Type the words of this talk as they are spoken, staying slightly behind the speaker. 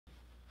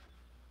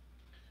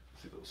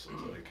See what this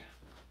looks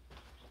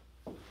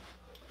like.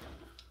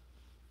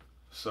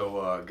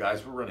 So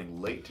guys, we're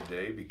running late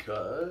today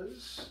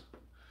because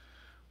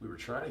we were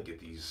trying to get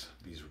these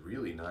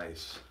really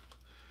nice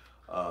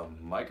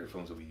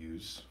microphones that we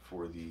use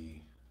for the.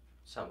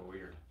 Sound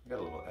weird. We got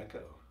a little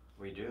echo.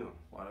 We do.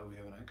 Why do we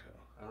have an echo?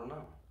 I don't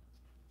know.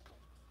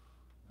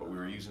 But we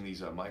were using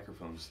these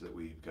microphones that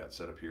we've got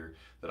set up here.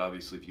 That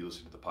obviously, if you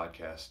listen to the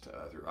podcast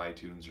through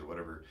iTunes or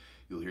whatever,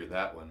 you'll hear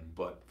that one.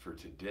 But for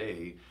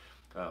today,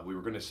 we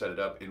were going to set it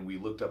up, and we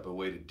looked up a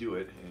way to do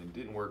it, and it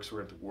didn't work. So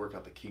we're going to have to work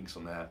out the kinks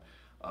on that.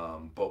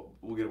 But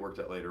we'll get it worked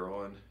out later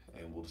on,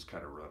 and we'll just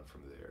kind of run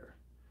from there.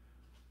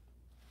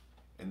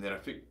 And then I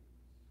think.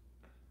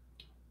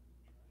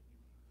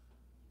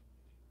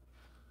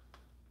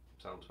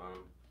 Sounds fun.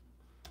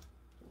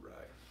 Right.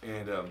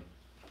 And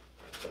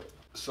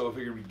so I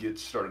figured we'd get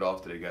started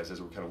off today, guys,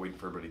 as we're kind of waiting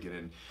for everybody to get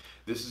in.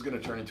 This is going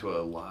to turn into a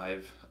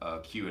live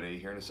Q&A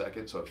here in a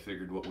second, so I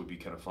figured what would be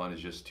kind of fun is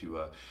just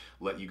to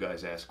let you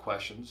guys ask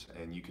questions,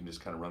 and you can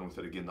just kind of run with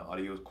it. Again, the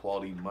audio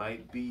quality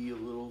might be a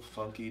little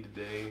funky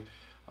today,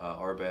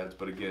 our bads,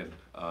 but again,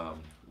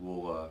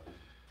 we'll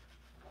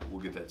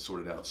get that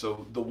sorted out.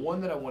 So the one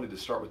that I wanted to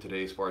start with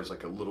today, as far as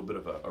like a little bit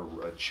of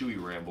a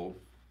Chewy ramble,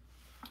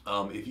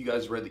 if you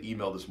guys read the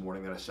email this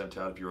morning that I sent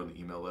out, if you're on the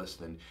email list,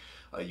 then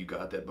you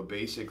got that. But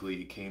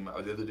basically, it came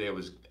the other day. I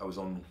was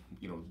on,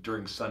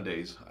 during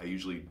Sundays. I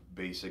usually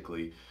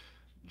basically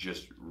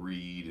just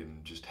read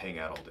and just hang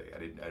out all day. I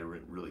didn't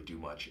really do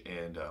much,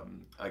 and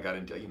I got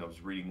into, I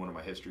was reading one of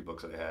my history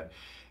books that I had,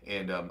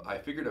 and I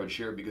figured I would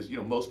share it because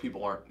most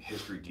people aren't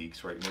history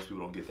geeks, right? Most people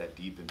don't get that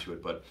deep into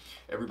it, but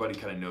everybody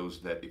kind of knows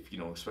that if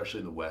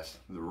especially in the West,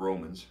 the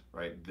Romans,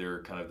 right?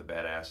 They're kind of the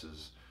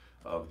badasses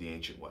of the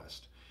ancient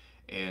West.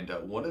 And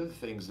one of the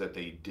things that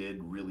they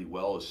did really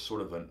well is sort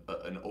of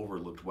an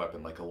overlooked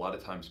weapon. Like a lot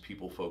of times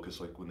people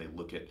focus, like when they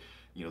look at,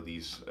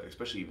 these,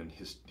 especially even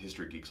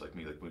history geeks like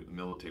me, like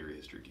military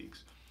history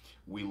geeks,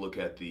 we look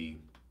at the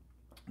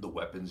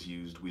weapons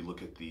used, we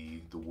look at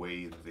the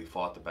way that they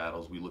fought the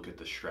battles, we look at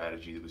the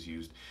strategy that was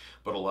used.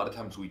 But a lot of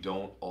times we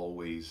don't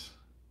always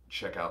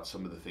check out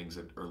some of the things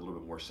that are a little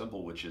bit more simple,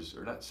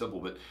 or not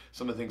simple, but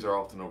some of the things that are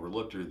often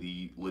overlooked are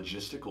the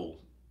logistical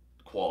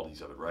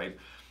qualities of it, right?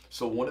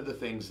 So one of the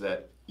things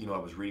that I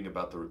was reading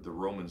about the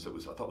Romans that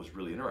I thought was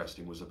really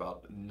interesting was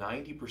about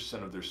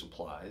 90% of their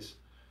supplies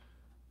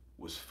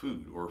was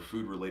food or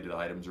food-related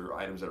items or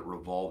items that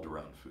revolved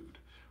around food,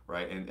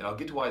 right? And I'll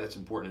get to why that's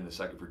important in a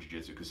second for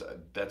jiu-jitsu because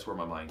that's where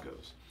my mind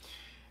goes.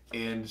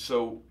 And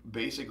so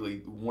basically,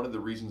 one of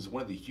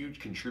the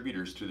huge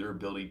contributors to their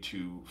ability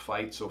to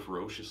fight so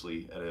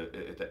ferociously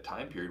at that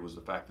time period was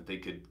the fact that they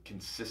could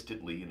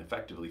consistently and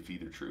effectively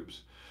feed their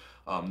troops.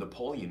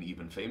 Napoleon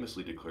even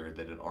famously declared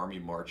that an army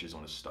marches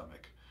on his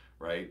stomach,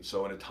 right?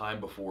 So in a time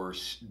before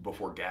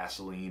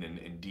gasoline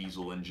and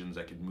diesel engines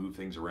that could move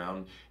things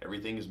around,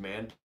 everything is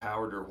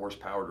man-powered or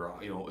horse-powered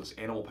or, it's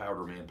animal-powered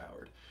or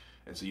man-powered.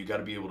 And so you got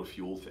to be able to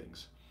fuel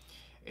things.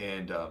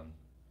 And,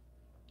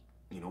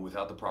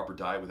 without the proper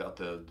diet, without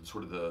the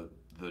sort of the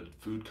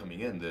food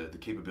coming in, the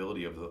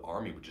capability of the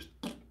army would just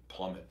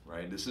plummet,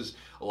 right? This is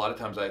a lot of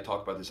times I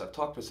talk about this. I've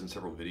talked about this in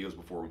several videos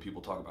before when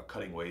people talk about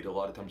cutting weight. A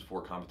lot of times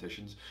before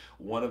competitions,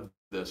 one of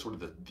the sort of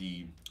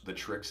the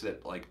tricks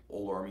that like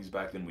old armies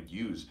back then would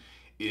use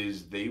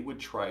is they would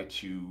try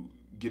to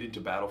get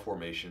into battle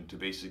formation to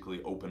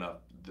basically open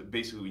up.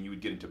 Basically, when you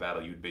would get into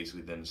battle, you would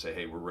basically then say,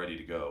 "Hey, we're ready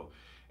to go,"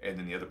 and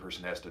then the other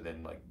person has to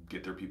then like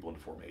get their people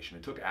into formation.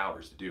 It took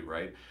hours to do,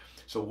 right?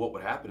 So what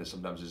would happen is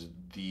sometimes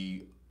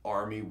the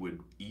army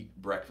would eat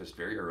breakfast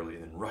very early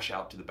and then rush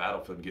out to the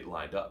battlefield and get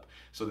lined up.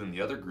 So then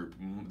the other group,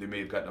 they may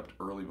have gotten up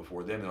early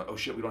before then. They're like, oh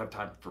shit, we don't have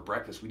time for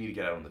breakfast. We need to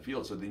get out on the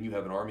field. So then you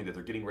have an army that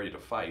they're getting ready to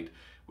fight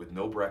with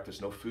no breakfast,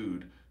 no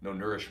food, no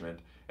nourishment,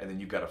 and then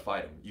you've got to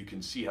fight them. You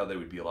can see how they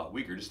would be a lot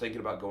weaker. Just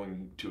thinking about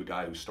going to a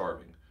guy who's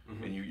starving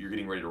and you're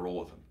getting ready to roll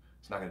with him.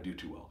 It's not going to do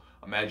too well.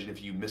 Imagine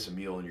if you miss a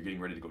meal and you're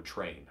getting ready to go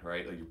train,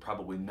 right? Like you're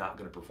probably not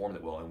going to perform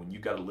that well. And when you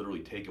got to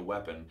literally take a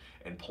weapon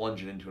and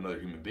plunge it into another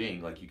human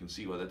being, like you can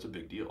see, well, that's a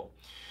big deal.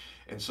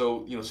 And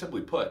so, simply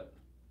put,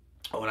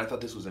 and I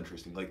thought this was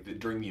interesting, like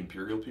during the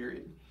imperial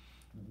period,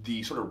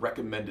 the sort of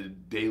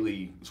recommended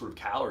daily sort of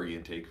calorie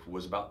intake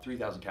was about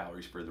 3,000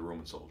 calories for the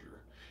Roman soldier.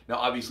 Now,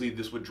 obviously,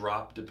 this would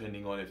drop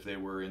depending on if they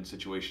were in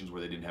situations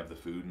where they didn't have the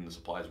food and the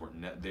supplies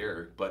weren't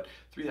there, but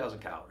 3,000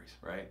 calories,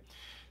 right?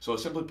 So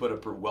simply put,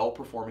 a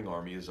well-performing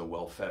army is a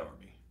well-fed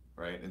army,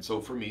 right? And so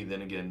for me,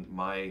 then again,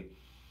 my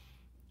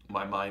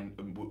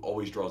mind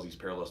always draws these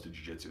parallels to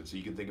jiu-jitsu. And so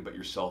you can think about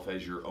yourself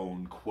as your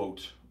own,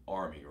 quote,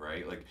 army,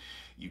 right? Like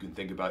you can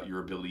think about your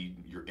ability,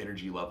 your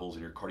energy levels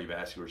and your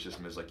cardiovascular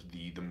system as like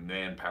the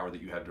manpower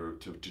that you have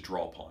to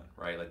draw upon,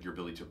 right? Like your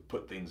ability to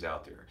put things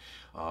out there.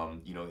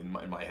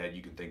 In my head,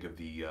 you can think of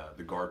the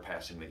guard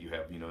passing that you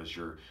have,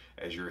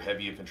 as your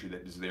heavy infantry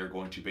that is there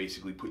going to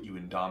basically put you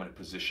in dominant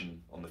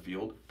position on the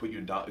field,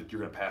 you're going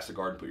to pass the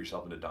guard and put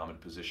yourself in a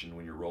dominant position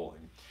when you're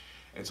rolling.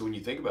 And so when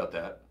you think about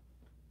that,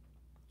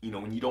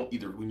 when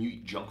you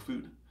eat junk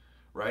food,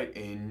 right?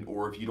 And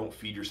or if you don't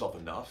feed yourself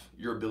enough,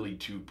 your ability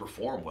to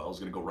perform well is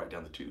going to go right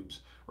down the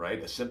tubes,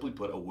 right? Simply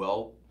put, a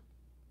well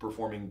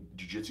performing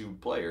jiu-jitsu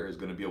player is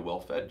going to be a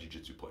well-fed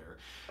jiu-jitsu player.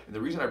 And the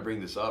reason I bring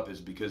this up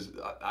is because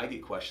I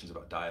get questions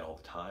about diet all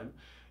the time.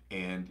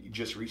 And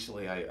just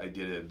recently I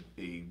did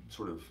a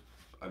sort of,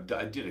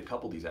 I did a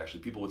couple of these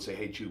actually. People would say,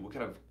 hey Chew, what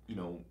kind of,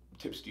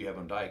 tips do you have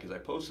on diet? Because I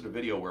posted a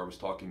video where I was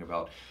talking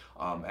about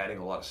adding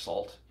a lot of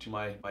salt to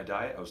my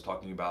diet. I was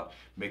talking about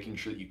making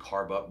sure that you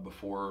carb up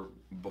before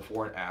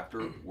and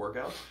after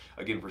workouts.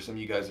 Again, for some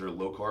of you guys that are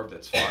low carb,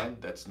 that's fine.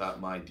 That's not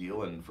my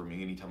deal. And for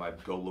me, anytime I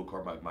go low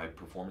carb, my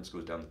performance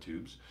goes down the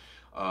tubes.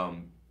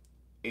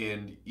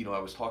 And I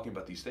was talking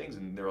about these things,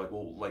 and they're like,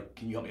 well, like,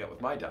 can you help me out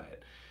with my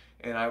diet?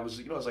 And I was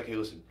like, hey,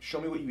 listen,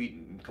 show me what you eat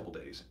in a couple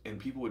days. And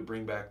people would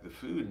bring back the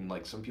food, and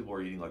like some people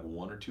are eating like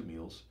 1 or 2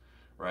 meals,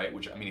 right?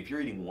 Which, I mean, if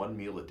you're eating 1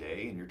 meal a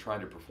day and you're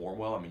trying to perform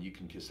well, I mean, you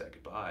can kiss that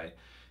goodbye,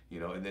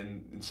 And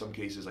then in some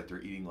cases, like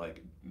they're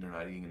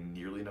not eating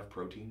nearly enough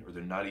protein, or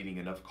they're not eating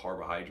enough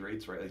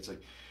carbohydrates, right? It's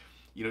like,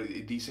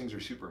 these things are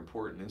super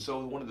important. And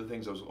so one of the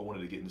things I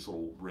wanted to get in this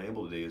little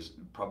ramble today is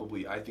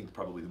I think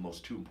probably the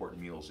most 2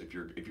 important meals if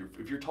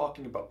you're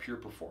talking about pure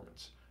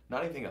performance,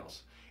 not anything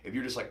else. If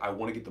you're just like, I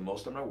want to get the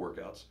most out of my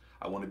workouts,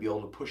 I want to be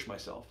able to push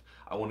myself,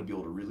 I want to be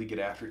able to really get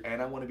after it,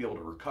 and I want to be able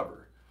to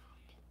recover,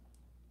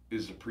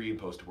 is a pre and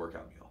post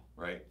workout meal,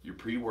 right? Your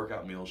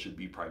pre-workout meal should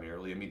be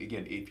primarily, I mean,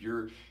 again, if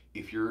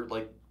you're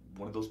like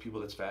one of those people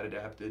that's fat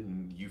adapted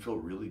and you feel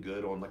really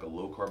good on like a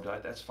low carb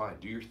diet, that's fine,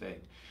 do your thing.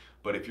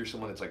 But if you're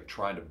someone that's like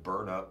trying to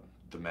burn up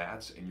the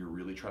mats and you're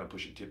really trying to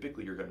push it,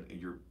 typically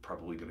you're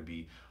probably going to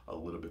be a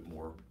little bit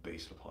more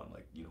based upon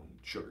like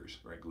sugars,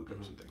 right,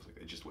 glucose and things like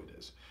that. It's just the way it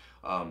is.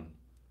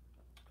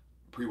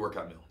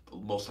 Pre-workout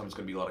meal, most times it's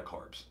going to be a lot of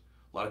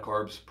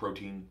carbs,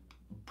 protein,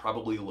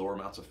 probably lower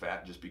amounts of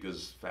fat, just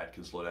because fat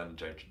can slow down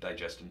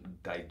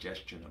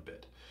digestion a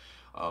bit.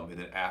 And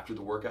then after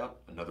the workout,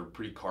 another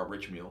pretty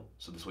carb-rich meal,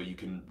 so this way you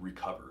can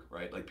recover,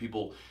 right? Like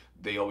people,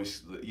 they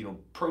always,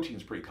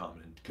 protein's pretty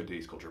common in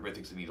today's culture. Everybody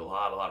thinks they need a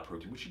lot of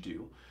protein, which you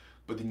do,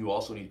 but then you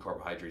also need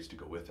carbohydrates to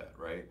go with that,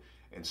 right?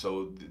 And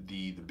so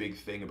the big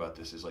thing about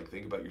this is like,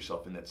 think about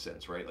yourself in that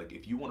sense, right? Like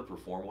if you want to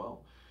perform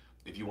well,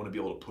 if you want to be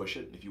able to push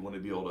it, if you want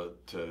to be able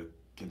to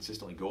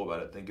consistently go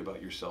about it, think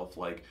about yourself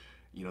like,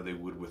 they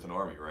would with an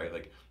army, right?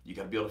 Like you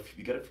got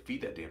to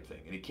feed that damn thing.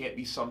 And it can't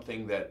be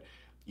something that,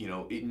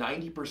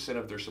 90%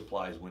 of their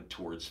supplies went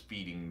towards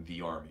feeding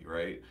the army,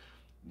 right?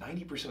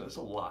 90%, that's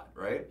a lot,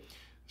 right?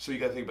 So you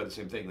got to think about the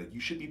same thing. Like you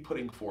should be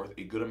putting forth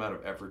a good amount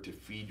of effort to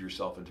feed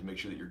yourself and to make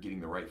sure that you're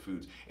getting the right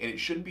foods. And it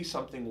shouldn't be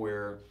something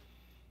where,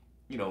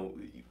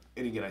 and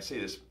again, I say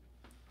this,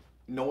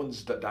 no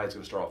one's diet's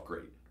going to start off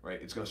great, right?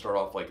 It's going to start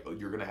off like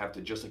you're going to have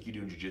to, just like you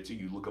do in jiu-jitsu,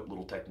 you look up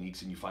little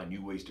techniques and you find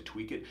new ways to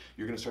tweak it.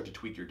 You're going to start to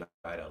tweak your diet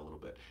out a little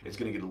bit. It's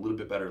going to get a little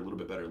bit better, a little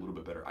bit better, a little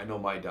bit better. I know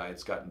my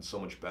diet's gotten so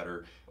much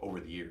better over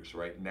the years,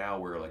 right? Now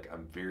where like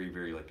I'm very,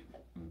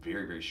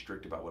 very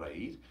strict about what I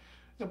eat.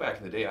 Back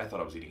in the day, I thought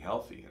I was eating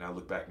healthy, and I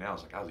look back now,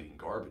 it's like I was eting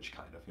garbage,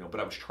 kind of, but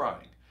I was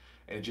trying.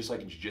 And it's just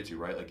like in jiu-jitsu,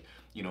 right? Like,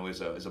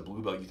 as a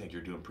blue belt, you think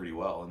you're doing pretty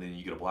well, and then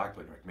you get a black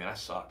belt, and you're like, man, I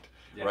sucked,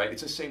 right?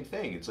 It's the same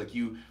thing. It's like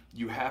you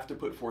have to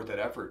put forth that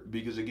effort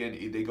because, again,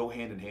 they go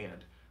hand in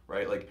hand,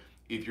 right? Like,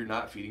 if you're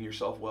not feeding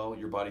yourself well,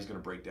 your body's going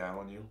to break down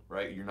on you,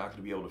 right? You're not going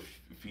to be able to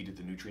feed it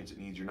the nutrients it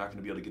needs. You're not going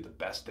to be able to get the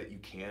best that you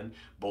can,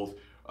 both,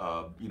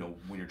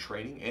 when you're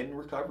training and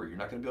recovery. You're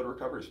not going to be able to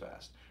recover as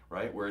fast,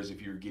 right? Whereas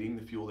if you're getting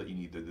the fuel that you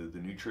need, the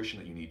nutrition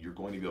that you need, you're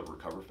going to be able to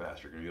recover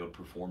faster. You're going to be able to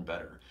perform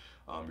better.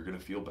 You're going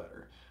to feel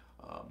better.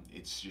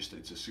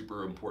 It's a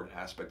super important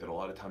aspect that a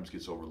lot of times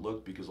gets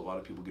overlooked because a lot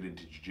of people get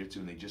into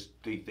jiu-jitsu and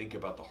they think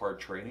about the hard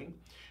training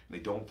and they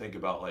don't think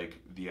about like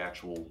the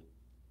actual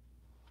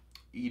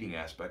eating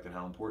aspect and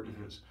how important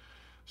it is.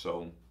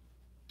 So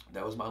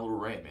that was my little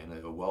rant,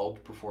 man. A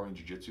well-performing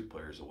jiu-jitsu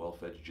player is a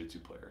well-fed jiu-jitsu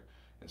player.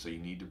 And so you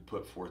need to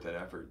put forth that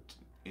effort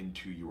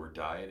into your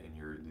diet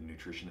and the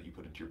nutrition that you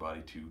put into your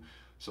body to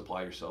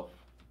supply yourself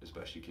as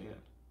best you can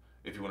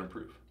if you want to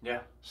improve. Yeah.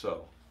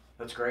 So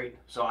that's great.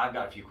 So I've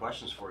got a few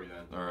questions for you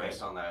then, all right,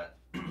 based on that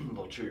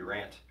little chewy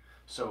rant.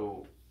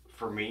 So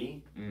for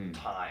me,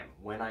 time,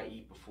 when I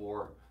eat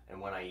before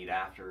and when I eat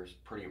after is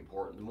pretty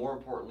important. More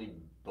importantly,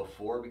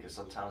 before, because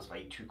sometimes if I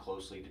eat too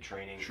closely to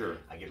training,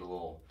 I get a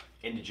little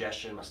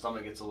indigestion, my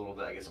stomach gets a little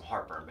bit, I get some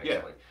heartburn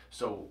basically.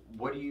 So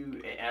what do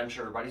you, and I'm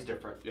sure everybody's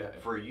different,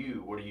 for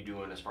you, what are you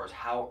doing as far as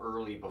how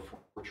early before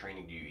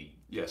training do you eat?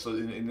 Yeah, so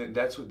and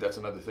that's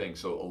another thing.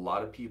 So a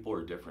lot of people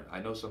are different.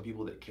 I know some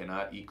people that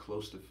cannot eat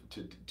close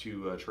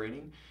to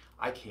training.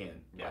 I can.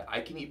 Yeah.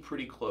 I can eat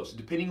pretty close,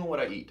 depending on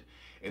what I eat.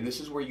 And this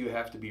is where you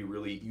have to be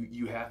really,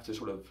 you have to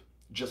sort of,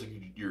 just like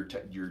your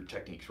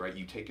techniques, right?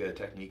 You take a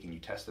technique and you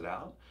test it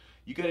out.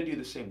 You got to do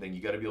the same thing. You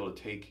got to be able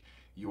to take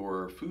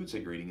your foods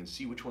that you're eating and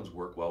see which ones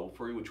work well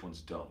for you, which ones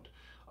don't.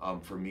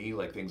 For me,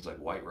 like things like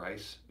white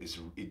rice,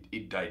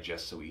 it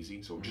digests so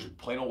easy. So just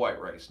plain old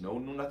white rice, no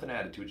nothing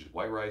added to it, just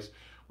white rice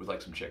with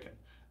like some chicken.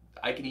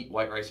 I can eat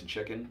white rice and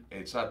chicken,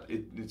 and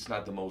it's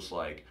not the most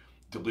like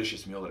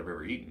delicious meal that I've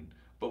ever eaten,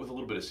 but with a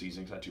little bit of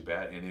seasoning, it's not too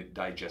bad, and it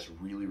digests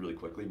really, really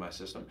quickly in my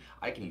system.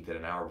 I can eat that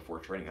an hour before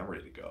training. I'm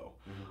ready to go.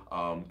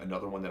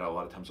 Another one that a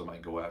lot of times I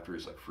might go after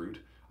is like fruit.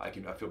 I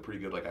feel pretty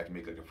good. Like I can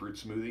make like a fruit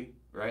smoothie,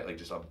 right? Like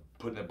just I'm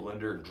putting a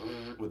blender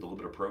with a little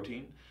bit of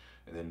protein,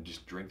 and then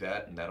just drink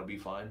that, and that'll be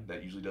fine.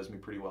 That usually does me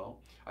pretty well.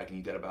 I can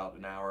eat that about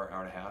an hour,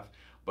 hour and a half.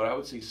 But I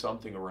would say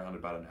something around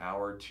about an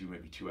hour to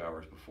maybe 2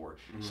 hours before.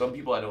 Some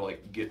people I know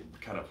like get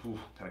kind of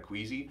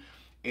queasy,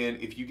 and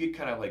if you get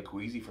kind of like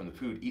queasy from the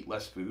food, eat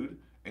less food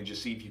and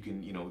just see if you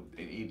can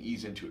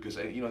ease into it, because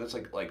that's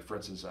like for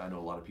instance, I know a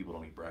lot of people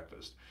don't eat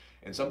breakfast,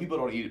 and some people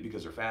don't eat it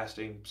because they're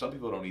fasting. Some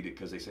people don't eat it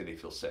because they say they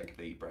feel sick if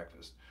they eat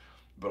breakfast.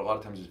 But a lot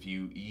of times, if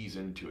you ease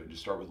into it and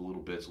just start with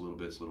little bits,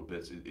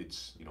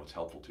 it's it's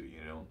helpful to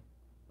you.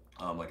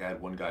 Like I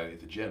had one guy at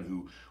the gym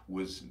who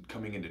was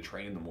coming in to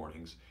train in the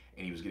mornings,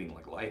 and he was getting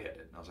like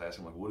lightheaded. And I was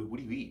asking him like, what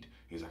do you eat?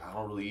 He's like, I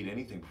don't really eat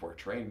anything before I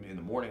train in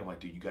the morning. I'm like,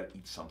 dude, you got to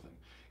eat something,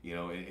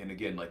 And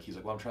again, like he's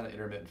like, well, I'm trying to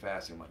intermittent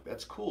fasting. I'm like,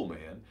 that's cool,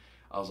 man.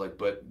 I was like,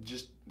 but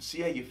just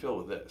see how you feel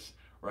with this,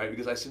 right?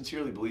 Because I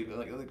sincerely believe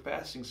like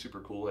fasting's super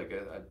cool. Like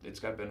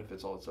it's got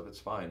benefits, all that stuff. It's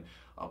fine.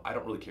 I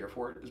don't really care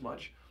for it as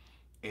much,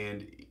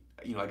 and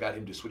I got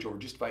him to switch over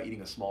just by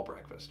eating a small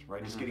breakfast,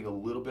 right? Just getting a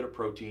little bit of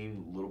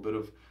protein, a little bit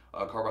of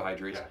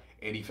carbohydrates,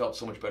 and he felt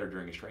so much better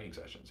during his training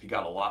sessions. He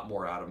got a lot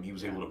more out of him. He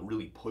was able to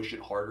really push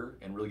it harder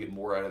and really get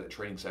more out of that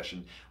training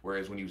session.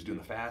 Whereas when he was doing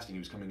the fasting, he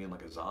was coming in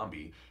like a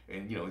zombie,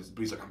 and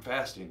he's like, I'm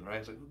fasting, right?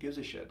 It's like, who gives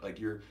a shit? Like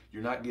you're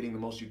not getting the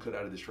most you could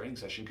out of this training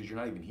session because you're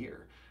not even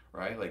here,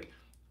 right? Like,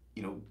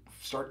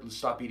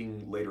 stop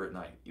eating later at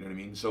night. You know what I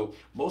mean? So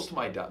most of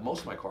my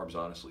carbs,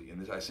 honestly,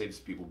 and I say this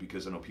to people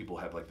because I know people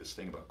have like this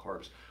thing about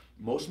carbs.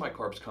 Most of my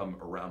carbs come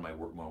around my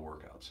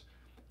workouts.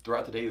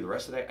 Throughout the day, the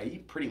rest of the day, I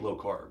eat pretty low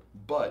carb.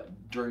 But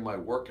during my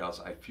workouts,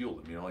 I fuel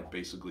them. Like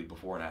basically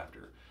before and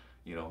after.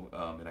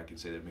 And I can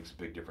say that it makes a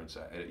big difference.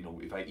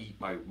 If I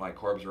eat my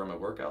carbs around my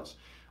workouts,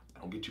 I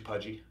don't get too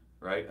pudgy.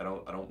 Right? I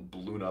don't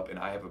balloon up, and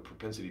I have a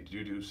propensity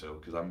to do so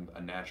because I'm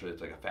a natural.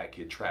 It's like a fat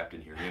kid trapped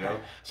in here,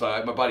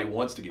 So my body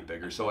wants to get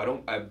bigger. So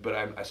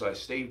I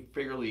stay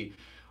fairly.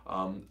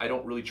 I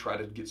don't really try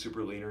to get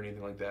super lean or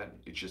anything like that.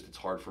 It's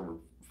hard for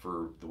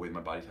the way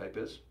my body type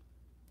is.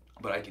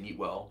 But I can eat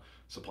well,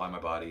 supply my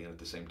body, and at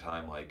the same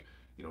time,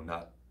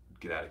 not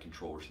get out of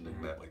control or something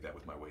like that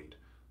with my weight.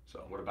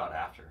 So what about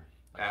after?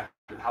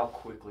 How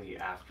quickly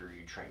after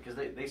you train? Because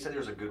they said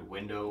there's a good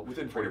window.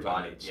 Within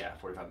 45 minutes. Yeah,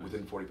 45 minutes.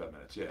 Within 45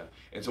 minutes, yeah.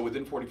 And so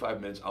within 45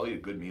 minutes, I'll eat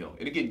a good meal.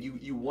 And again,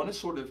 you want to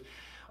sort of,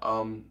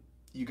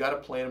 you got to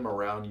plan them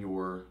around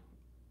your,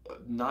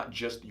 not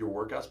just your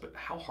workouts, but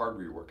how hard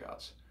were your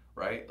workouts,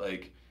 right?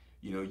 Like,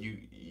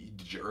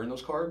 did you earn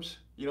those carbs?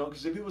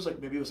 Because if it was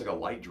like, maybe it was like a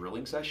light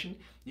drilling session,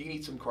 you can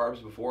eat some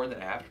carbs before, and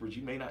then afterwards,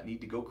 you may not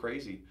need to go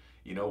crazy.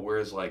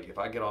 Whereas like if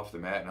I get off the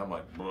mat and I'm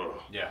like,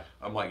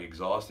 I'm like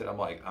exhausted,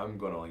 I'm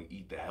gonna like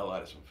eat the hell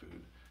out of some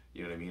food.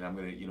 You know what I mean? I'm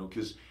gonna,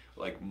 because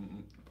like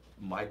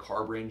my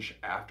carb range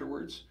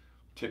afterwards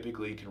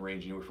typically can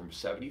range anywhere from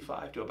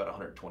 75 to about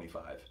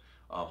 125.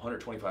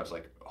 125 is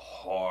like a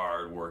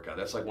hard workout.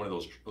 That's like one of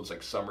those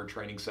like summer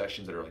training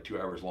sessions that are like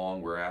 2 hours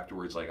long, where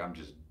afterwards like I'm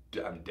dead.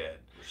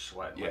 You're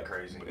sweating like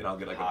crazy. And I'll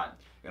get like hot.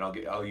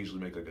 I'll usually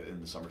make like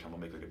in the summertime I'll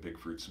make like a big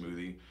fruit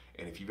smoothie.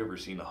 And if you've ever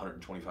seen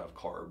 125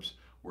 carbs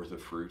worth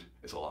of fruit,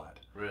 it's a lot.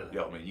 Really?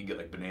 Yeah, I mean, you can get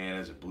like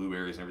bananas and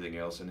blueberries and everything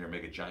else in there,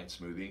 make a giant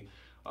smoothie.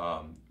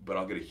 But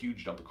I'll get a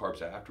huge dump of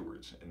carbs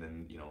afterwards, and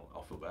then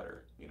I'll feel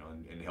better.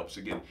 And it helps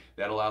again.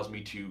 That allows me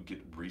to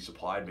get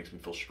resupplied, makes me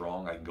feel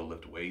strong. I can go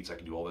lift weights, I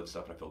can do all that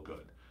stuff, and I feel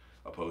good.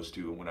 Opposed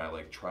to when I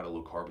like try to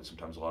low carb, and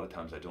sometimes a lot of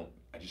times I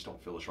just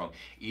don't feel as strong.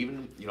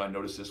 Even I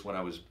noticed this when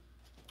I was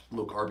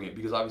low carbing it,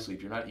 because obviously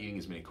if you're not eating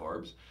as many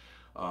carbs,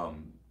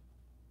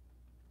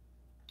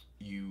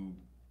 you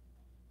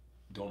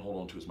don't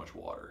hold on to as much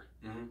water,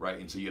 right?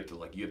 And so you have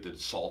to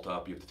salt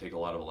up. You have to take a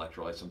lot of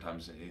electrolytes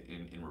sometimes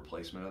in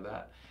replacement of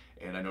that.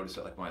 And I noticed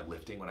that like when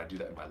I do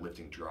that, my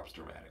lifting drops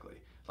dramatically.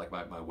 Like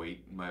my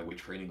weight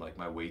training, like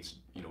my weights,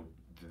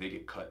 they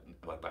get cut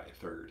like by a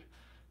third,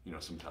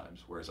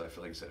 sometimes. Whereas I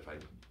feel like I said, if I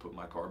put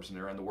my carbs in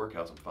there on the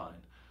workouts, I'm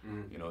fine.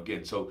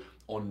 Again, so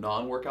on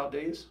non-workout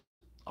days,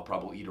 I'll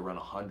probably eat around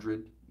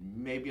 100,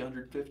 maybe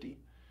 150.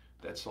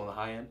 That's on the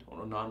high end. On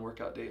a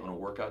non-workout day. On a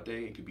workout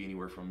day, it could be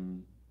anywhere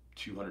from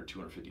 200,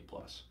 250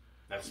 plus.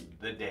 That's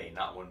the day,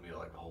 not one meal,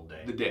 like the whole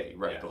day. The day,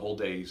 right? Yeah. The whole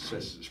day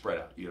spread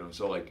out,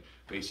 So like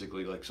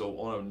basically, like so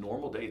on a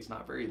normal day, it's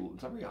not very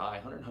high,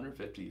 100,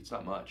 150. It's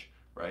not much,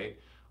 right?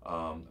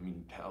 I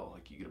mean, hell,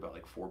 like you get about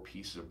like 4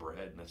 pieces of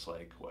bread, and it's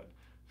like what,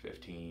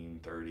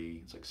 15,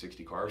 30. It's like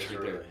 60 carbs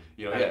right there.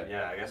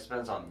 Yeah. I guess it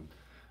depends on.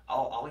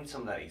 I'll eat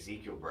some of that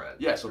Ezekiel bread.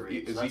 Yeah, so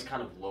that's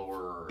kind of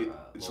lower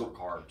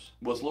carbs.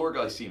 Well, it's lower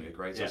glycemic,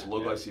 right? So it's a low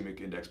yeah. glycemic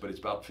index, but it's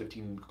about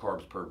 15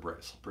 carbs per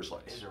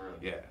slice. Is it really?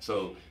 Yeah.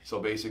 So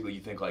basically,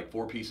 you think like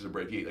 4 pieces of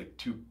bread. If you eat like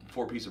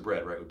 4 pieces of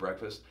bread, right, with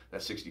breakfast,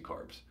 that's 60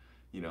 carbs.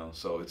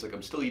 So it's like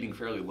I'm still eating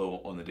fairly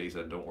low on the days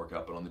that I don't work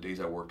out, but on the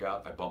days I work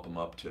out, I bump them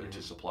up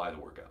to supply the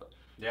workout.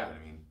 Yeah. You know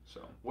what I mean?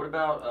 So. What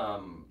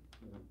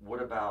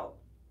about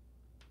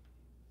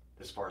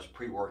as far as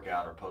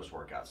pre-workout or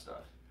post-workout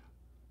stuff?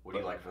 What do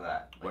you like for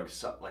that? Like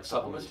supplements?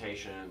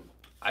 supplementation?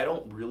 I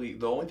don't really.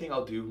 The only thing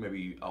I'll do,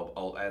 maybe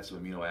I'll add some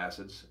amino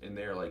acids in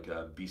there, like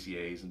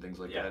BCAAs and things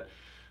like that.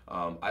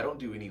 I don't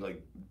do any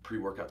like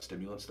pre-workout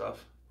stimulant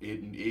stuff.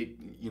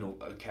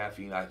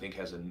 Caffeine I think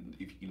has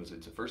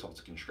it's first off it's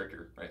a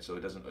constrictor, right? So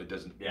it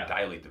doesn't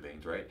dilate the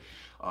veins, right?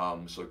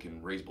 So it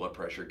can raise blood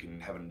pressure, it can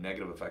have a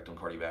negative effect on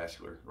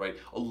cardiovascular, right?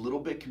 A little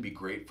bit can be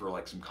great for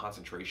like some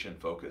concentration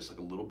and focus, like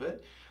a little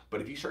bit.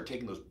 But if you start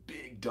taking those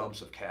big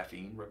dumps of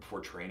caffeine right before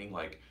training,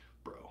 like,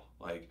 bro,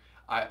 like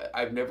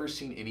I've never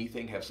seen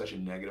anything have such a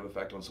negative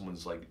effect on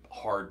someone's like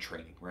hard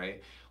training,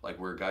 right? Like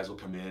where guys will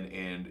come in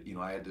and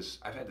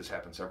I've had this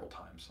happen several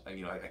times.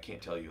 I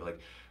can't tell you, like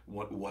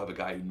we'll have a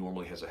guy who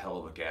normally has a hell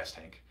of a gas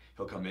tank.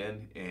 He'll come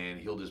in and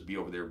he'll just be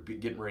over there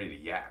getting ready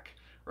to yak,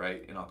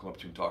 right? And I'll come up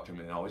to him, talk to him,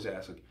 and I always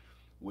ask like,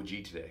 "What'd you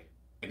eat today?"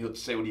 And he'll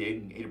say what he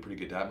ate, and ate a pretty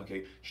good diet. I'm like, "Okay,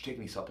 did you take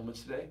any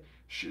supplements today?"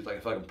 She's like, I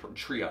feel like I'm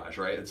triage,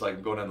 right? It's like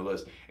I'm going down the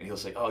list, and he'll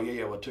say, "Oh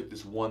yeah, well I took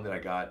this one that I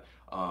got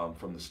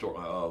from the store."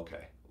 Oh,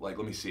 okay. Like,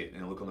 let me see it.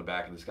 And I look on the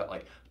back, and it's got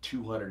like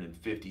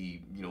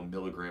 250,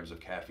 milligrams of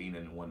caffeine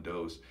in one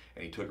dose,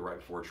 and he took it right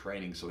before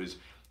training. So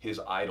his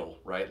idle,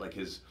 right? Like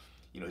his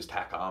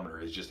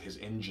tachometer is just his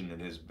engine,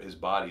 and his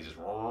body just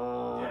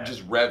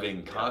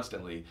revving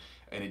constantly,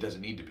 and it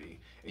doesn't need to be.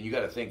 And you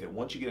got to think that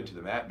once you get into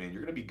the mat, man,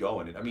 you're gonna be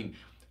going. And I mean,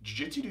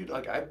 jiu-jitsu, dude.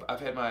 Like I've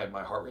had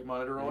my heart rate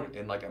monitor on,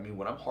 and like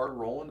when I'm hard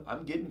rolling,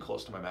 I'm getting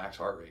close to my max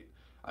heart rate.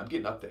 I'm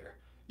getting up there.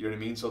 You know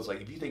what I mean? So it's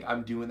like if you think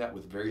I'm doing that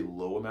with very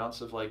low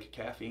amounts of like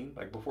caffeine,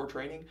 like before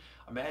training,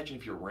 imagine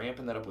if you're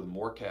ramping that up with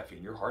more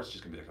caffeine, your heart's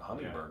just gonna be like a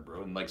hummingbird,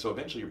 bro. And like so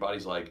eventually your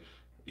body's like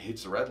it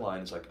hits the red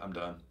line. It's like I'm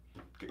done.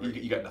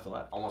 You got nothing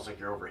left. Almost like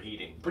you're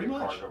overheating. Pretty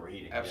much. Car's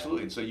overheating.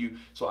 Absolutely. And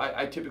so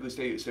I typically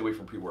stay away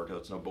from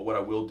pre-workouts. No, but what I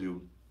will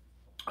do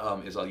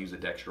is I'll use a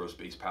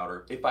dextrose-based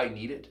powder if I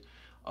need it.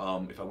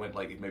 If I went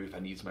if I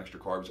need some extra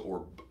carbs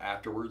or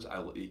afterwards, I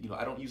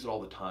don't use it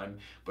all the time,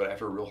 but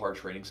after a real hard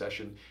training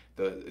session,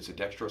 it's a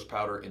dextrose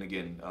powder, and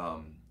again,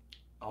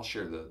 I'll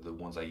share the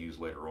ones I use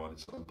later on at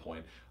some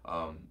point.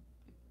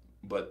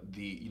 But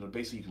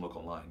basically you can look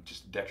online,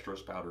 just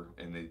dextrose powder,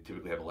 and they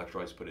typically have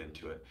electrolytes put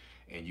into it,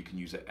 and you can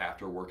use it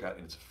after a workout,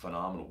 and it's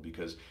phenomenal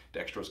because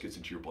dextrose gets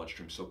into your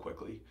bloodstream so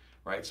quickly,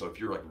 right? So if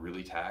you're like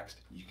really taxed,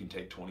 you can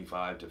take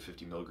 25 to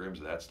 50 milligrams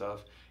of that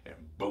stuff, and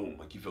boom,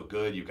 like you feel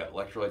good. You've got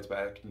electrolytes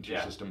back into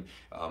your system.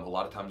 A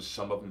lot of times,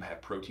 some of them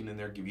have protein in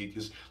there.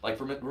 Because like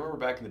remember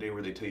back in the day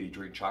where they tell you to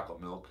drink chocolate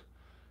milk.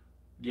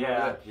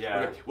 Yeah.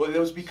 Okay. Well, that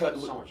was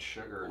because so much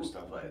sugar and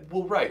stuff like that.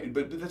 Well, right,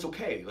 but that's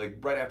okay. Like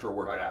right after a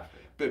workout. Right after.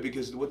 But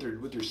because what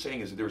they're saying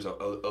is that there's a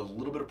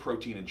little bit of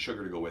protein and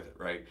sugar to go with it,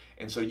 right?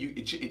 And so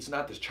it's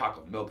not this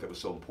chocolate milk that was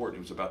so important.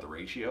 It was about the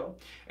ratio.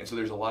 And so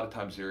there's a lot of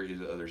times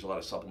there's a lot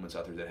of supplements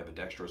out there that have a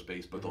dextrose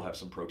base, but they'll have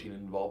some protein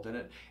involved in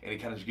it, and it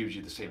kind of just gives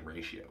you the same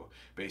ratio.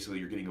 Basically,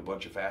 you're getting a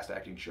bunch of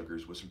fast-acting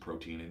sugars with some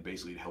protein, and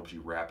basically it helps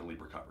you rapidly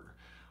recover.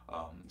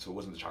 So it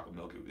wasn't the chocolate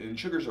milk, and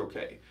sugars are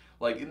okay.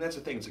 Like, and that's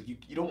the thing. It's like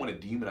you don't want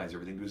to demonize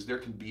everything because there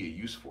can be a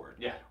use for it.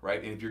 Yeah.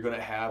 Right. And if you're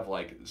gonna have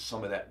like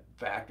some of that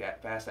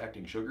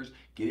fast-acting sugars,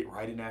 get it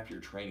right in after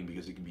your training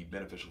because it can be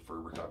beneficial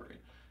for recovery.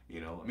 I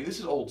mean, this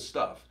is old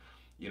stuff.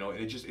 And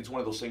it's one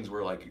of those things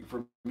where like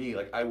for me,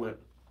 like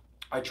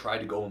I tried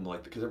to go in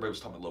like because everybody was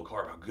talking about low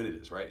carb, how good it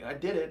is, right? And I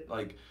did it.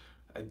 Like,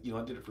 I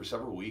did it for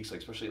several weeks, like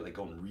especially like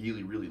going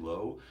really, really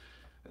low.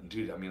 And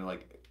dude, I mean,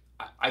 like.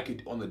 I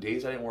could, on the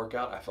days I didn't work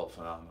out, I felt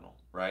phenomenal,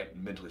 right?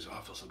 And mentally, so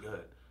I feel so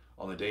good.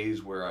 On the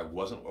days where I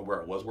was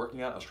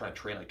working out, I was trying to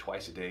train like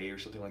twice a day or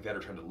something like that, or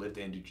trying to lift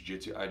and do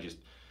jiu-jitsu. I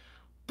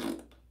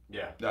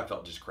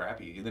felt just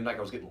crappy. And then like I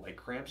was getting leg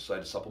cramps, so I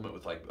had to supplement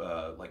with like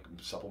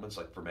supplements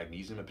like for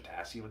magnesium and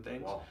potassium and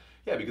things. Wow.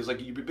 Yeah, because like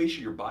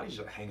basically your body's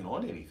not hanging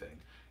on to anything.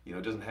 It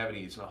doesn't have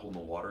it's not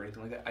holding the water or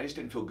anything like that. I just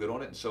didn't feel good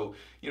on it. And so,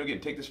 again,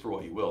 take this for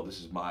what you will.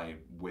 This is my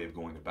way of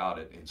going about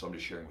it. And so I'm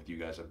just sharing with you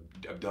guys.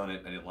 I've done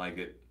it. I didn't like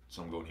it.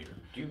 So I'm going here.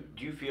 Do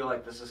you feel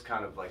like this is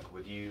kind of like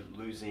with you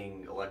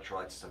losing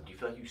electrolytes and stuff, do you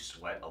feel like you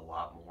sweat a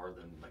lot more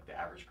than like the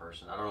average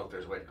person? I don't know if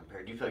there's a way to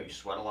compare. Do you feel like you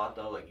sweat a lot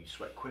though? Like you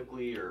sweat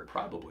quickly or?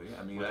 Probably.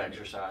 I mean, with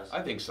exercise?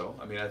 I think so.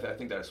 I mean, I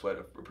think that I sweat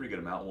a pretty good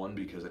amount, one,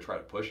 because I try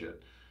to push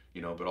it,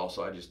 but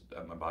also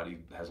my body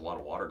has a lot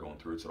of water going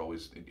through it, so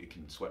it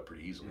can sweat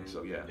pretty easily.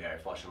 So yeah. Yeah, you're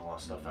flushing a lot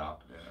of stuff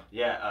out.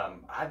 Yeah.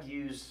 I've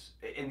used,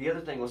 and the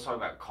other thing, let's talk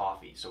about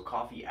coffee. So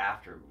coffee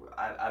after,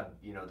 I've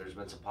there's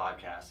been some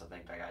podcasts, I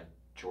think I got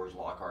George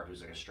Lockhart, who's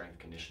like a strength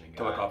conditioning guy.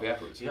 Talk about coffee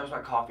afterwards. He talks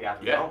about coffee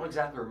afterwards. Yeah. I don't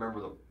exactly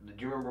remember do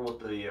you remember what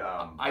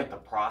the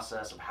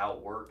process of how it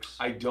works?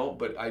 I don't,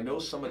 but I know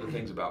some of the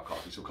things about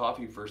coffee. So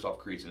coffee, first off,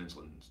 creates an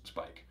insulin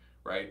spike,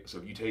 right? So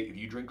if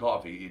you drink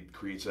coffee, it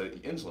creates an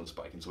insulin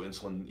spike, and so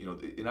insulin,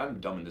 and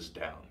I'm dumbing this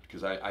down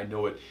because I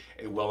know it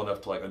well enough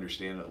to like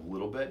understand it a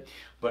little bit,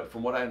 but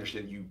from what I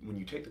understand, when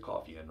you take the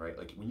coffee in, right,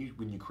 like when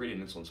you create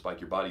an insulin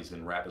spike, your body's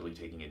then rapidly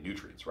taking in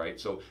nutrients, right?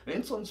 So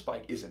an insulin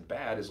spike isn't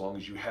bad as long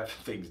as you have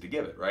things to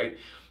give it, right?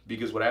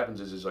 Because what happens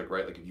is like,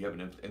 right, like if you have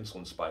an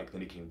insulin spike,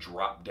 then it can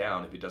drop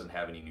down if it doesn't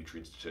have any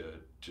nutrients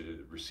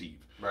to receive,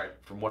 Right.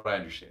 from what I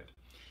understand.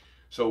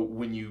 So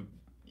when you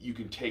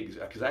can take,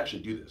 because I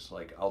actually do this,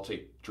 like I'll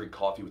drink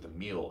coffee with a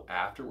meal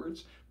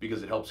afterwards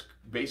because it helps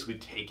basically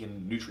take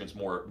in nutrients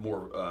more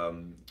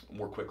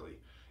quickly.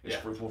 It's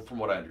from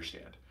what I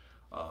understand.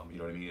 You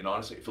know what I mean? And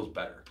honestly, it feels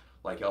better.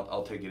 Like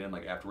I'll take it in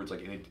like afterwards,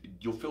 like and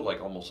you'll feel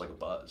like almost like a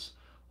buzz.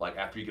 Like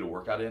after you get a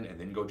workout in and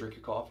then go drink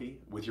your coffee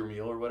with your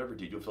meal or whatever,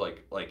 dude, you'll feel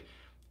like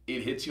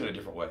it hits you in a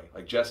different way.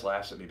 Like Jess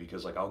laughs at me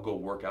because like I'll go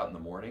work out in the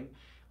morning,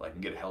 like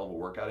and get a hell of a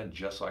workout in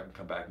just so I can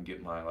come back and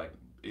get my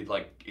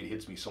it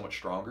hits me so much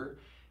stronger,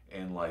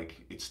 and like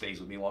it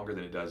stays with me longer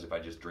than it does if I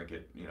just drink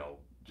it,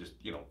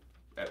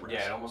 at rest.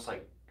 Yeah, and almost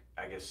like,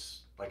 I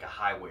guess, like a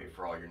highway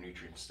for all your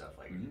nutrient stuff.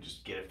 Like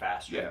just get it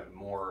faster, Yeah.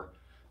 more.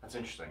 That's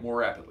interesting. More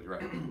rapidly,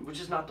 right? Which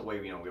is not the way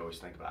we always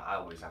think about it. I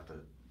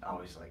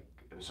always like,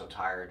 I'm so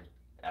tired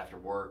after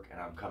work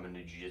and I'm coming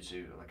to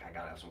jiu-jitsu, like I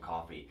gotta have some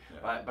coffee.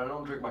 Yeah. But I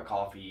don't drink my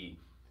coffee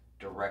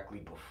directly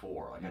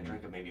before. Like I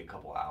drink it maybe a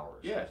couple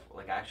hours. Yeah.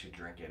 Like I actually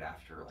drink it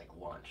after like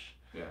lunch.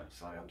 Yeah.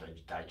 So like, I'm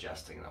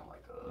digesting and I'm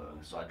like, ugh.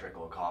 So I drink a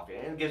little coffee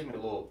and it gives me a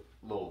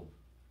little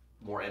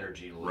more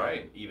energy, a little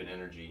Right. even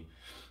energy.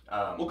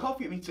 Well,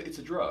 coffee, I mean, it's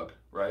a drug,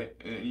 right?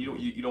 And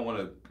you don't want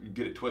to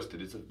get it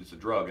twisted. It's a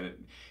drug,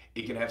 and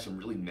it can have some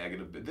really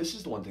negative. But this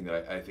is the one thing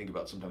that I think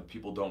about. Sometimes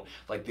people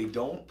they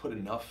don't put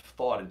enough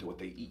thought into what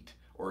they eat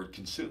or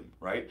consume,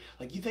 right?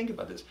 Like you think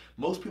about this.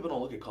 Most people don't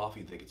look at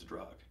coffee and think it's a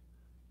drug.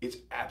 It's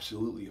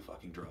absolutely a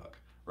fucking drug,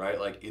 right?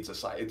 Like it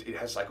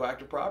has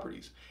psychoactive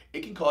properties.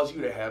 It can cause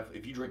you to have,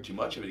 if you drink too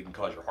much of it, it can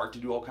cause your heart to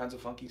do all kinds of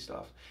funky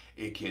stuff.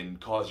 It can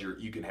cause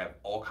you can have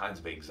all kinds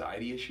of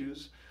anxiety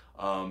issues.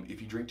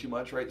 If you drink too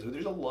much, right? So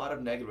there's a lot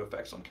of negative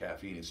effects on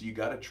caffeine, and so you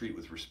got to treat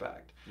with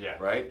respect, Yeah.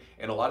 right?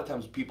 And a lot of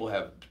times people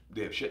have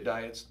shit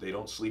diets, they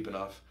don't sleep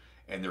enough,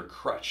 and they're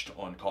crutched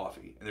on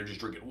coffee, and they're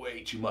just drinking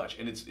way too much,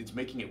 and it's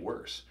making it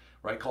worse,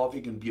 right?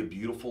 Coffee can be a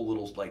beautiful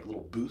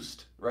little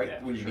boost, right,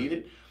 Yeah, when you sure. need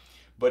it,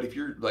 but if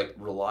you're like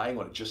relying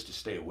on it just to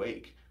stay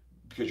awake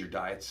because your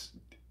diet's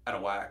out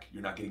of whack,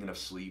 you're not getting enough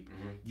sleep.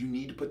 You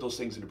need to put those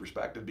things into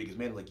perspective because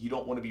man, like you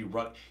don't want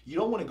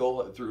to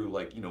go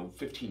through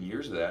 15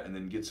 years of that and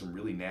then get some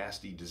really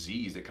nasty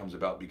disease that comes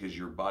about because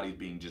your body's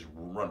being just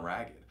run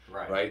ragged,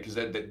 right? Because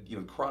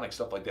that chronic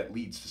stuff like that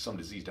leads to some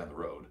disease down the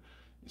road.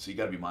 So you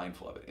got to be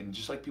mindful of it. And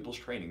just like people's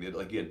training,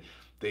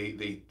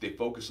 they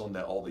focus on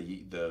all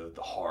the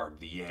hard,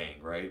 the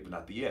yang, right? But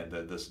not the yin.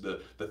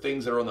 The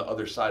things that are on the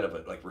other side of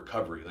it, like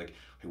recovery. Like,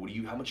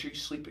 hey, how much are you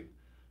sleeping?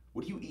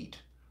 What do you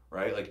eat?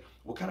 Right? Like,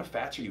 what kind of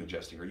fats are you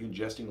ingesting? Are you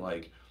ingesting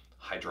like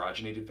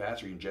hydrogenated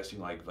fats? Are you ingesting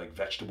like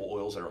vegetable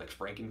oils that are like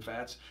Franken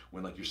fats?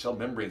 When like your cell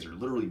membranes are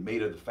literally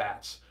made of the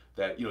fats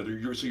that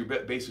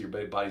basically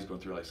your body's going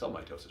through like cell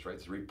mitosis, right?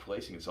 It's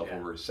replacing itself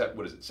over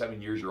 7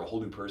 years. You're a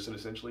whole new person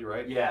essentially,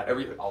 right? Yeah.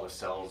 All the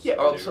cells. Yeah,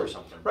 all the or cells.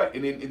 something. Right,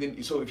 and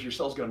then so if your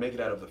cell's going to make it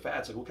out of the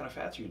fats, like what kind of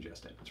fats are you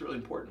ingesting? It's really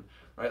important,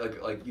 right?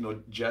 Like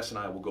Jess and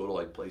I will go to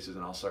like places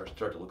and I'll start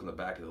to look in the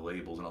back of the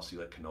labels and I'll see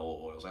like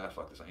canola oils.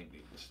 Fuck this, I ain't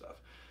eating this stuff.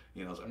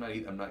 So I'm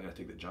not going to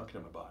take the junk into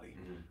my body,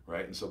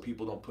 right? And so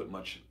people don't put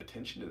much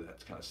attention to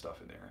that kind of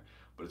stuff in there.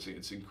 But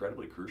it's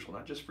incredibly crucial,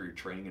 not just for your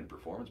training and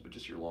performance, but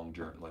just your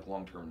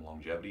long-term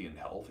longevity and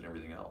health and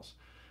everything else.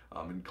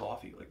 And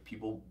coffee, like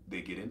people,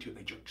 they get into it, and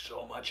they drink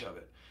so much of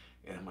it.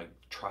 And I'm like,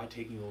 try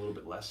taking a little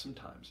bit less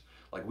sometimes.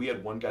 Like we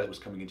had one guy that was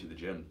coming into the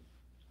gym,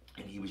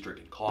 and he was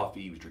drinking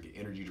coffee, he was drinking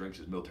energy drinks,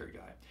 his military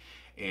guy.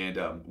 And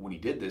when he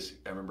did this,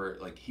 I remember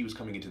like he was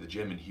coming into the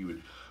gym and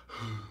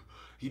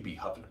he'd be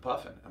huffing and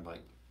puffing. I'm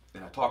like,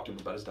 and I talked to him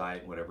about his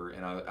diet and whatever,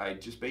 and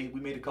we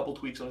made a couple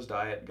tweaks on his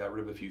diet, got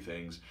rid of a few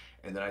things,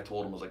 and then I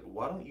told him, I was like,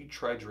 why don't you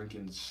try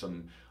drinking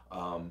some,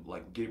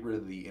 get rid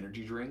of the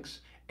energy drinks,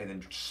 and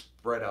then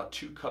spread out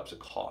 2 cups of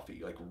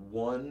coffee, like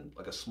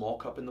a small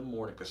cup in the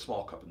morning,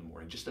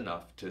 just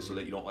enough so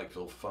that you don't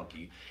feel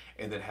funky,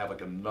 and then have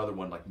like another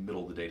one like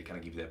middle of the day to kind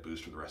of give you that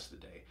boost for the rest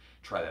of the day.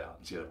 Try that out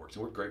and see how that works. It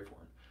worked great for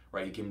him.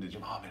 Right, he came to the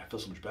gym. Oh man, I feel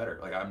so much better.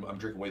 Like I'm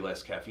drinking way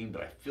less caffeine,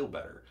 but I feel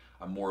better.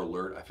 I'm more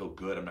alert. I feel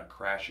good. I'm not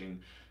crashing.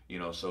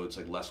 So it's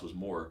like less was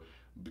more,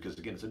 because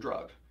again, it's a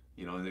drug.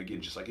 And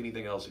again, just like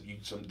anything else,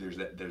 there's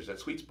that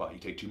sweet spot. You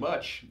take too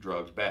much,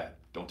 drugs bad.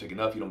 Don't take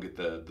enough, you don't get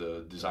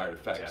the desired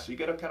effect. Yeah. So you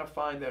got to kind of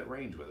find that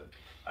range with it.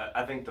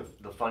 I think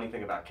the funny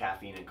thing about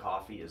caffeine and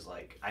coffee is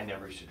like I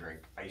never used to drink.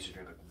 I used to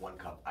drink like 1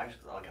 cup. I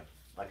used to like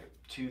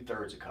a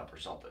 2/3 a cup or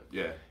something.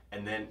 Yeah.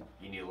 And then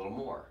you need a little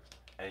more.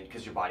 And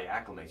because your body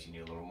acclimates, you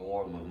need a little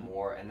more,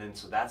 and then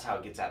so that's how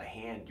it gets out of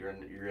hand. You're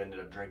ended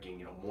up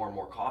drinking, more and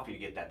more coffee to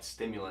get that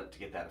stimulant, to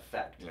get that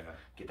effect,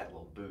 get that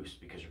little boost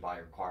because your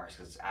body requires,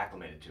 because it's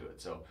acclimated to it.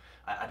 So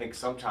I think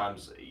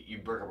sometimes you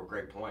bring up a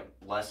great point.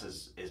 Less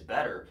is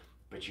better,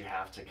 but you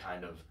have to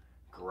kind of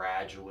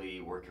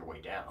gradually work your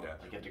way down. Yeah.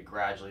 Like you have to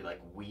gradually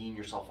like wean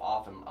yourself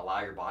off and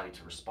allow your body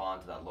to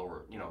respond to that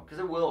lower, you know, because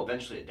it will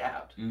eventually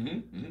adapt.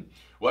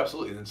 Well,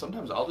 absolutely. And then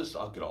sometimes I'll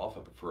get off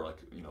of it for like,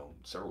 you know,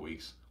 several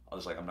weeks. I'll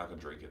just like, I'm not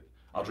gonna drink it.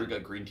 I'll drink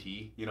like green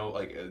tea, you know,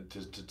 like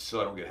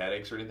so I don't get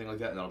headaches or anything like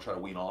that, and then I'll try to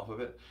wean off of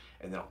it,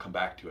 and then I'll come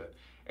back to it.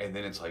 And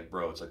then it's like,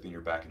 bro, it's like then you're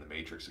back in the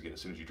Matrix again.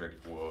 As soon as you drink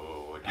it,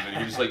 whoa, like, you know,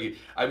 you're just like,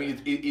 I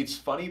mean, it's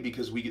funny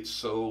because we get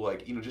so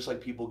like, you know, just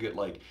like people get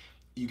like,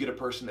 you get a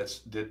person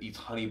that eats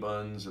honey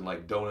buns and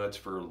like donuts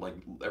for like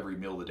every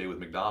meal of the day with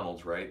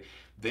McDonald's, right?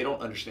 They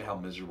don't understand how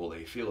miserable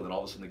they feel, and then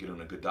all of a sudden they get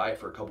on a good diet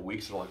for a couple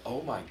weeks, and they're like,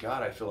 oh my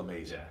God, I feel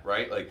amazing,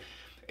 right? Like,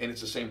 and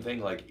it's the same thing.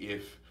 Like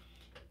if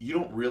you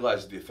don't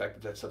realize the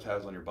effect that stuff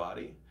has on your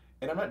body,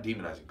 and I'm not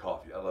demonizing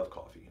coffee. I love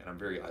coffee, and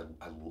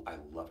I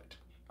love it.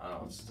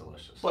 Oh, it's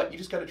delicious. But you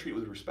just got to treat it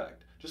with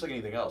respect, just like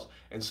anything else.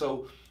 And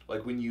so,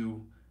 like when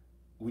you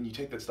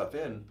take that stuff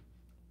in,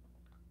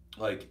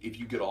 like if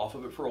you get off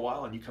of it for a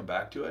while and you come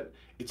back to it,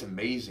 it's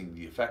amazing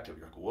the effect of it.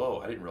 You're like,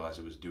 whoa, I didn't realize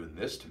it was doing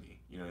this to me.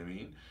 You know what I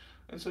mean?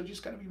 And so you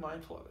just got to be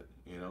mindful of it,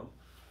 you know?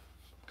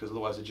 Because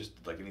otherwise it's just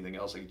like anything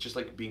else. Like it's just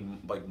like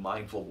being like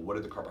mindful of what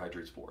are the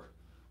carbohydrates for,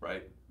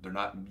 right? They're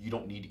not, you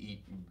don't need to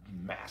eat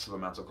massive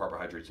amounts of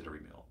carbohydrates at every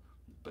meal,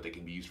 but they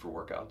can be used for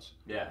workouts,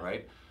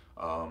 right?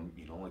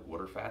 You know, like what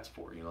are fats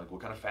for? You know, like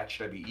what kind of fat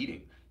should I be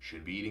eating?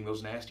 Should be eating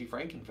those nasty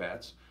Franken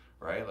fats,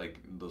 right? Like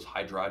those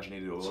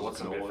hydrogenated oils. So what's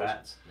some good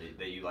fats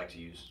that you like to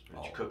use,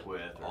 that you cook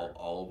with? Or?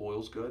 Olive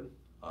oil's good.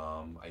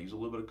 I use a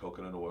little bit of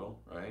coconut oil,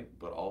 right?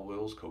 But olive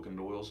oils,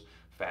 coconut oils,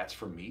 fats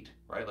from meat,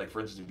 right? Like for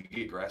instance, if you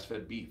get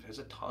grass-fed beef, it has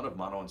a ton of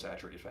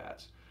monounsaturated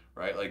fats,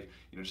 right? Like,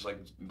 you know, just like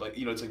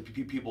you know, it's like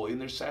people, and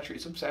there's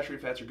some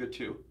saturated fats are good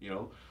too, you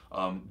know.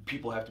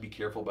 People have to be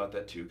careful about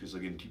that too, because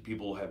again,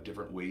 people have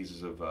different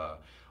ways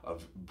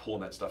of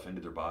pulling that stuff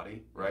into their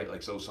body, right?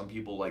 Like, so some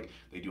people, like,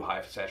 they do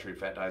high saturated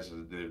fat diets,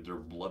 their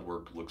blood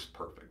work looks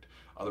perfect.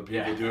 Other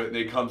people do it, and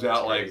it comes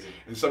out like,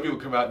 and some people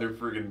come out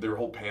and their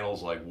whole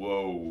panel's like,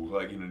 whoa,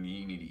 like, you know,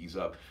 you need to ease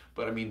up.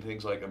 But I mean,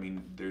 things like, I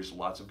mean, there's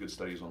lots of good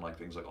studies on like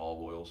things like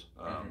olive oils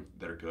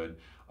that are good.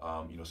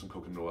 You know, some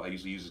coconut oil. I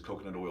usually use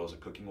coconut oil as a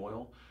cooking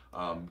oil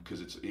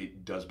because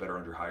it does better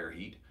under higher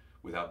heat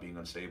without being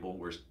unstable,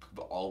 whereas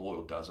the olive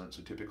oil doesn't.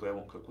 So typically I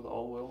won't cook with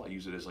olive oil. I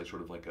use it as like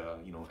sort of like a,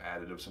 you know,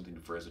 additive, something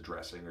for as a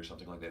dressing or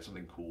something like that,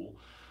 something cool.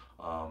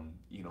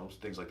 You know,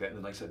 things like that. And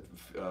then like I said,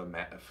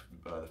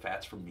 the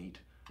fats from meat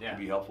can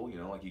be helpful. You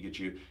know, like you get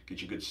you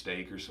good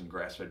steak or some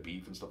grass-fed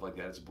beef and stuff like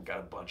that. It's got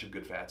a bunch of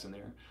good fats in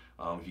there.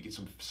 If you get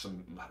some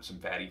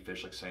fatty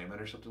fish like salmon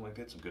or something like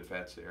that, some good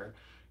fats there.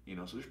 You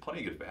know, so there's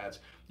plenty of good fats.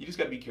 You just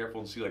got to be careful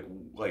and see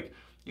like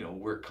you know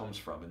where it comes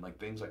from, and like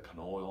things like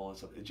canola oil and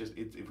stuff.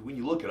 When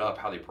you look it up,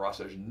 how they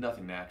process, there's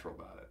nothing natural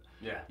about it.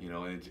 Yeah. You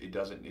know, and it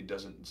doesn't.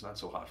 It's not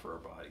so hot for our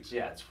bodies.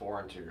 Yeah, it's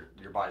foreign to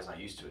your body's not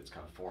used to it. It's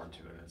kind of foreign to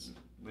it.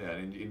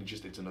 And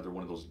it's another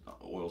one of those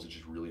oils that's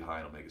just really high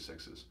in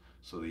omega-6s.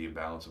 So the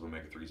imbalance of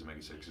omega-3s,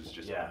 omega-6s is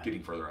just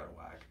getting further out of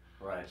whack.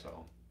 Right.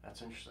 So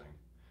that's interesting.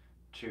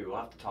 Too. We'll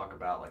have to talk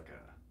about like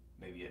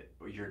maybe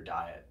your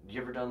diet. You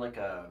ever done like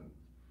a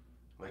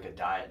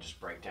diet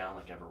just breakdown,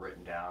 like ever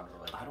written down or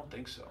like? I don't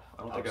think so.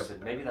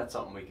 Maybe that's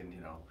something we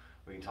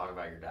can talk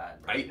about your diet.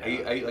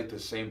 I eat like the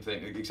same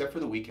thing except for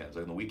the weekends.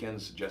 Like on the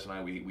weekends, Jess and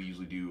I we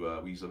usually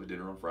do we usually have a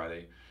dinner on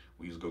Friday.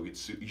 We usually go get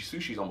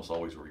sushi's almost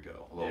always where we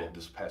go. Although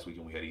this past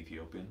weekend we had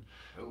Ethiopian.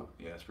 Ooh.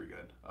 Yeah, it's pretty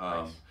good.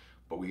 Nice.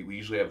 But we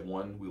usually have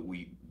we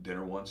eat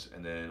dinner once,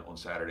 and then on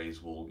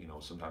Saturdays we'll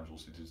sometimes we'll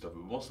do stuff.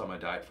 But most of the time my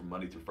diet from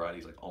Monday through Friday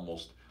is like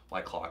almost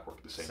like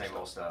clockwork, the same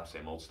old stuff.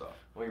 Same old stuff.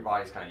 Well, your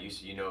body's kind of used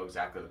to. You know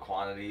exactly the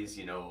quantities.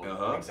 You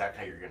know exactly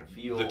how you're gonna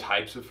feel. The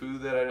types of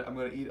food that I'm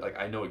gonna eat. Like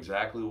I know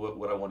exactly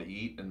what I want to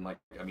eat, and like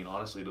I mean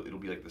honestly, it'll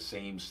be like the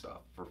same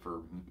stuff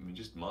for I mean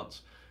just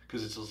months,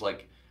 because it's just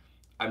like.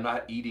 I'm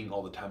not eating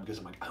all the time because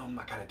I'm like, oh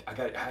my God,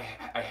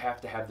 I have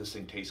to have this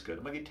thing taste good.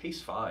 I'm like, it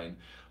tastes fine,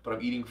 but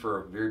I'm eating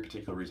for a very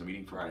particular reason. I'm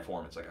eating for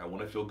performance. Like I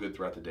want to feel good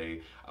throughout the day.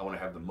 I want to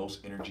have the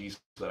most energy so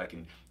that I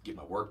can get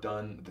my work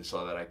done,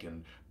 so that I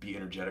can be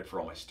energetic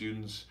for all my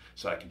students,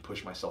 so I can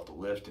push myself to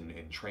lift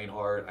and train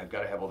hard. I've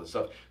got to have all this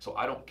stuff. So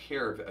I don't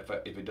care if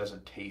it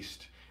doesn't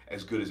taste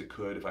as good as it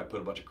could if I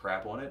put a bunch of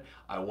crap on it.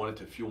 I want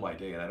it to fuel my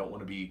day, and I don't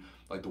want to be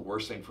like, the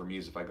worst thing for me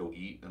is if I go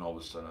eat and all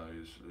of a sudden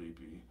I'm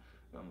sleepy.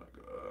 I'm like,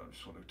 I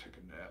just want to take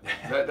a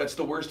nap. That's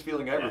the worst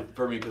feeling ever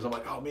for me, because I'm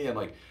like, oh man,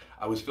 like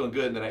I was feeling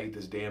good, and then I ate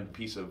this damn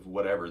piece of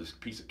whatever, this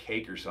piece of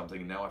cake or something,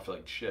 and now I feel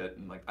like shit,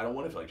 and like I don't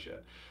want to feel like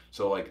shit.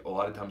 So like a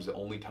lot of times the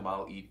only time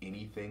I'll eat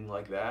anything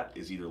like that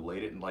is either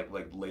late at like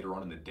later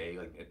on in the day,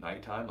 like at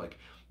nighttime, like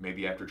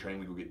maybe after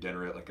training we go get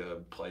dinner at like a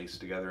place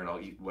together and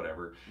I'll eat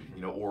whatever,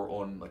 you know, or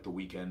on like the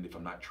weekend if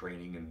I'm not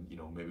training and you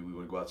know maybe we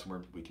want to go out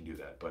somewhere, we can do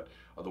that. But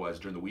otherwise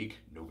during the week,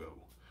 no go.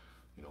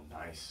 You know.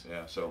 Nice.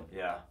 Yeah. So.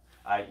 Yeah.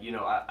 I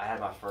had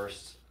my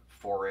first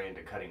foray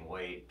into cutting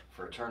weight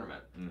for a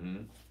tournament.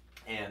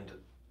 And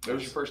that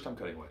was your first time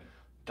cutting weight?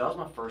 That was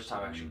my first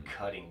time actually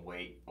cutting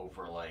weight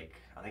over like,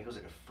 I think it was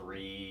like a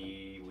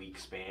 3-week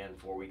span,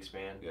 4-week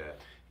span. Yeah.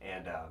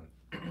 And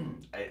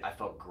I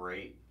felt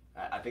great.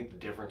 I think the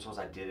difference was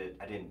I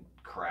didn't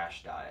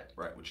crash diet.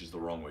 Right, which is the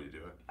wrong way to do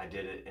it. I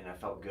did it and I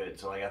felt good.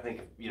 So like I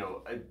think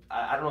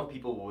I don't know if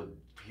people would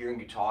hearing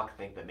you talk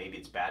think that maybe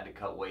it's bad to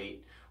cut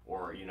weight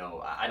or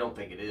I don't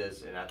think it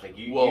is, and I think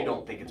you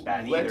don't think it's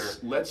bad either.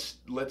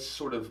 Let's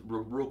sort of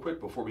real quick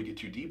before we get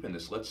too deep in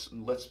this. Let's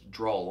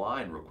draw a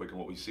line real quick on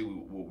what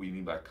we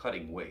mean by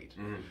cutting weight.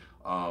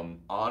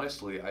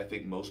 Honestly, I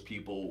think most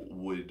people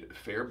would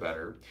fare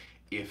better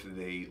if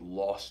they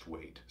lost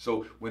weight.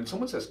 So when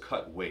someone says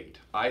cut weight,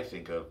 I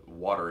think of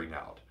watering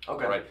out.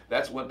 Okay. Right.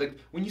 That's when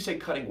you say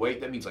cutting weight,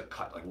 that means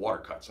like water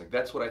cuts. Like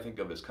that's what I think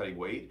of as cutting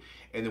weight.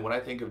 And then when I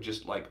think of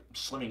just like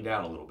slimming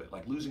down a little bit,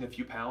 like losing a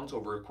few pounds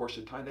over a course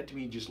of time, that to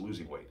me just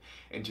losing weight.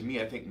 And to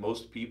me, I think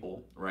most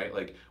people, right,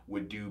 like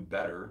would do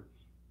better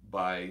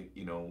by,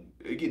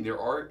 again, there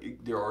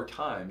are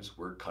times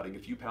where cutting a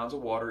few pounds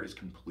of water is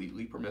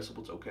completely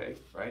permissible. It's okay,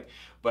 right?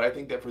 But I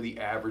think that for the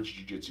average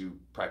jiu-jitsu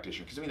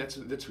practitioner, because I mean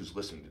that's who's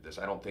listening to this.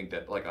 I don't think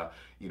that like a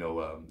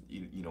a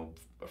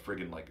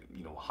friggin' like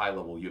high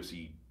level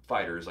UFC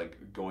fighter is like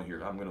going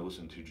here. I'm going to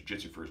listen to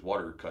jiu-jitsu for his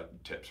water cut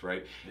tips,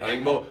 right? I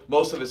think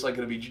most of it's like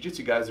going to be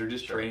jiu-jitsu guys that are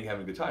just training,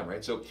 having a good time,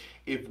 right? So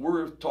if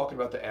we're talking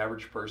about the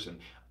average person,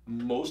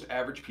 most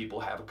average people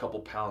have a couple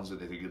pounds that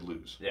they could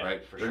lose,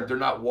 right? They're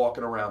not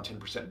walking around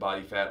 10%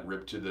 body fat,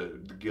 ripped to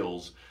the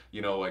gills,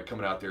 like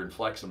coming out there and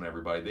flexing on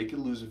everybody. They could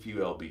lose a few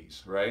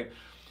lbs, right?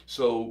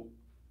 So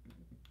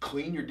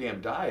clean your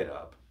damn diet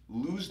up,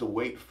 lose the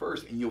weight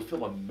first, and you'll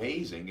feel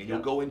amazing. And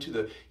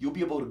you'll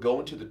be able to go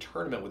into the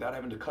tournament without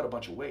having to cut a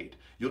bunch of weight.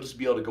 You'll just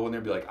be able to go in there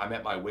and be like, I'm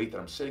at my weight that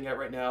I'm sitting at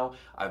right now.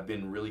 I've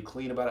been really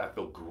clean about it. I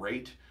feel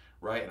great,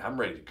 right? And I'm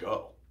ready to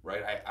go.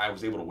 Right, I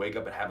was able to wake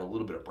up and have a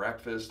little bit of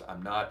breakfast.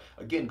 I'm not,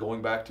 again,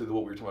 going back to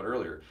what we were talking about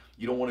earlier.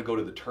 You don't want to go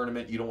to the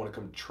tournament. You don't want to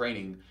come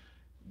training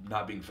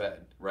not being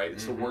fed. Right,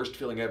 it's the worst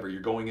feeling ever.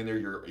 You're going in there.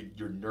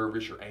 You're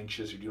nervous. You're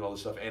anxious. You're doing all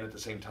this stuff, and at the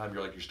same time,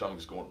 you're like your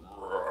stomach's going,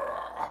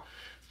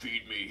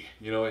 feed me.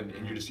 And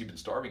you've been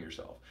starving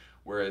yourself.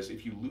 Whereas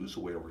if you lose the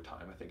weight over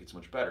time, I think it's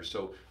much better.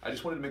 So I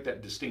just wanted to make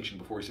that distinction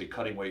before we say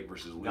cutting weight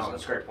versus losing. No,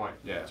 that's a great point.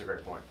 Yeah, that's a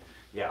great point.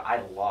 Yeah,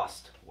 I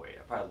lost weight.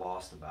 I probably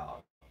lost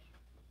about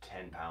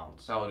 10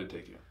 pounds. How long did it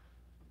take you?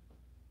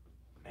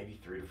 Maybe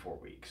 3 to 4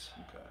 weeks.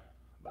 Okay.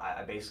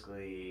 I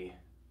basically,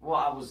 I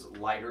was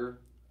lighter.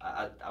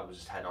 I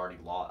was kind of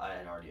a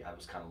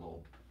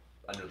little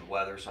under the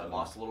weather, so I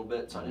lost a little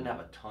bit. So I didn't have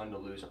a ton to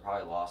lose. I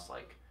probably lost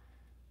like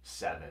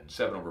 7.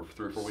 7 over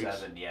 3 or 4 weeks?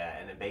 7, yeah.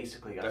 And then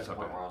basically got to the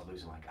point where I was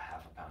losing like a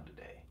half a pound a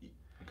day.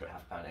 Okay.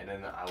 Half a pound. And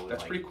then I would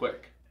That's pretty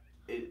quick.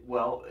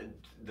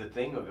 The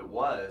thing of it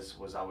was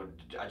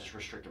I just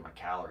restricted my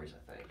calories.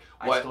 I think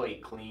What? I still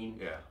ate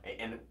clean. Yeah.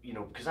 And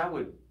because I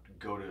would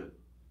go to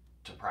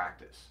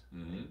practice,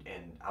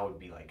 and I would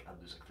be like I'd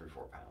lose like 3 or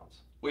 4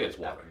 pounds. Well, yeah, it's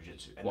water. After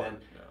jiu-jitsu, and then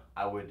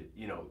I would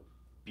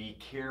be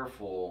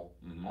careful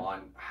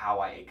on how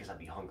I ate because I'd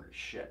be hungry as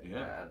shit.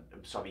 Yeah.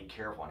 So I'd be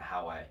careful on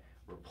how I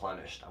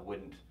replenished. I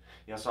wouldn't,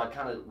 so I'd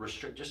kind of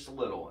restrict just a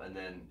little, and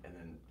then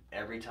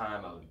every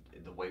time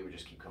the weight would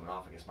just keep coming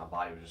off. I guess my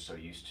body was just so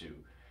used to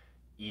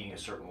eating a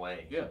certain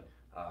way. Yeah.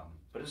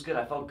 But it was good.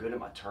 I felt good at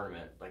my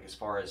tournament, like as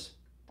far as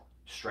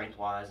strength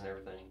wise and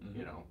everything,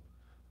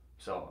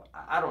 So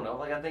I don't know.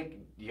 Like I think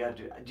you got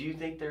to do you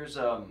think there's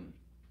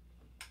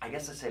I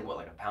guess I say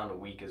like a pound a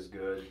week is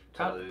good.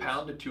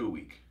 Pound to 2 a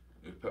week.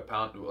 A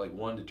pound, like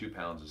 1 to 2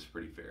 pounds is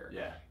pretty fair.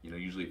 Yeah.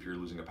 Usually if you're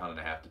losing a pound and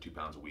a half to 2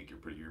 pounds a week, you're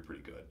pretty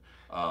good.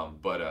 A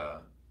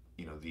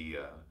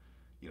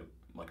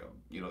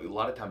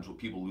lot of times when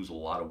people lose a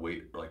lot of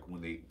weight,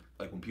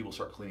 when people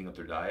start cleaning up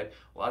their diet,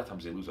 a lot of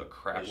times they lose a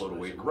crap load of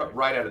weight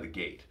right out of the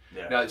gate.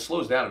 Yeah. Now it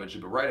slows down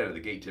eventually, but right out of the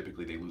gate,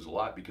 typically they lose a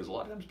lot because a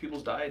lot of times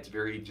people's diet's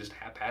very just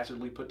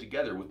haphazardly put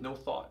together with no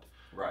thought.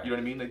 Right. You know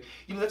what I mean? Like,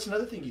 that's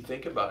another thing you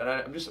think about, and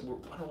I don't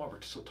know why we're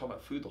still talking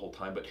about food the whole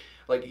time, but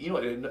like,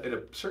 at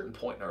a certain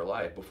point in our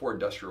life, before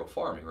industrial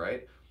farming,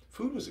 right,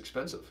 food was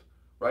expensive,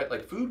 right?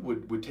 Like food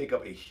would take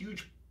up a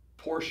huge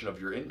portion of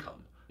your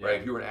income,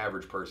 right? If you were an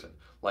average person,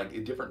 like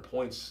at different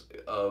points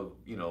of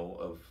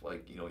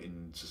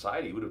in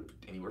society, it would have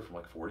anywhere from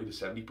like 40 to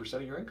 70%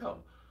 of your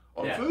income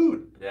on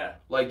food. Yeah.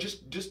 Like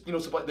just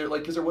supply there,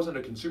 like, because there wasn't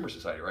a consumer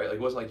society, right? Like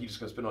it wasn't like you just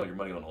gonna spend all your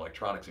money on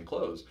electronics and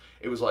clothes.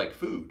 It was like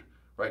food.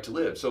 Right, to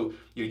live. So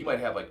you might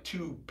have like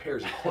 2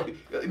 pairs of clothes.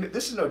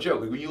 This is no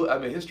joke. Like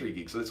I'm a history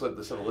geek, so that's what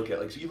the stuff I look at.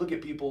 Like, so you look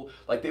at people,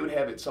 like they would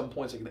have at some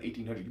points, like in the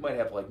 1800s, you might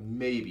have like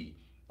maybe,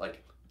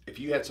 like if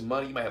you had some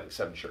money, you might have like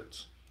 7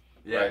 shirts.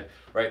 Yeah.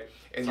 Right.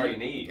 And that's all you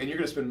need. And you're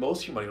gonna spend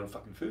most of your money on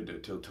fucking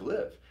food to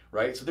live.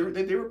 Right. So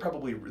they were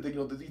probably,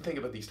 you think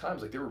about these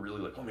times, like they were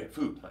really like, oh man,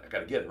 food, I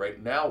gotta get it.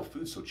 Right now,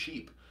 food's so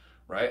cheap.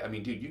 Right. I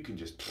mean, dude, you can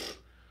just.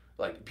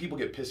 Like people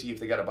get pissy if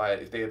they gotta buy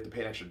it, if they have to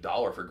pay an extra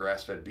 $1 for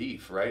grass-fed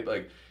beef. Right.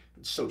 Like.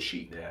 It's so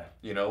cheap,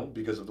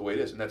 because of the way it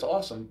is, and that's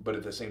awesome. But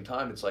at the same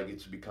time, it's like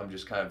it's become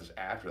just kind of this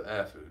after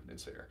food.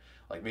 It's there.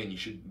 Like, man, you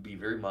should be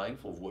very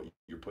mindful of what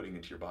you're putting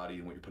into your body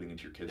and what you're putting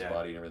into your kid's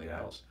body and everything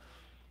else.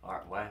 All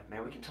right, well,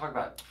 man, we can talk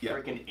about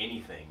freaking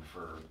anything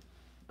for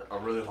A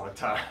really long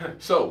time.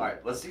 So, all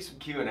right, let's do some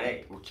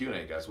Q&A. We're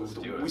Q&A, guys. Let's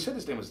do it. We said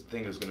this thing was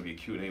going to be a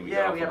Q&A. We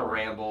had a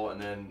ramble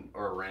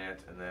or a rant,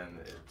 and then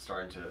it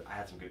started to. I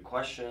had some good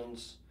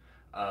questions.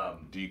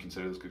 Do you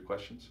consider those good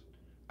questions?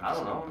 I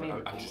don't know. I mean,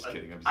 I'm just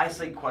kidding. I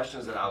say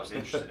questions that I was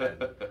interested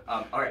in.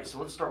 All right, so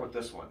let's start with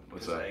this one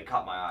because it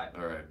caught my eye.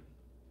 All right.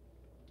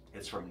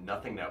 It's from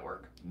Nothing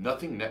Network.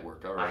 Nothing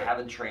Network. All right. I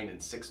haven't trained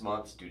in 6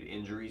 months due to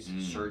injuries,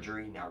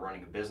 surgery, now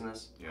running a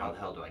business. Yeah. How the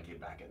hell do I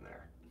get back in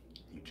there?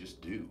 You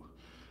just do.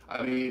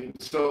 I mean,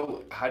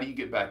 so how do you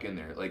get back in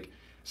there? Like,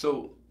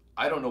 so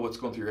I don't know what's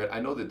going through your head. I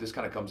know that this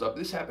kind of comes up.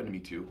 This happened to me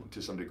too,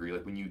 to some degree.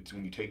 Like when you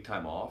take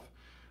time off,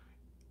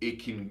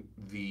 it can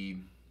the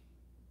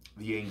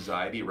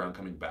anxiety around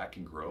coming back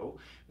can grow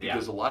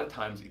because a lot of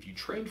times if you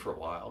train for a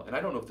while, and I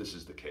don't know if this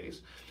is the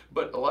case,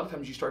 but a lot of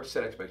times you start to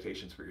set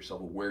expectations for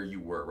yourself of where you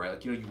were, right?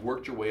 Like, you know, you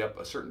worked your way up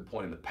a certain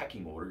point in the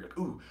pecking order. You're like,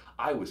 ooh,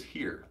 I was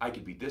here. I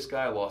could beat this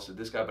guy. I lost to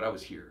this guy, but I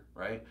was here,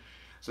 right?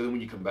 So then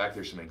when you come back,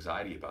 there's some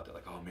anxiety about that.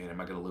 Like, oh man, am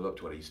I going to live up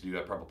to what I used to do?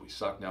 I probably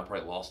suck now. I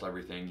probably lost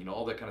everything. You know,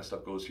 all that kind of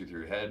stuff goes through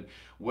your head,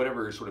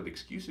 whatever sort of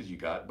excuses you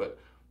got. But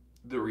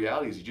the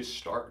reality is you just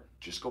start,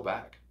 just go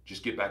back.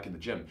 Just get back in the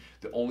gym.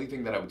 The only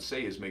thing that I would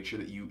say is make sure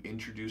that you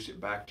introduce it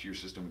back to your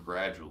system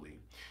gradually.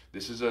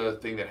 This is a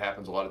thing that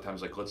happens a lot of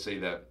times. Like, let's say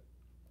that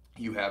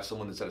you have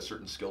someone that's at a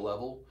certain skill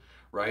level,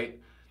 right?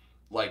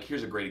 Like,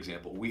 here's a great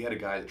example. We had a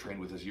guy that trained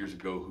with us years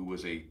ago who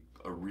was he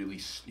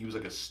was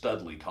like a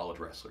studly college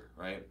wrestler,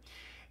 right?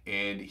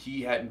 And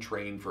he hadn't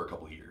trained for a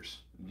couple of years.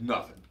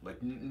 Nothing.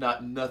 Like,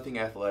 nothing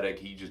athletic.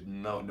 He just,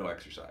 no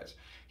exercise.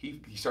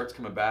 He starts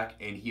coming back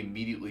and he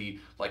immediately,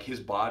 like, his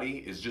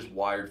body is just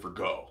wired for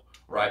go.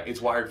 Right,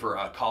 it's wired for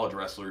a college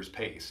wrestler's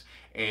pace,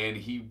 and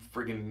he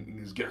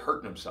friggin' is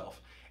hurting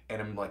himself. And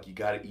I'm like, you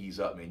got to ease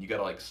up, man. You got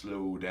to like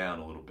slow down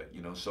a little bit,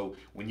 you know. So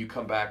when you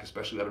come back,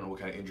 especially, I don't know what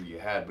kind of injury you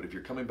had, but if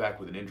you're coming back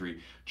with an injury,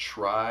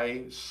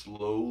 try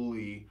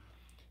slowly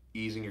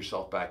easing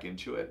yourself back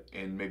into it,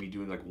 and maybe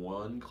doing like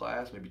 1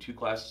 class, maybe 2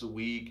 classes a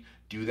week.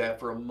 Do that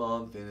for a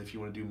month, and if you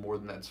want to do more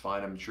than that, it's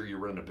fine. I'm sure you're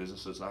running a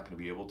business, so it's not going to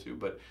be able to,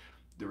 but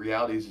the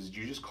reality is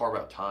you just carve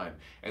out time.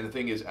 And the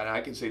thing is, and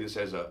I can say this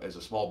as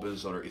a small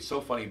business owner, it's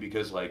so funny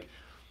because like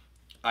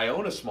I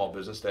own a small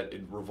business that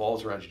it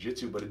revolves around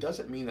jiu-jitsu, but it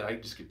doesn't mean that I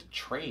just get to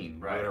train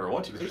whenever I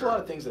want to. There's a lot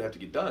of things that have to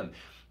get done.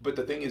 But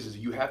the thing is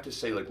you have to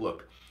say like,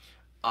 look,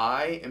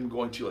 I am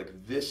going to,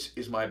 like, this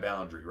is my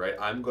boundary, right?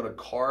 I'm going to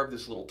carve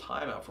this little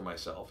time out for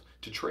myself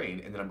to train,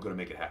 and then I'm going to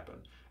make it happen.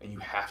 And you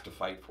have to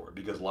fight for it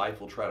because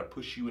life will try to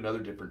push you in other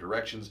different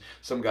directions.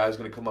 Some guy's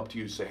going to come up to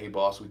you and say, hey,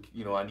 boss,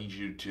 I need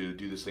you to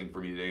do this thing for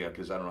me today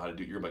because I don't know how to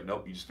do it. You're like,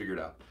 nope, you just figure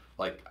it out.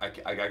 Like,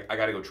 I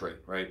got to go train,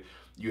 right?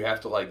 You have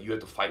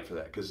to fight for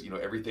that because,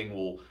 everything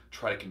will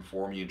try to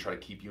conform you and try to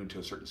keep you into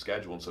a certain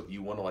schedule. And so if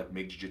you want to, like,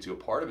 make jiu-jitsu a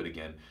part of it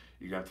again,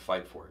 you're going to have to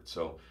fight for it.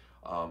 So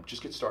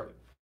just get started.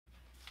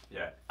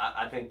 Yeah,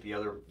 I think the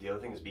other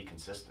thing is be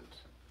consistent.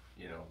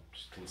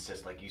 Just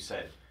consist, like you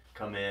said,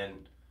 come in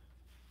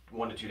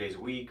 1 to 2 days a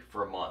week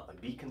for a month. Like,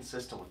 be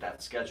consistent with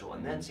that schedule,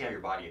 and then see how your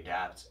body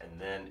adapts, and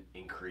then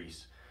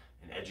increase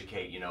and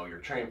educate. Your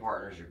training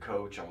partners, your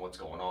coach on what's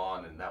going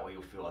on, and that way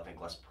you'll feel, I think,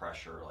 less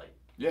pressure. Like,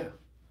 yeah,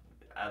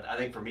 I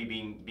think for me,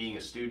 being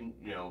a student,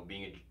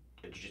 being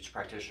a jiu-jitsu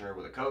practitioner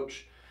with a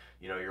coach,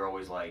 you're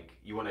always like,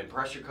 you want to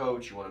impress your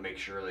coach, you want to make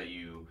sure that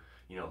you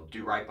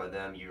do right by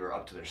them. You're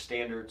up to their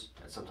standards,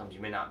 and sometimes you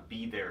may not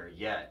be there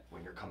yet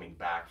when you're coming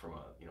back from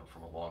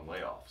a long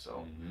layoff.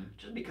 So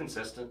just be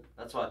consistent.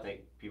 That's why I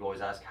think people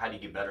always ask, how do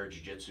you get better at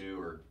jiu-jitsu?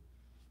 Or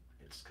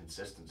it's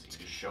consistency.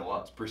 Just show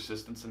up. It's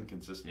persistence and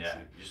consistency. Yeah,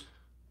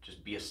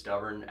 just be a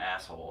stubborn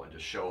asshole and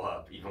just show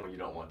up even when you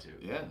don't want to.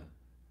 Yeah.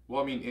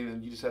 Well, I mean,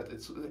 and you just have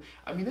to.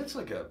 That's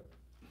like a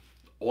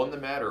on the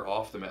mat or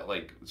off the mat,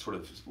 like, sort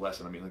of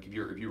lesson. I mean, like, if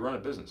you run a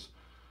business,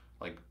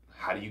 like,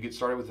 how do you get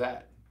started with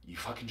that? You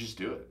fucking just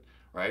do it,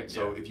 right?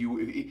 So if you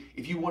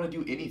want to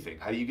do anything,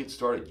 how do you get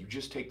started? You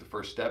just take the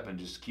first step and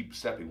just keep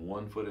stepping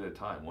 1 foot at a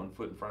time, 1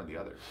 foot in front of the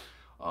other.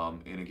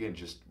 And again,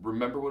 just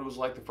remember what it was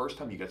like the first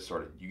time you got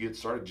started. You get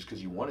started just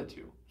because you wanted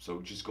to. So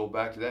just go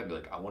back to that and be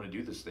like, I want to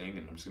do this thing,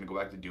 and I'm just going to go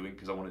back to doing it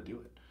because I want to do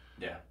it.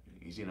 Yeah.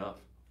 Easy enough.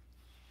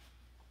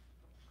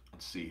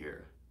 Let's see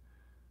here.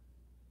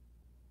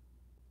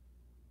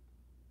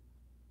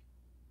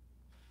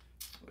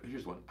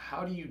 Here's one.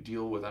 How do you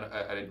deal with,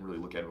 I didn't really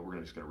look at it, but we're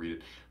just going to read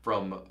it,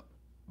 from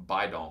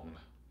Baidong. It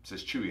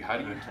says, Chewy, how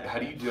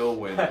do you deal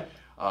when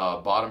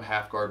bottom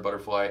half guard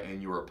butterfly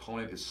and your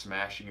opponent is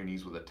smashing your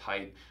knees with a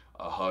tight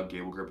hug,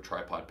 gable grip,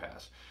 tripod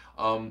pass?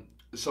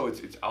 So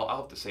I'll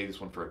have to say this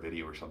one for a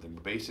video or something,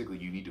 but basically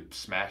you need to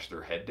smash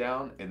their head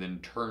down and then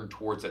turn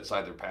towards that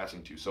side they're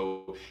passing to.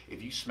 So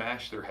if you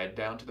smash their head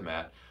down to the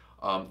mat,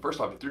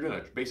 first off, if they're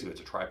doing basically it's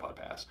a tripod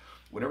pass.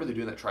 Whenever they're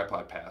doing that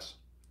tripod pass,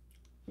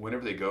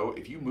 whenever they go,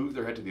 if you move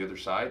their head to the other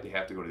side, they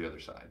have to go to the other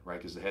side, right?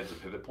 Because the head's a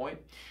pivot point.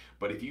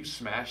 But if you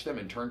smash them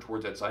and turn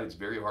towards that side, it's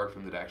very hard for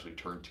them to actually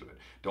turn to it.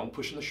 Don't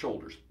push in the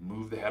shoulders.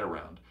 Move the head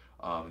around,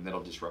 and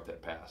that'll disrupt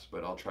that pass.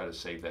 But I'll try to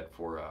save that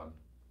for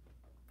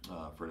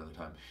for another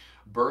time.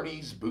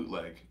 Bernie's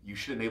bootleg. You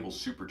should enable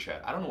super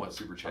chat. I don't know what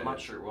super chat I'm not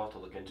is. sure. We'll have to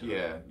look into it.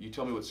 Yeah, you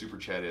tell me what super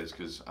chat is,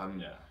 because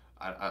Yeah.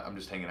 I'm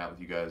just hanging out with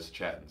you guys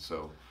chatting.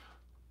 So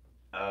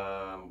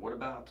What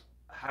about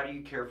how do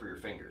you care for your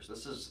fingers?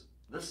 This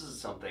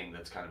is something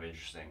that's kind of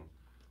interesting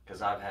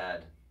because I've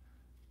had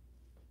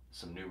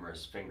some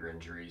numerous finger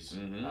injuries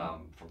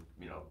from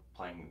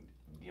playing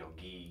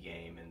gi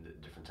game and the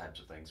different types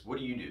of things. What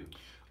do you do?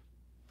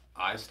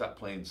 I stopped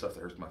playing stuff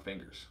that hurts my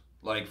fingers.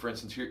 Like for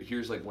instance,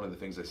 here's like one of the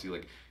things I see.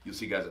 Like you'll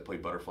see guys that play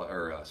butterfly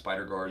or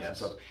spider guards and Yes.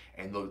 stuff,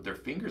 and their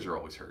fingers are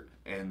always hurt.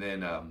 And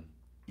then I'm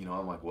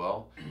like,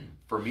 well,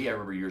 for me, I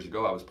remember years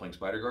ago I was playing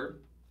spider guard,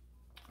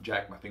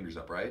 jacked my fingers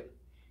up, right?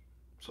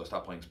 So I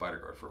stopped playing spider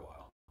guard for a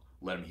while,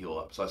 let them heal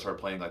up. So I started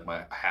playing like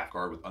my half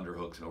guard with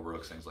underhooks and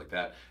overhooks, things like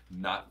that.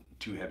 Not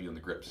too heavy on the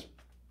grips.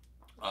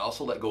 I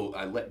also let go.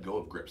 I let go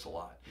of grips a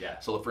lot. Yeah.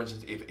 So, for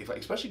instance, if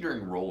especially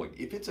during rolling,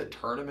 if it's a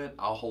tournament,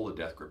 I'll hold a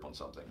death grip on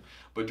something.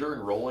 But during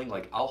rolling,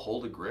 like I'll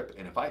hold a grip,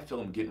 and if I feel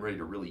them getting ready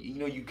to really,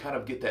 you kind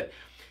of get that.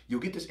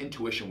 You'll get this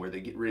intuition where they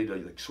get ready to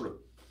like sort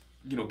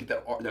of, get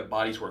that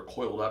body sort of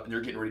coiled up, and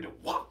they're getting ready to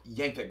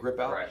yank that grip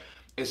out. Right.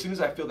 As soon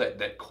as I feel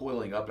that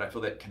coiling up, and I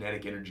feel that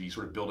kinetic energy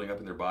sort of building up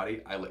in their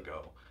body, I let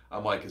go.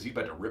 I'm like, because he's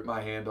about to rip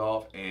my hand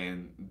off,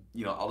 and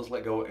I'll just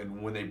let go.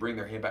 And when they bring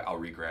their hand back, I'll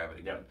re-grab it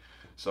again. Yep.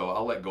 So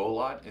I'll let go a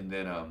lot, and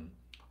then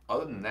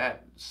other than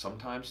that,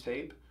 sometimes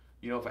tape.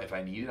 If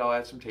I need it, I'll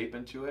add some tape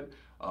into it.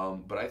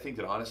 But I think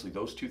that honestly,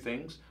 those two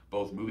things,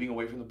 both moving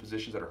away from the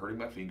positions that are hurting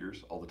my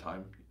fingers all the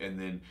time, and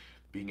then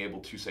being able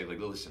to say like,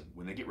 listen,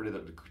 when they get rid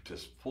of to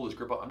pull this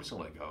grip out, I'm just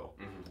gonna let go.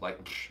 Mm-hmm. Like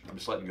I'm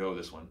just letting go of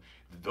this one.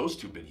 Those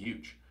two have been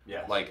huge.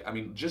 Yeah. Like I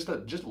mean, just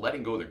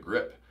letting go of the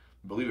grip.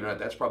 Believe it or not,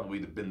 that's probably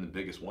been the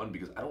biggest one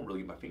because I don't really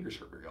get my fingers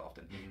hurt very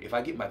often. Mm-hmm. If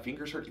I get my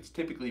fingers hurt, it's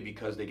typically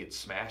because they get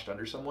smashed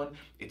under someone.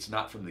 It's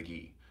not from the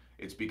gi.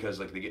 It's because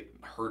like they get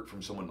hurt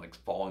from someone like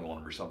falling on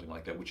them or something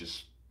like that, which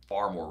is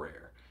far more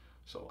rare.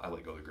 So I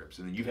let go of the grips.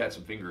 And then you've had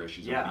some finger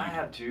issues. Yeah, I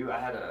have too. I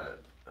had a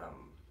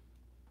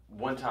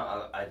one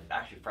time I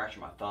actually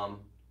fractured my thumb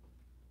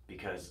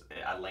because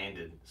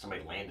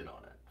somebody landed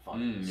on it.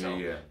 Funny. So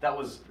yeah. that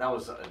was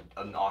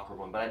an awkward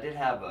one. But I did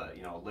have a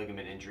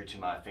ligament injury to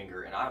my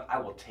finger, and I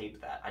will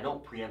tape that. I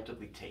don't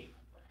preemptively tape.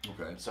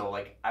 Okay. So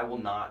like I will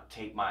not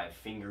tape my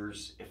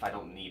fingers if I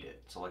don't need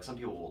it. So like some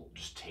people will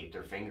just tape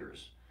their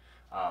fingers.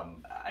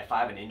 If I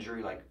have an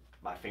injury like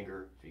my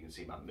finger, if you can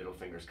see my middle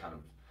finger is kind of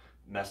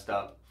messed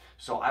up,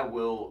 so I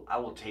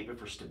will tape it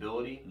for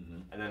stability,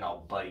 and then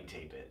I'll buddy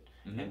tape it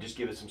and just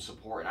give it some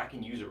support. And I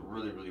can use it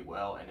really really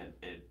well, and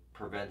it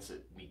prevents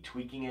me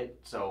tweaking it.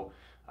 So.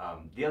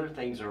 The other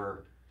things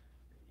are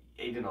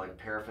even like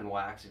paraffin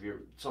wax.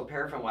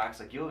 Paraffin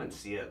wax, like you'll even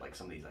see it at like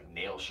some of these like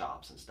nail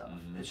shops and stuff.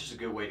 It's just a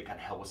good way to kind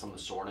of help with some of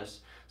the soreness.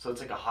 So it's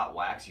like a hot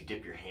wax. You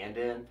dip your hand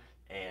in,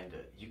 and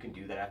you can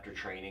do that after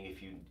training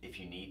if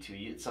you need to.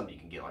 It's something you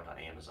can get like on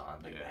Amazon.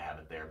 They have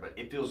it there, but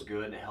it feels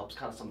good and it helps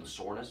kind of some of the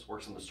soreness,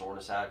 works some of the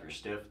soreness out if you're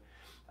stiff.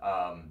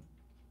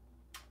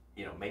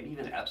 Maybe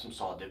even Epsom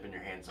salt, dip in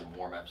your hand some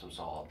warm Epsom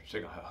salt. Just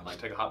take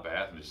a hot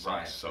bath and just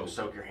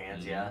soak your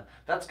hands. Yeah,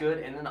 that's good.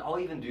 And then I'll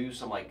even do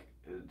some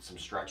some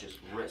stretches,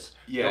 wrist.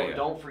 Yeah,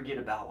 Don't forget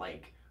about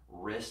like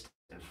wrist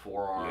and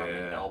forearm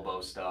and elbow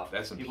stuff.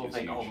 That's people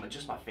think, oh,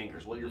 just my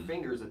fingers. Well, your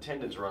fingers, the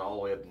tendons run all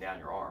the way up and down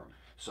your arm,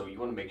 so you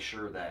want to make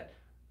sure that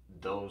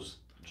those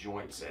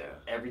joints,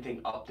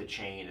 everything up the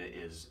chain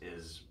is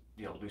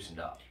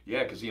loosened up.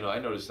 Yeah, because I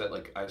noticed that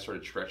like I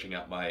started stretching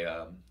out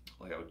my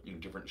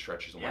different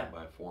stretches on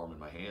my forearm and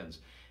my hands,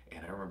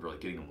 and I remember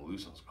like getting them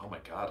loose. And I was like, oh my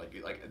god,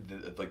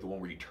 like the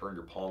one where you turn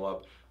your palm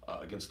up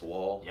against the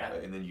wall,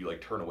 and then you like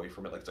turn away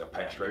from it like it's a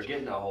pec stretch. You're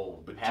getting a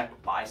whole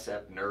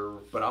bicep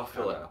nerve. But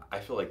I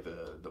feel like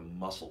the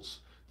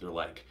muscles, they're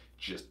like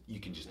you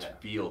can just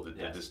feel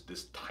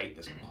this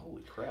tightness.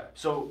 Holy crap!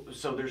 So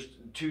there's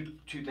two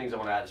things I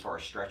want to add as far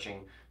as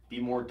stretching. Be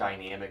more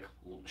dynamic,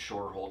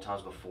 shorter hold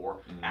times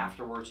before.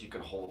 Afterwards, you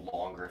can hold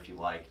longer if you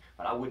like,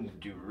 but I wouldn't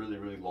do really,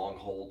 really long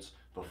holds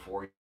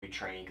before you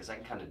train because that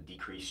can kind of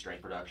decrease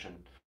strength production.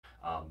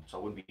 So I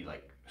wouldn't be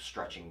like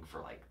stretching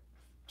for like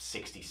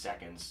 60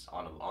 seconds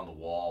on the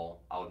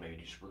wall. I would maybe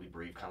just really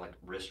brief, kind of like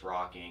wrist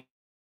rocking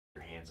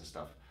your hands and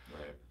stuff.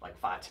 Right. Like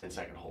 5-10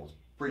 second holds,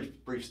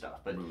 brief stuff,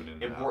 but Moving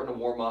important to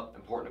warm up,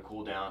 important to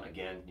cool down.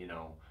 Again,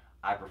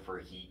 I prefer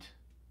heat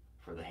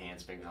for the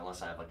hands, fingers,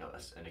 unless I have like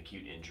an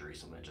acute injury,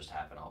 something that just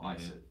happened, I'll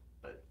ice it.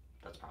 But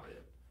that's probably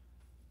it.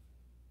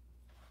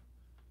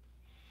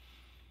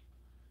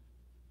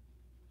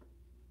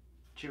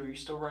 Chew, are you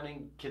still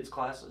running kids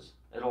classes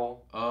at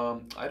all?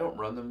 I don't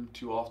run them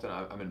too often.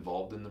 I'm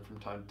involved in them from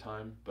time to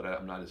time, but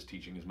I'm not as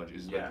teaching as much.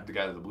 Is that the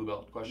guy with the blue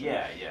belt question?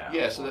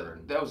 Yeah. So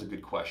that was a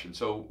good question.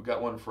 So we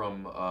got one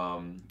from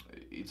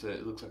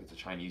it looks like it's a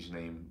Chinese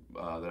name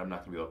that I'm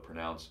not going to be able to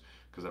pronounce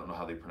because I don't know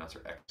how they pronounce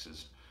their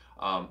X's.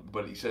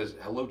 But he says,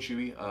 hello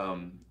Chewy,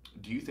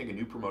 do you think a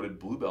new promoted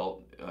blue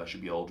belt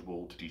should be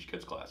eligible to teach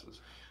kids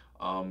classes?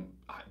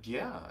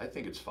 Yeah, I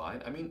think it's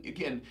fine. I mean,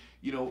 again,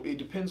 it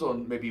depends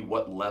on maybe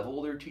what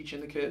level they're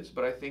teaching the kids,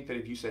 but I think that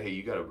if you say, hey,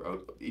 you got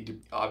to,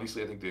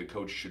 obviously, I think the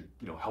coach should,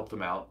 help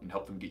them out and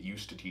help them get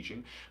used to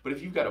teaching. But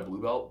if you've got a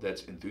blue belt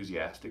that's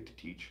enthusiastic to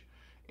teach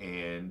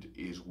and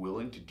is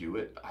willing to do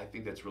it, I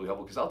think that's really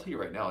helpful. Because I'll tell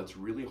you right now, it's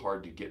really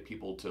hard to get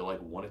people to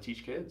like want to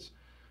teach kids.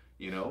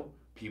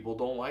 People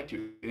don't like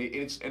to, and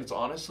it's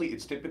honestly,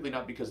 it's typically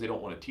not because they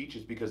don't want to teach.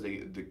 It's because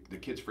the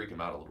kids freak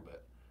them out a little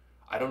bit.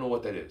 I don't know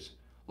what that is.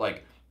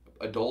 Like,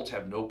 adults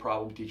have no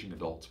problem teaching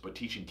adults, but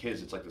teaching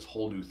kids, it's like this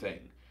whole new thing,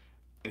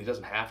 and it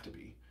doesn't have to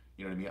be.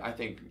 You know what I mean? I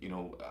think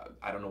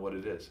I don't know what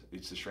it is.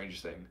 It's the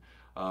strangest thing,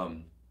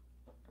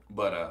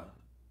 but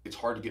it's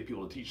hard to get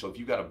people to teach. So if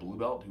you've got a blue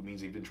belt who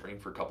means they've been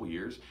training for a couple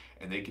years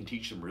and they can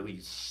teach some really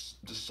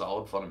just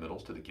solid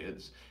fundamentals to the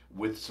kids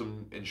with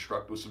some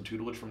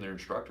tutelage from their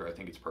instructor, I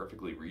think it's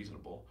perfectly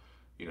reasonable.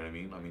 You know what I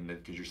mean? I mean,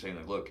 because you're saying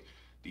like, look,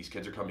 these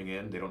kids are coming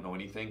in, they don't know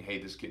anything. Hey,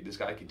 this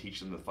guy can teach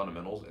them the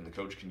fundamentals, and the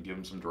coach can give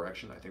them some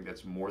direction. I think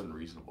that's more than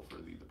reasonable for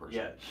the person.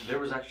 Yeah, there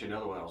was actually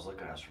another one I was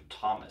looking at. It's from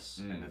Thomas,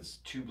 and it's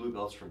 2 blue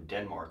belts from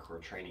Denmark who are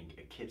training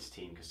a kids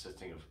team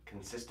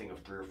consisting of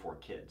 3 or 4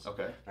 kids.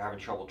 Okay. They're having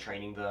trouble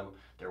training them.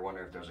 They're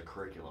wondering if there's a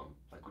curriculum.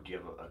 Like, do you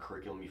have a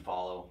curriculum you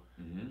follow?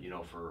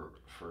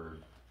 For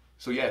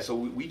So yeah, so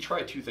we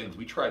tried 2 things.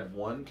 We tried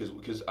one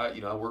because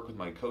I work with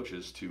my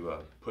coaches to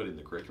put in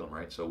the curriculum,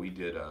 right? So we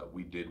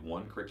did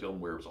one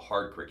curriculum where it was a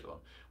hard curriculum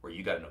where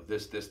you got to know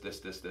this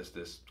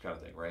kind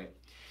of thing, right?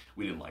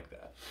 We didn't like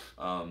that.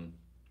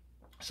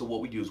 So what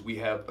we do is we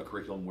have a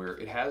curriculum where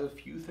it has a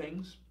few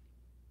things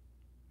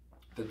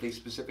that they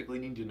specifically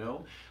need to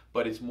know,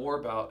 but it's more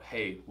about,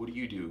 hey, what do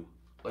you do?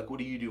 Like, what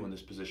do you do when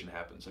this position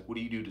happens? Like, what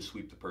do you do to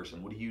sweep the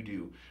person? What do you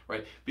do,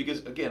 right? Because,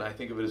 again, I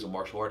think of it as a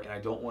martial art, and I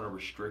don't want to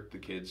restrict the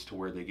kids to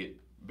where they get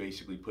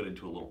basically put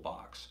into a little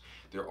box.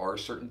 There are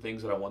certain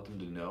things that I want them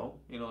to know,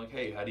 like,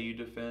 hey, how do you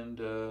defend,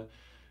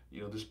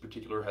 this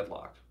particular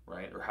headlock,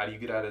 right? Or how do you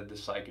get out of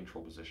this side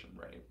control position,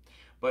 right?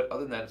 But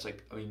other than that, it's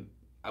like, I mean,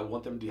 I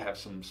want them to have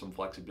some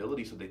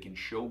flexibility so they can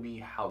show me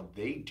how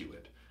they do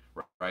it.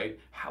 Right?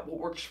 What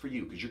works for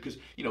you? Because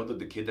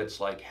the kid that's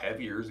like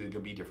heavier is going to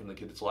be different than the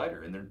kid that's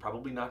lighter, and they're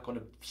probably not going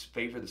to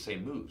favor the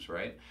same moves,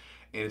 right?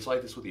 And it's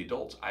like this with the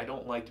adults. I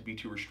don't like to be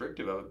too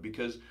restrictive of it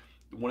because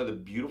one of the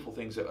beautiful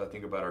things that I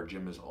think about our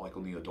gym is like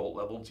on the adult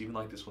level, and it's even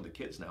like this with the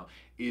kids now,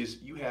 is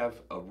you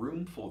have a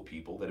room full of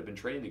people that have been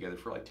training together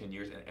for like 10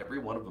 years, and every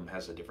one of them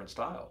has a different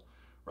style,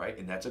 right?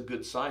 And that's a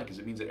good sign because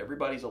it means that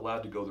everybody's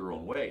allowed to go their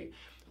own way.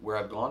 Where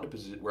I've gone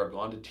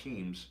to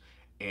teams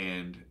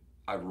and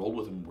I've rolled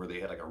with them where they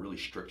had like a really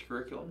strict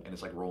curriculum, and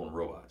it's like rolling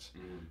robots,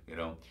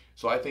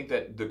 So I think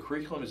that the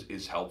curriculum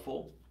is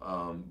helpful,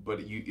 but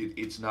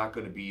it's not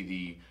going to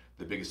be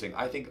the biggest thing.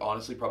 I think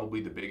honestly,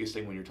 probably the biggest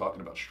thing when you're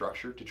talking about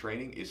structure to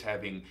training is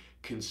having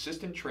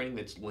consistent training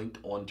that's linked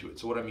onto it.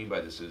 So what I mean by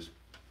this is,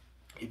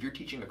 if you're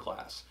teaching a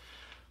class,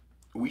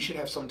 we should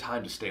have some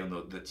time to stay on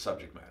that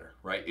subject matter,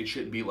 right? It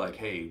shouldn't be like,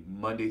 hey,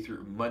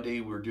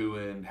 Monday we're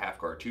doing half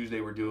guard,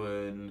 Tuesday we're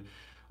doing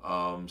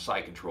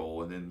side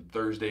control, and then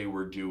Thursday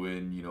we're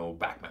doing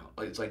back mount.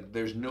 It's like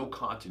there's no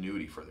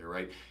continuity for there,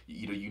 right?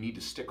 You need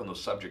to stick on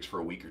those subjects for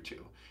a week or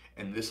 2,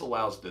 and this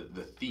allows the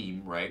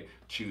theme, right,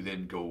 to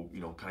then go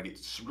kind of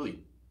get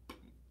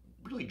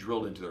really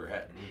drilled into their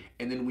head.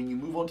 And then when you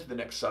move on to the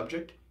next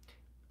subject,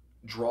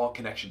 draw a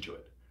connection to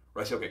it,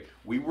 right? So okay,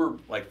 we were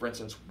like, for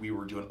instance, we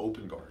were doing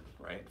open guard,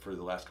 right, for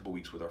the last couple of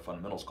weeks with our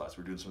fundamentals class.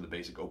 We're doing some of the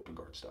basic open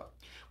guard stuff.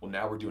 Well,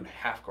 now we're doing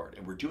half guard,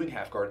 and we're doing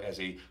half guard as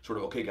a sort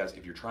of, okay, guys,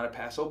 if you're trying to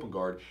pass open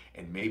guard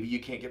and maybe you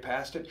can't get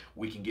past it,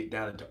 we can get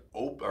down into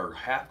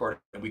half guard,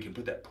 and we can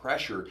put that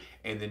pressure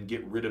and then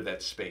get rid of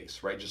that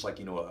space, right? Just like,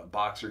 a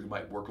boxer who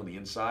might work on the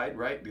inside,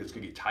 right? It's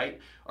going to get tight.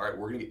 All right,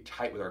 we're going to get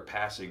tight with our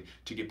passing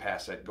to get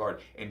past that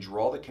guard and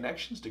draw the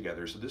connections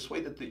together. So this way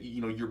that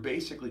you're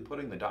basically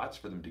putting the dots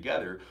for them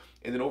together,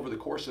 and then over the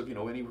course of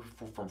anywhere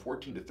from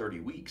 14 to 30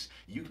 weeks,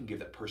 you can give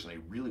that person a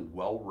really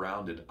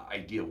well-rounded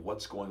idea of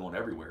what's going on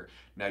everywhere.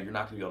 Now, you're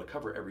not going to be able to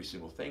cover every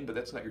single thing, but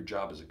that's not your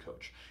job as a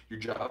coach. Your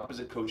job as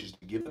a coach is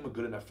to give them a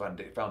good enough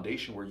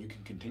foundation where you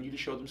can continue to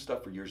show them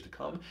stuff for years to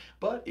come.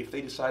 But if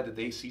they decide that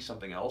they see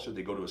something else, or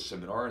they go to a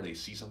seminar and they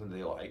see something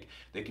they like,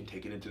 they can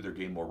take it into their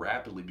game more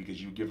rapidly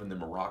because you've given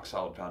them a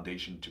rock-solid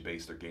foundation to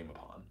base their game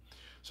upon.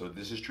 So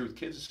this is true with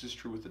kids. This is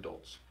true with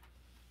adults.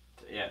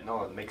 Yeah,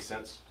 no, it makes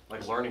sense.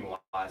 Like, learning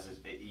wise,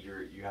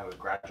 you have a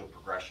gradual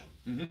progression.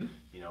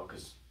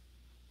 Because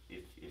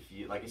if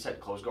you, like you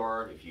said, close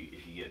guard, if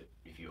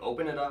you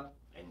open it up,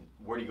 and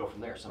where do you go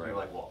from there? Some people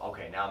are like, well,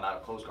 okay, now I'm out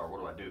of close guard. What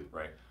do I do?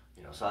 Right.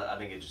 So I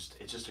think it's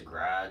just a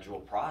gradual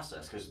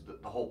process, because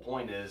the whole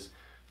point is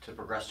to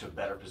progress to a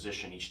better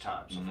position each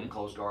time. So from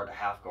close guard to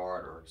half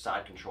guard, or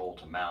side control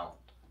to mount,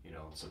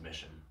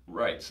 submission.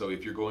 Right. So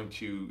if you're going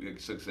to,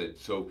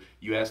 so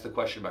you asked the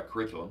question about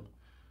curriculum.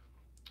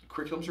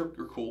 curriculums are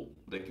cool.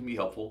 They can be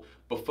helpful,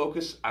 but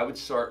focus. I would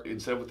start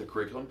instead of with the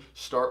curriculum.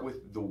 Start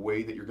with the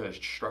way that you're going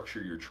to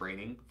structure your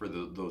training for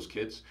those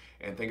kids,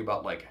 and think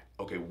about like,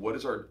 okay, what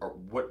is our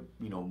what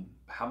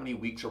how many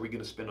weeks are we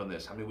going to spend on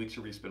this? How many weeks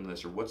are we spend on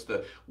this? Or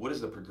what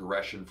is the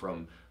progression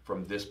from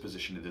this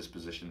position to this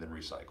position, then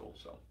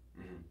recycle. So,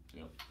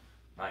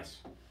 Nice.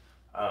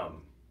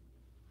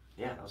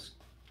 Yeah, it's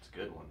a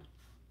good one.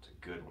 It's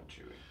a good one,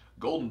 Chewy.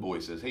 Golden Boy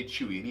says, "Hey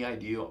Chewy, any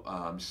idea?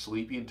 I'm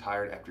sleepy and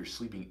tired after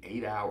sleeping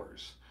 8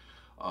 hours.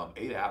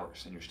 8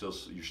 hours, and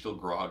you're still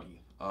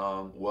groggy.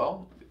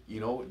 Well,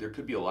 there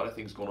could be a lot of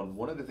things going on.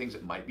 One of the things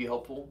that might be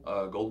helpful,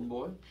 Golden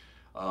Boy,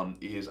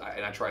 is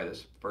and I try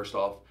this. First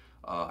off,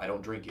 I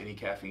don't drink any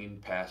caffeine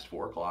past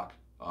 4 o'clock,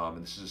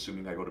 and this is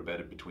assuming I go to bed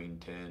at between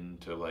 10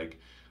 to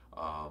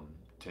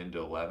 10 to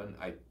 11.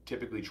 I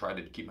typically try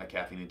to keep my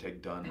caffeine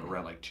intake done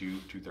around like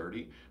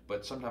 2:30,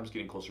 but sometimes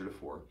getting closer to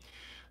 4.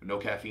 No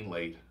caffeine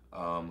late.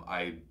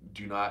 I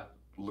do not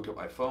look at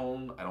my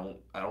phone. I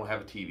don't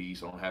have a TV,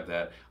 so I don't have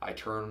that. I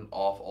turn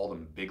off all the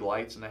big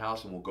lights in the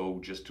house, and we'll go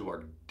just to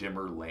our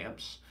dimmer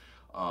lamps.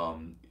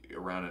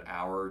 Around an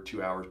hour,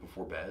 2 hours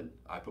before bed,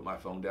 I put my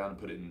phone down and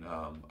put it in.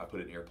 I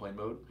put it in airplane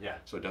mode. Yeah.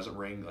 So it doesn't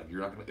ring. Like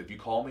you're not gonna. If you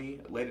call me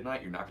late at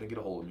night, you're not gonna get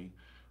a hold of me.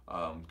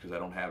 Because I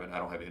don't have it. I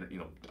don't have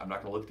I'm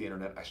not gonna look at the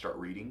internet. I start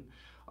reading.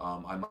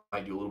 I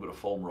might do a little bit of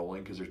foam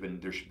rolling because there's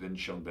been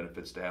shown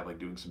benefits to have like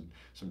doing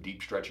some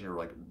deep stretching or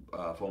like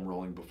foam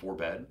rolling before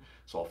bed.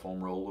 So I'll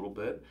foam roll a little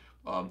bit.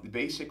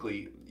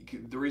 Basically,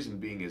 the reason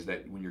being is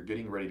that when you're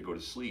getting ready to go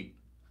to sleep,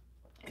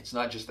 it's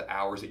not just the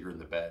hours that you're in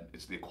the bed,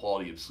 it's the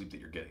quality of sleep that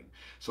you're getting.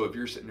 So if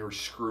you're sitting there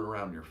screwing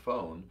around on your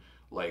phone,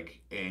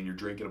 and you're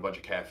drinking a bunch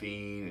of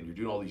caffeine and you're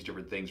doing all these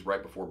different things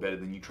right before bed,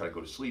 and then you try to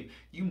go to sleep,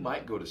 you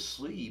might go to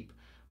sleep,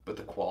 but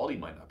the quality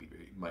might be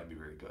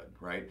very good,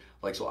 right?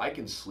 So I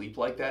can sleep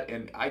like that,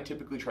 and I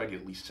typically try to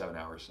get at least 7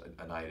 hours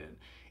a night in.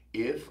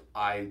 If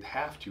I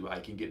have to, I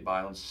can get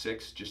by on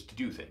 6 just to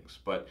do things,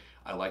 but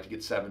I like to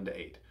get 7 to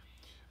 8.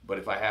 But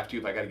if I have to,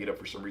 if I got to get up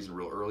for some reason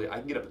real early, I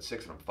can get up at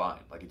 6 and I'm fine.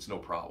 It's no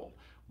problem.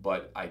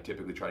 But I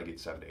typically try to get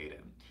 7 to 8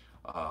 in.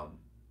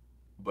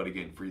 But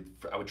again,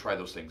 I would try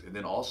those things. And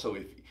then also,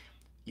 if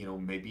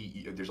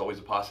maybe there's always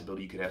a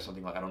possibility you could have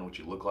something like, I don't know what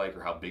you look like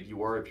or how big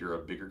you are. If you're a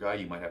bigger guy,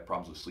 you might have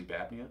problems with sleep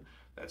apnea.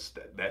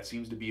 That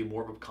seems to be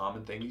more of a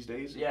common thing these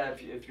days. Yeah,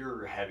 if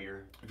you're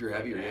heavier. If you're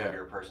heavier, yeah.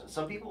 Heavier person.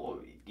 Some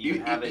people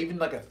even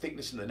like a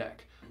thickness in the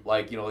neck.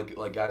 Like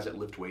guys that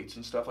lift weights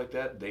and stuff like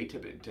that, they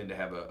tend to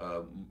have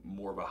a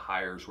more of a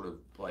higher sort of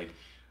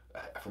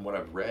from what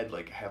I've read,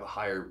 have a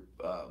higher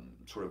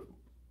sort of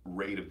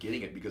rate of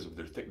getting it because of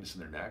their thickness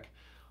in their neck.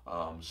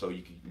 So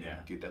you can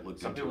get that looked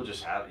Some into. people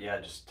just have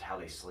just how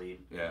they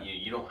sleep. Yeah.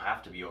 You don't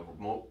have to be over.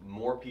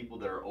 More people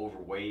that are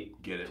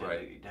overweight get it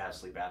right to have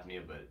sleep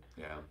apnea, but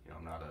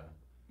I'm not a.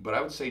 But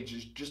I would say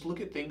just look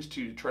at things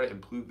to try to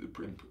improve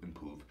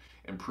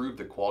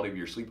the quality of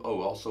your sleep.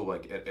 Oh, also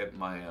at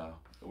my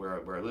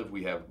where I live,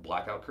 we have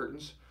blackout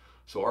curtains,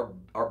 so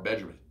our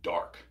bedroom is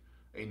dark.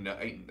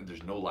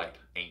 There's no light.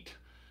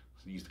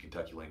 So use the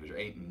Kentucky language. There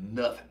ain't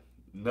nothing.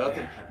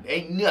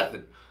 Ain't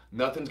nothing.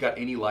 Nothing's got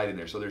any light in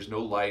there. So there's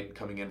no light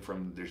coming in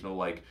from. There's no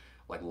like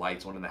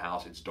lights on in the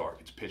house. It's dark.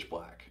 It's pitch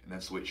black, and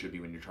that's the way it should be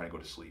when you're trying to go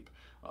to sleep.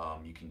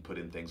 You can put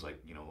in things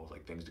like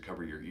things to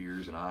cover your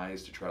ears and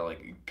eyes to try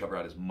to cover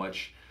out as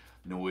much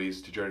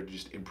noise to try to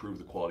just improve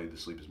the quality of the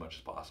sleep as much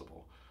as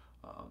possible.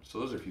 So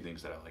those are a few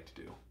things that I like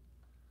to do.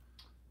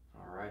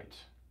 All right,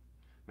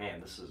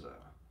 man. This is a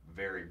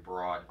very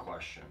broad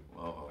question,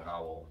 but I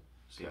will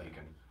see if you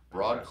can.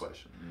 Broad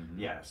question.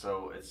 Mm-hmm. Yeah,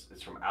 so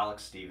it's from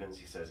Alex Stevens.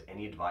 He says,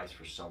 any advice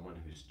for someone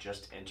who's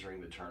just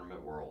entering the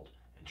tournament world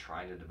and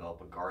trying to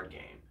develop a guard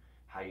game?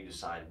 How do you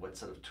decide what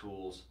set of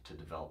tools to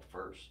develop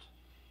first?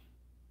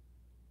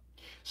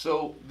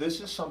 So this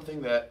is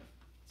something that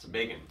it's a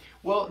big one.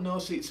 Well, no,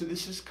 see, so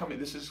this is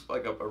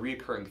like a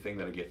reoccurring thing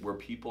that I get where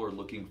people are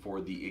looking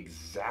for the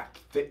exact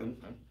thing.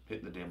 I'm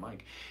hitting the damn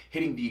mic.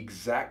 Hitting the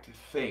exact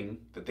thing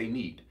that they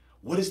need.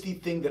 What is the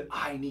thing that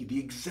I need? The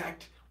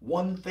exact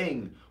one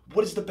thing.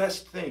 What is the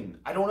best thing?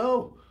 I don't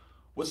know.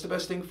 What's the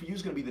best thing for you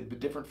is going to be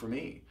different for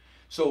me.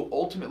 So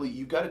ultimately,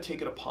 you've got to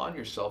take it upon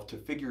yourself to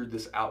figure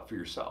this out for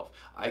yourself.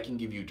 I can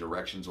give you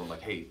directions on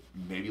hey,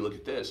 maybe look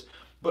at this.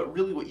 But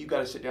really what you've got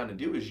to sit down and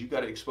do is you've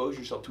got to expose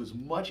yourself to as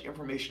much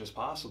information as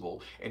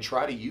possible and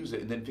try to use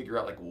it and then figure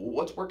out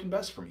what's working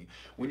best for me.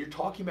 When you're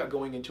talking about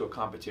going into a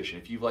competition,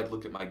 if you've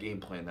looked at my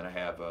game plan that I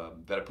have,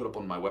 that I put up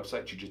on my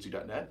website,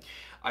 jiu-jitsu.net,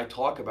 I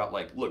talk about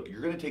look,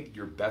 you're going to take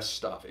your best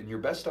stuff, and your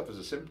best stuff is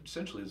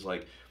essentially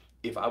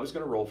if I was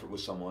going to roll with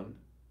someone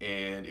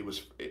and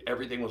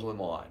everything was on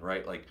the line,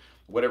 right?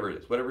 Whatever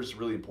it is, whatever's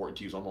really important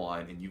to you is on the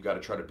line, and you've got to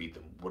try to beat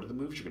them. What are the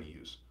moves you're going to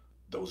use?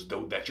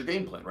 That's your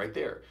game plan right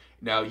there.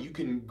 Now you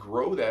can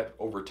grow that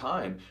over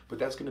time, but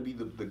that's going to be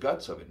the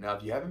guts of it. Now,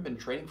 if you haven't been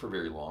training for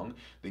very long,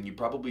 then you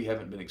probably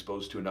haven't been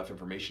exposed to enough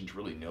information to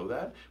really know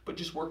that, but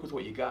just work with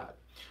what you got.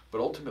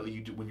 But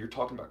ultimately, when you're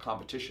talking about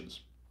competitions,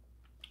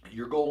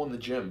 Your goal in the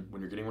gym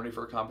when you're getting ready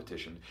for a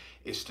competition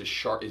is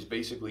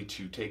basically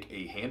to take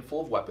a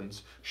handful of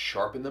weapons,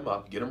 sharpen them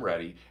up, get them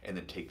ready, and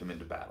then take them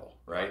into battle,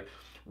 right?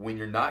 When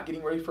you're not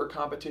getting ready for a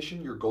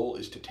competition, your goal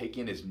is to take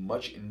in as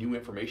much new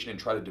information and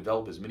try to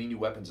develop as many new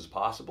weapons as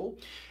possible.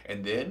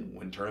 And then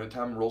when tournament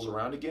time rolls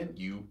around again,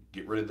 you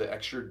get rid of the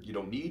extra you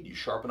don't need, you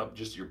sharpen up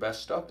just your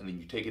best stuff, and then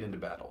you take it into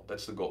battle.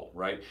 That's the goal,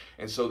 right?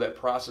 And so that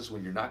process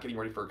when you're not getting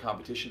ready for a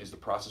competition is the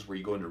process where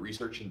you go into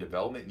research and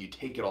development and you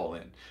take it all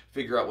in,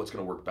 figure out what's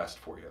going to work best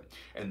for you.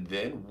 And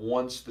then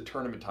once the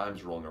tournament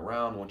time's rolling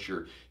around, once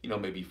you're,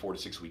 maybe 4 to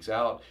 6 weeks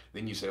out,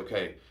 then you say,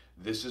 okay,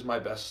 this is my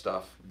best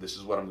stuff. This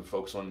is what I'm going to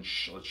focus on.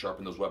 Let's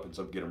sharpen those weapons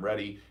up, get them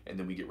ready, and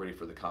then we get ready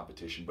for the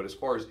competition. But as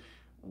far as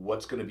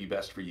what's going to be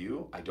best for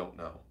you, I don't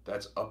know.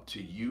 That's up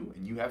to you,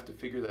 and you have to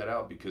figure that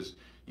out because,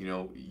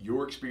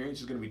 your experience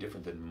is going to be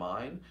different than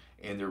mine,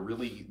 and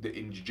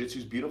in jiu-jitsu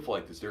is beautiful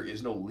like this. There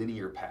is no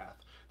linear path.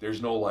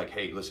 There's no like,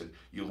 hey, listen,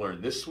 you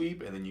learn this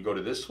sweep, and then you go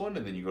to this one,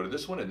 and then you go to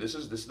this one, and this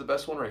is the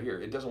best one right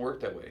here. It doesn't work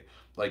that way.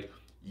 Like,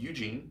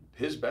 Eugene,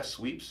 his best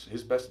sweeps,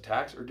 his best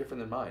attacks are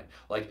different than mine.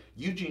 Like,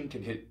 Eugene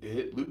can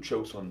hit loop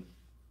chokes on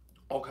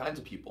all kinds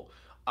of people.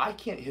 I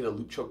can't hit a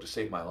loop choke to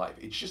save my life.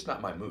 It's just not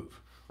my move,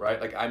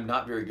 right? Like, I'm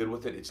not very good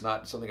with it. It's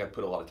not something I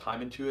put a lot of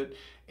time into it,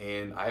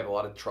 and I have a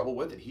lot of trouble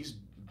with it. He's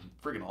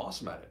friggin'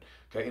 awesome at it,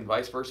 okay? And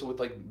vice versa with,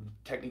 like,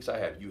 techniques I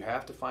have. You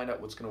have to find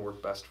out what's going to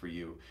work best for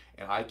you,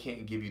 and I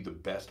can't give you the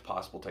best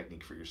possible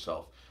technique for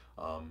yourself.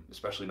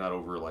 Especially not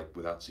over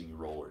without seeing you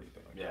roll or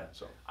anything like that.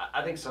 So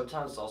I think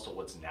sometimes it's also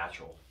what's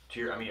natural to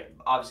your. I mean,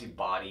 obviously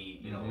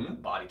body,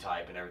 body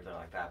type and everything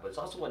like that. But it's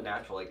also what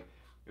natural. Like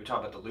you were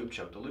talking about the loop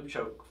choke. The loop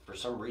choke, for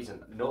some reason,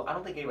 I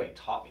don't think anybody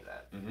taught me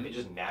that. It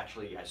just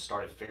naturally, I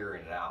started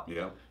figuring it out.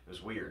 Yeah, it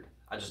was weird.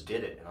 I just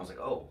did it, and I was like,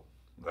 oh,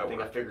 I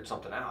think I figured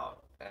something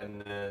out.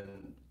 And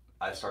then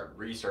I started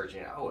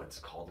researching, it's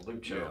called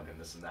loop choke and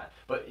this and that.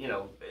 But,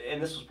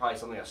 and this was probably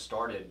something I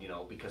started,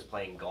 because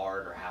playing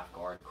guard or half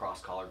guard,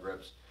 cross collar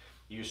grips,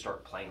 you just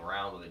start playing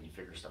around with it and you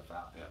figure stuff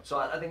out. Yeah. So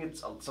I think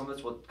it's some of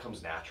it's what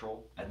comes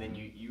natural, and then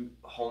you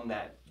hone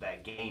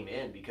that game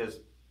in because,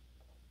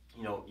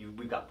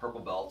 we've got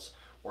purple belts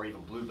or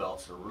even blue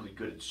belts that are really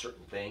good at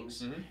certain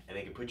things, and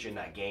they can put you in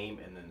that game,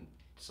 and then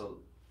so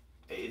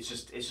it's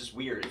just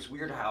weird. It's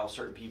weird how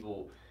certain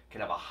people can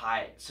have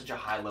such a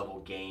high level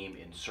game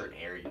in certain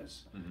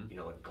areas,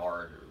 like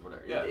guard or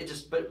whatever. Yeah. It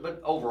just,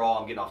 but overall,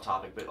 I'm getting off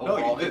topic. But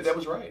overall, that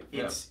was right.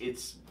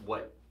 It's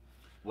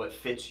what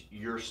fits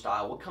your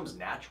style, what comes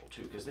natural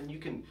too, because then you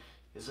can,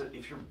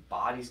 if your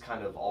body's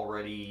kind of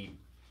already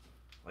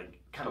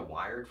kind of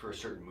wired for a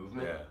certain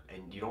movement,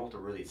 and you don't have to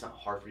really, it's not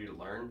hard for you to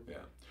learn. Yeah.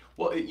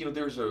 Well,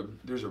 there's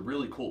a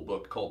really cool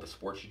book called The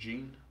Sports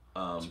Gene.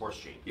 Sports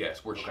Gene. Yeah,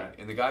 Sports Gene.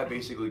 And the guy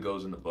basically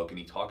goes in the book and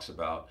he talks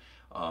about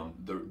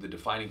the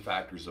defining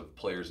factors of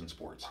players in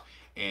sports.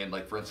 And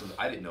for instance,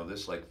 I didn't know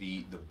this,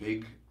 the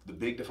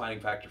big defining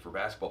factor for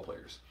basketball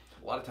players,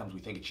 a lot of times we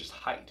think it's just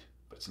height,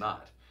 but it's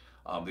not.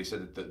 They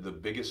said that the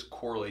biggest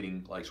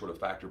correlating sort of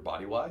factor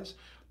body-wise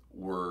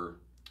were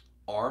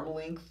arm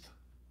length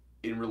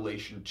in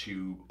relation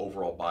to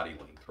overall body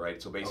length,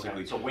 right? So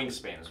basically, so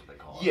wingspan is what they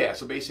call it. Yeah,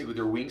 so basically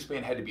their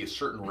wingspan had to be a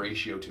certain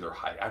ratio to their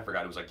height. I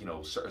forgot, it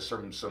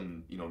was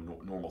some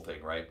normal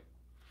thing, right?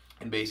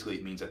 And basically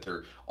it means that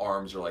their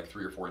arms are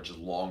 3 or 4 inches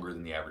longer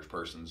than the average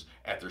person's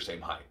at their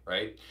same height,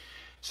 right?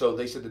 So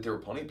they said that there were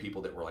plenty of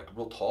people that were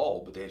real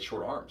tall, but they had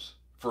short arms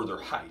for their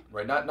height,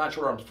 right? Not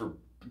short arms for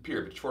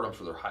period, but short arms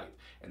for their height.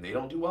 And they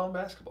don't do well in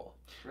basketball.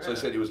 Right. So they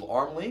said it was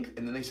arm length,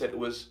 and then they said it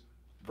was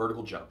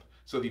vertical jump.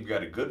 So if you've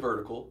got a good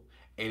vertical,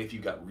 and if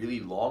you've got really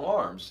long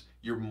arms,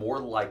 you're more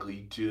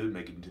likely to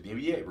make it into the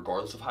NBA,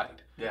 regardless of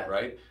height. Yeah.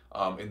 Right.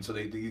 And so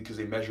because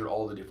they measured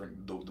all the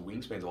different the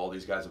wingspans of all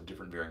these guys of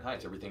different varying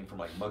heights, everything from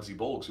Muggsy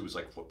Bogues, who was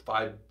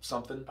 5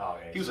 something. Oh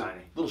yeah. He was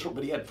tiny. a little short,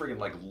 but he had friggin'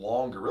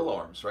 long gorilla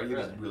arms, right? He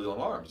had really long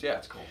arms. Yeah.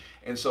 That's cool.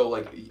 And so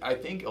I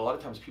think a lot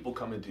of times people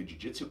come into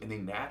jiu-jitsu and they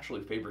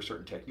naturally favor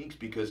certain techniques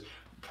because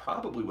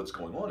probably what's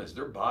going on is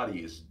their body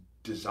is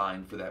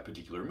designed for that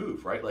particular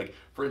move, right?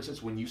 For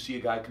instance, when you see a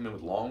guy come in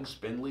with long,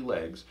 spindly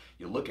legs,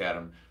 you look at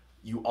him,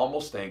 you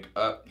almost think,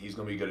 he's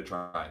going to be good at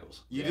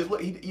triangles. You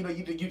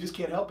just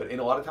can't help it. And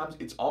a lot of times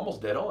it's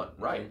almost dead on,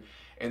 right?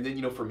 And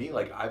then, for me,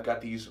 I've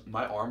got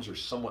my arms are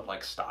somewhat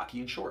stocky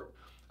and short.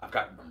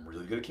 I'm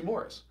really good at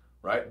kimuras,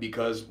 right?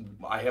 Because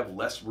I have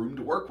less room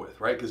to work with,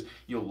 right? Because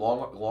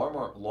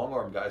long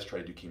arm guys try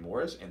to do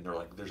kimuras, and they're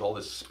there's all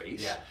this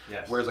space. Yeah.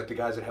 Yes. Whereas the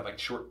guys that have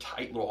short,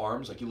 tight little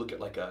arms, you look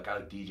at a guy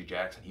like DJ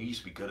Jackson, he used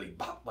to be good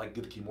at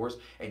good at kimuras,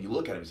 and you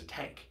look at him as a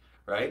tank,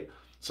 right?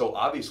 So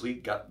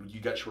obviously you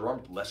got short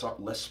arms,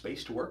 less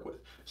space to work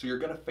with. So you're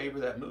gonna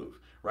favor that move,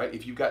 right?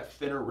 If you've got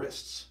thinner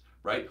wrists,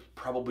 right,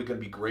 probably gonna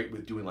be great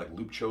with doing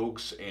loop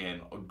chokes and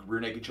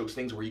rear naked chokes,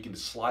 things where you can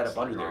slide up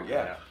under there,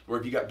 yeah. Or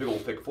if you got big old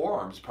thick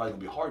forearms, it's probably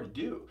gonna be hard to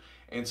do.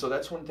 And so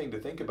that's one thing to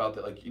think about,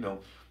 that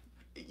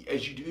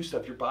as you do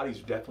stuff, your body's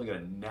definitely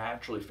gonna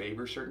naturally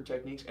favor certain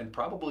techniques, and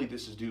probably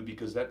this is due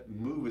because that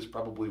move is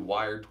probably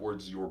wired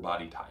towards your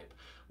body type.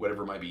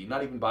 whatever it might be.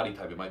 Not even body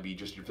type, it might be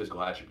just your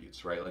physical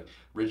attributes, right? Like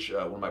Rich,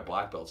 one of my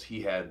black belts,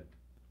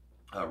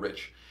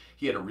 Rich,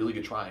 he had a really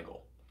good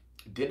triangle.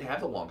 Didn't have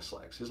the longest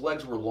legs. His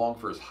legs were long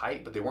for his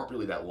height, but they weren't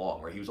really that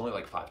long, right? He was only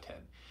like 5'10",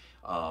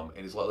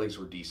 and his legs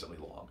were decently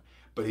long.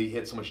 But he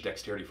had so much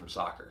dexterity from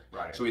soccer.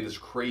 Right. So he had this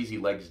crazy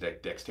legs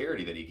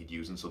dexterity that he could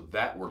use, and so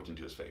that worked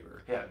into his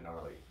favor. He had a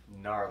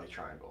gnarly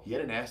triangle. He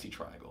had a nasty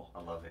triangle.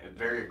 I love it.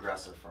 Very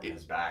aggressive from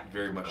his back.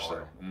 Very much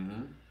so.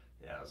 Mm-hmm.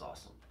 Yeah, it was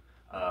awesome.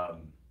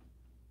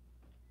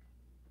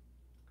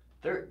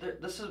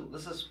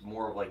 This is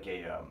more of like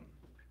a.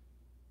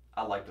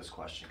 I like this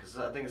question because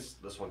I think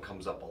this one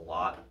comes up a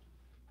lot,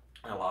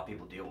 and a lot of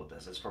people deal with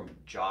this. It's from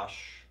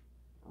Josh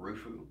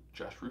Rufu.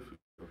 Josh Rufu.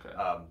 Okay.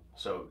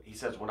 So he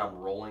says, when I'm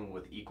rolling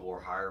with equal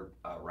or higher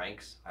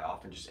ranks, I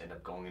often just end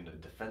up going into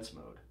defense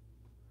mode.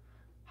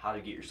 How do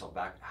you get yourself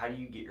back? How do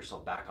you get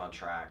yourself back on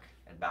track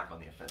and back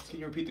on the offensive? Can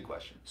you repeat the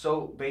question?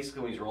 So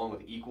basically, when he's rolling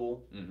with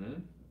equal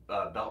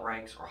belt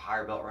ranks or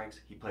higher belt ranks,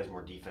 he plays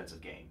more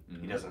defensive game.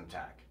 He doesn't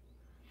attack.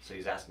 So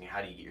he's asking,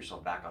 how do you get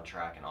yourself back on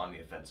track and on the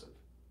offensive?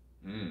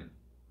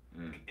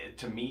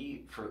 To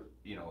me,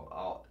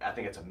 I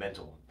think that's a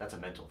mental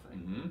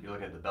thing. You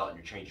look at the belt and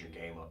you're changing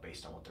your game up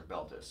based on what their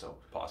belt is. So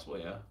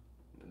possibly, yeah.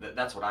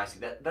 That's what I see.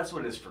 That's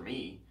what it is for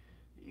me,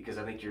 because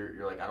I think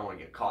you're like, I don't want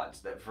to get caught. It's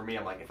that for me,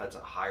 I'm like, if that's a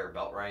higher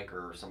belt rank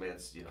or somebody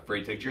that's afraid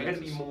to take you're chances.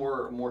 going to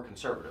be more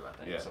conservative, I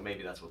think. Yeah. So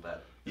maybe that's what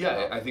that.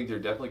 Yeah, I think there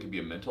definitely could be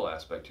a mental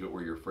aspect to it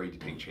where you're afraid to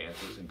take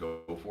chances and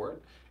go for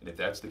it. And if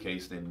that's the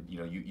case, then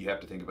you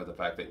have to think about the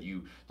fact that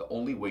the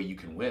only way you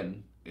can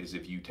win is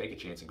if you take a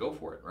chance and go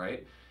for it,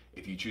 right?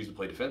 If you choose to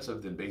play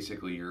defensive, then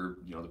basically you're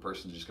the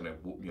person's just going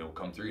to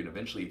come through, and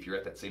eventually if you're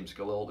at that same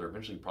skill level, they're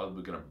eventually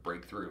probably going to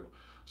break through.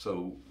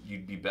 So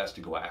you'd be best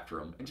to go after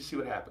them and just see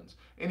what happens.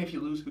 And if you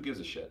lose, who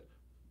gives a shit?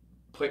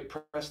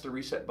 Press the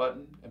reset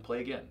button and play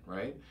again,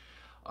 right?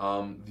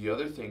 The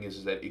other thing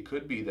is that it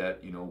could be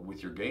that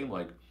with your game,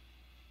 like,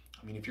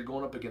 I mean, if you're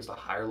going up against a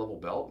higher level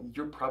belt,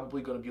 you're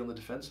probably going to be on the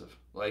defensive.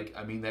 Like,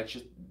 I mean, that's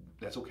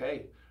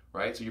okay,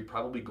 right? So you're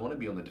probably going to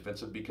be on the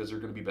defensive because they're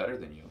going to be better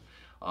than you.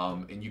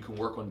 And you can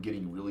work on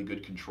getting really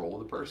good control of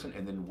the person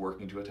and then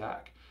working to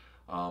attack.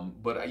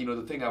 But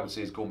the thing I would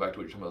say is, going back to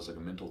what you're talking about, is like a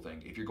mental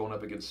thing. If you're going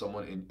up against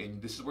someone,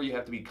 and this is where you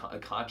have to be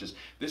conscious.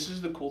 This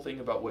is the cool thing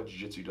about what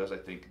jiu-jitsu does. I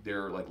think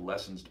there are like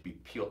lessons to be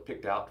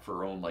picked out for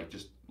our own, like,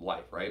 just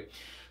life, right?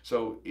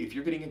 So if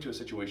you're getting into a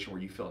situation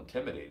where you feel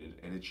intimidated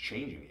and it's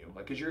changing you,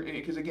 like,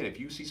 because again, if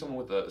you see someone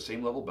with the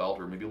same level belt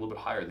or maybe a little bit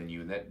higher than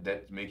you, and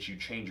that makes you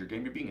change your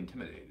game, you're being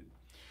intimidated.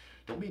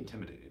 Don't be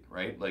intimidated,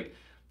 right? Like,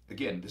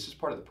 again, this is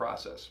part of the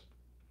process.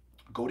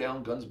 Go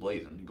down guns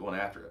blazing, going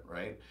after it,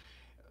 right?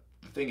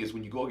 The thing is,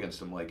 when you go against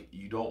them, like,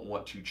 you don't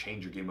want to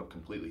change your game up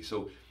completely.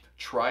 So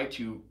try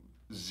to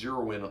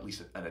zero in at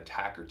least an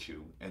attack or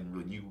two, and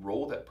when you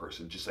roll that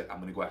person, just like, I'm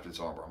going to go after this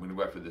armbar, I'm going to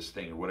go after this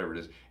thing or whatever it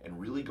is, and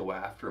really go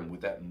after them with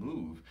that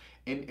move.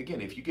 And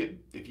again, if you get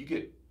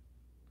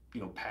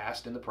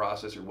passed in the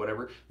process or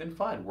whatever, then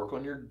fine, work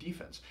on your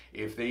defense.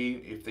 If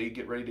they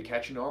get ready to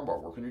catch you in an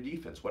armbar, work on your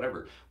defense,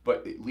 whatever.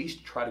 But at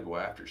least try to go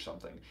after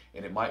something.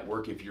 And it might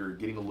work if you're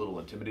getting a little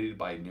intimidated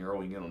by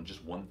narrowing in on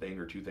just one thing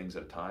or two things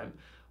at a time.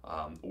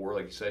 Or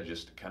like you said,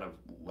 just kind of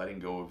letting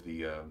go of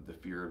the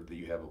fear that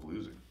you have of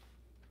losing.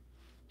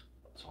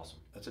 That's awesome.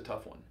 That's a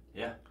tough one.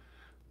 Yeah,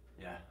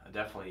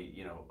 definitely.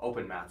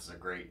 Open mats is a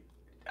great.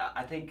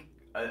 I think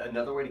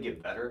another way to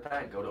get better at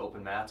that: go to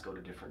open mats, go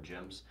to different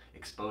gyms,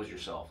 expose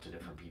yourself to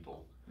different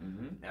people,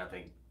 and I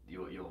think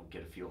you'll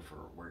get a feel for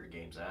where your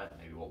game's at,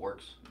 maybe what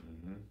works.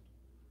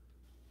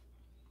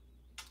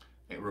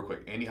 And real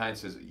quick, Andy Hines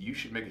says you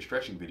should make a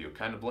stretching video.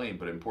 Kind of lame,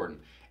 but important.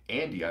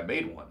 Andy, I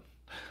made one.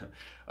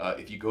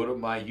 If you go to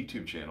my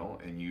YouTube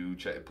channel and you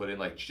put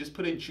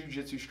in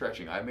jiu-jitsu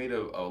stretching, I made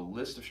a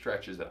list of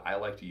stretches that I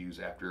like to use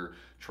after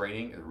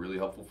training. They're really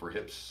helpful for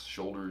hips,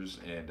 shoulders,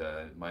 and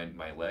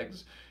my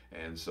legs.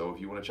 And so if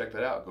you want to check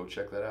that out, go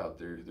check that out.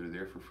 They're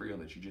there for free on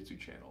the jiu-jitsu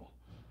channel.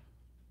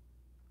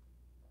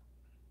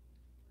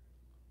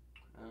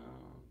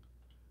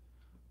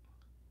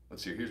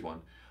 Let's see. Here's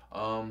one.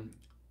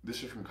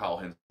 This is from Kyle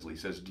Hensley. He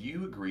says, do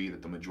you agree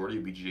that the majority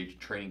of BJJ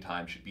training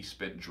time should be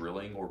spent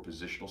drilling or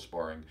positional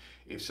sparring?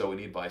 If so,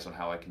 any advice on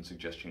how I can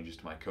suggest changes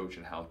to my coach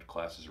and how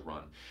classes are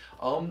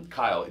run?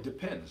 Kyle, it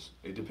depends.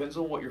 It depends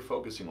on what you're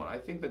focusing on. I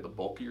think that the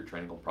bulk of your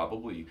training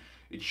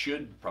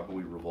should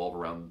probably revolve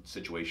around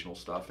situational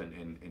stuff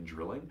and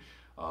drilling.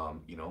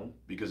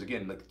 Because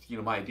again,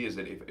 my idea is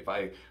that if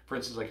I, for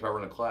instance, like if I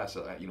run a class,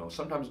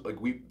 sometimes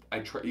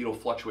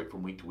fluctuate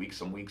from week to week.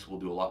 Some weeks we'll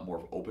do a lot more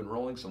of open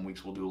rolling. Some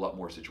weeks we'll do a lot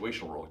more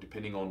situational rolling,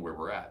 depending on where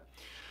we're at.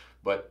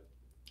 But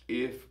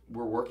if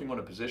we're working on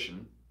a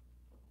position,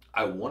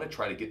 I want to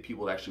try to get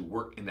people to actually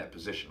work in that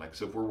position. Like,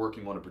 so if we're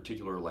working on a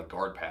particular like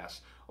guard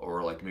pass,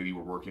 or like maybe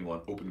we're working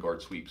on open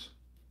guard sweeps,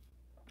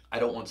 I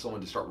don't want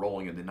someone to start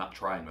rolling and then not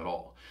trying at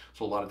all.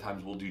 So a lot of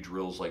times we'll do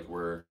drills like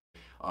where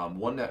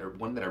one that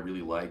I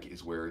really like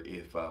is where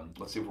if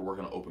let's say if we're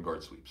working on open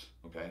guard sweeps,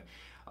 okay,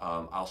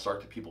 I'll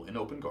start the people in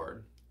open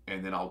guard,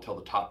 And then I'll tell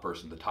the top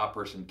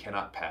person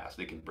cannot pass.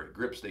 They can break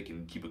grips, they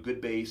can keep a good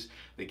base,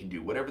 they can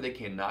do whatever they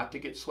can not to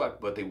get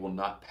swept, but they will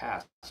not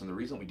pass. And the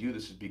reason we do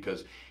this is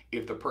because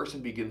if the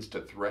person begins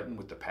to threaten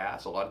with the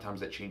pass, a lot of times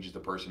that changes the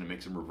person and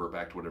makes them revert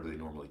back to whatever they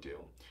normally do,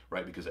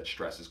 right? Because that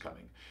stress is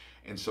coming.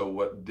 And so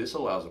what this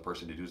allows a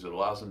person to do is it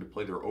allows them to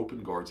play their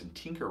open guards and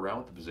tinker around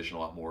with the position a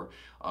lot more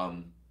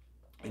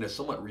in a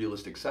somewhat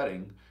realistic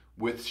setting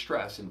with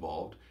stress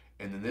involved.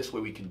 And then this way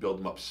we can build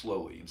them up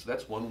slowly. And so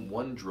that's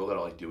one drill that I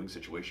like doing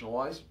situational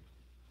wise.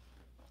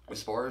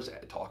 As far as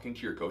talking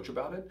to your coach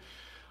about it,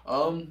 I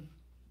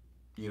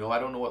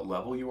don't know what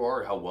level you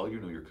are or how well you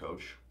know your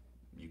coach.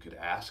 You could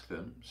ask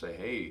them, say,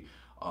 hey,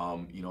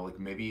 like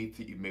maybe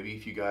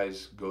if you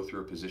guys go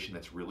through a position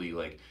that's really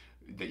like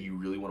that you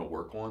really want to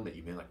work on, that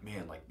you've been like,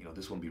 man, like,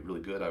 this one would be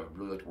really good. I would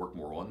really like to work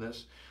more on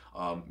this.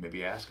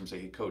 Maybe ask him, say,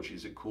 hey, coach,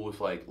 is it cool if,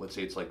 like, let's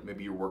say it's like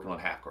maybe you're working on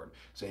half guard.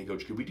 Say, hey,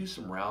 coach, could we do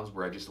some rounds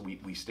where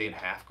we stay in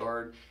half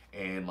guard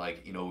and,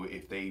 like,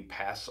 if they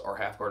pass our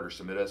half guard or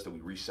submit us, that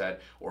we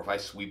reset, or if I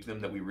sweep them,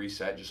 that we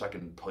reset, just so I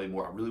can play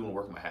more. I really want to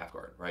work on my half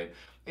guard, right?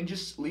 And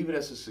just leave it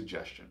as a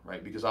suggestion,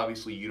 right? Because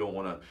obviously you don't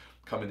want to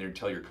come in there and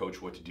tell your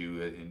coach what to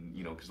do, and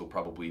because they'll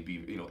probably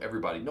be,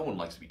 everybody, no one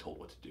likes to be told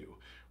what to do,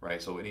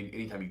 right? So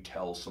anytime you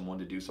tell someone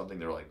to do something,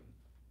 they're like,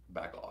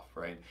 back off,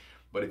 right?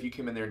 But if you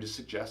came in there and just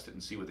suggest it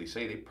and see what they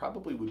say, they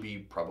probably would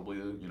be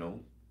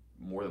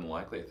more than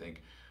likely, I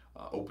think,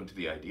 open to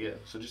the idea.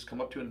 So just come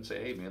up to it and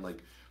say, hey, man, like,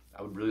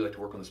 I would really like to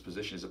work on this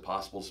position. Is it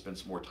possible to spend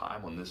some more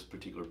time on this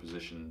particular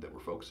position that we're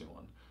focusing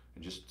on?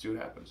 And just see what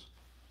happens.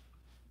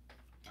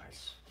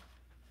 Nice.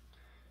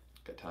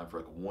 Got time for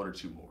like one or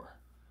two more.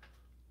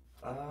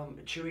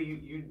 Chewy,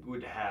 you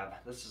would have,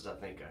 this is, I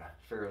think,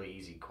 a fairly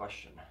easy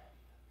question.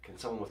 Can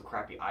someone with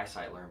crappy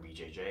eyesight learn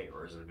BJJ,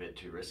 or is it a bit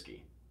too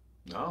risky?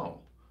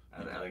 No.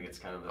 I think it's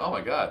kind of. Oh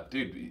my God,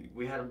 dude!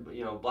 We had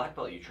a black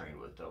belt you trained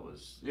with that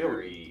was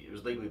it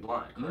was legally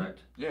blind, correct?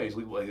 Mm-hmm. Yeah, he's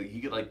legally.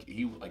 He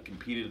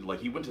competed, like,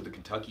 he went to the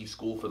Kentucky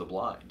School for the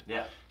Blind.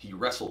 Yeah. He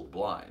wrestled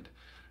blind,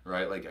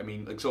 right? Like, I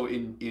mean, like, so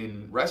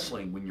in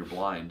wrestling, when you're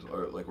blind,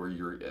 or like where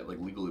you're like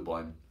legally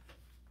blind,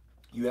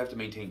 you have to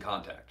maintain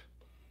contact.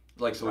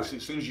 Like, so right.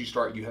 As soon as you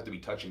start, you have to be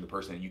touching the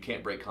person, and you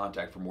can't break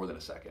contact for more than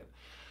a second.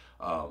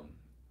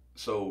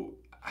 So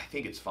I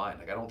think it's fine.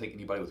 Like, I don't think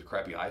anybody with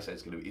crappy eyesight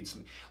is going to. It's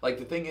like,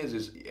 the thing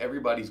is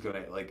everybody's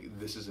going to, like,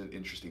 this is an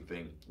interesting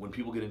thing. When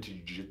people get into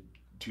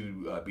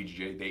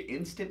BJJ, they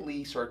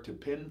instantly start to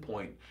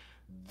pinpoint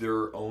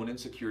their own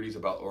insecurities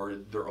about, or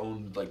their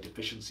own, like,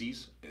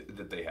 deficiencies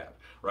that they have,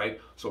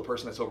 right? So a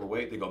person that's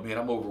overweight, they go, man,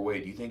 I'm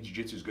overweight. Do you think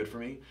jiu-jitsu is good for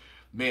me?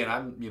 Man,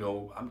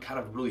 I'm kind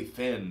of really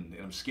thin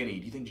and I'm skinny.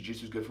 Do you think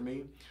jiu-jitsu is good for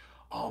me?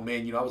 Oh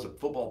man, I was a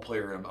football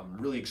player and I'm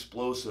really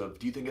explosive.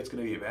 Do you think that's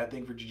going to be a bad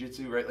thing for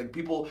jiu-jitsu, right? Like,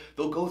 people,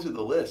 they'll go through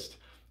the list,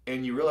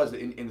 and you realize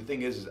that, and the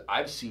thing is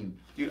I've seen,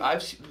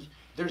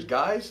 there's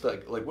guys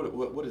like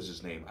what is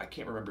his name? I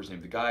can't remember his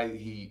name. The guy,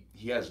 he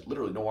has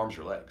literally no arms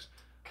or legs.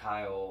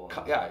 Kyle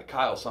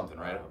something,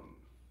 right?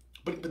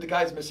 But the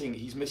guy's missing.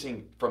 He's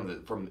missing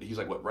from he's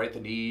like, what, right at the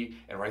knee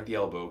and right at the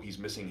elbow. He's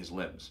missing his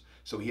limbs,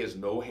 so he has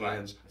no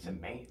hands. Right. Is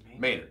it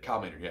Maynard?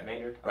 Kyle Maynard, yeah.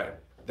 Maynard, right? Okay.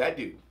 That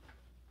dude.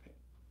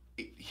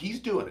 He's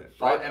doing it.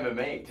 Fought right?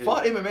 MMA too.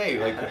 Fought MMA.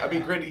 Like, I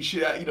mean, granted, he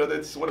should.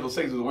 That's one of those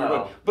things with a weird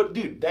one. But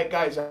dude, that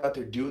guy's out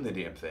there doing the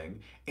damn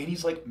thing, and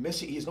he's like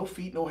missing. He has no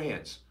feet, no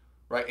hands,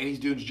 right? And he's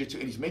doing jiu-jitsu,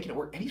 and he's making it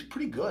work, and he's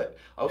pretty good.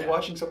 I was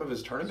watching some of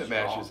his tournament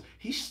matches.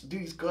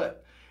 He's good.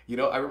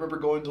 I remember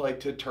going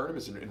to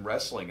tournaments in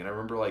wrestling, and I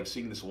remember, like,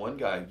 seeing this one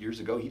guy years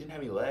ago. He didn't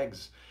have any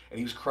legs, and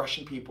he was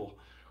crushing people,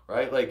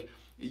 right? Like,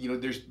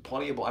 there's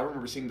plenty of. I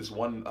remember seeing this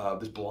one,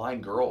 this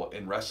blind girl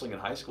in wrestling in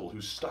high school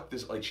who stuck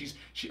this, like,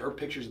 her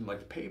pictures in, like,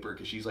 the paper,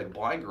 because she's like a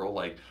blind girl,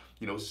 like,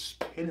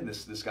 pinning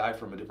this guy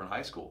from a different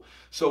high school.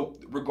 So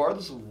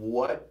regardless of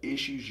what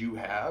issues you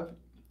have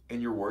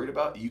and you're worried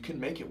about, you can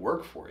make it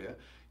work for you.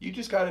 You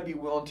just got to be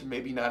willing to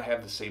maybe not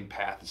have the same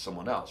path as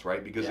someone else,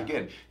 right? Because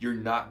again, you're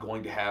not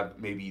going to have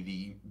maybe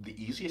the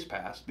easiest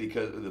path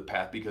because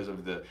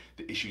of the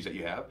issues that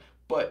you have.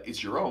 But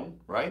it's your own,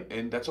 right?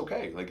 And that's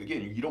okay. Like,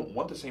 again, you don't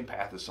want the same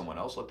path as someone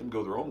else. Let them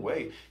go their own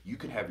way. You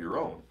can have your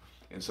own.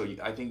 And so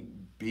I think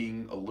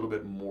being a little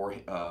bit more,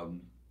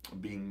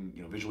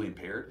 visually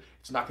impaired,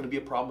 it's not going to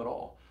be a problem at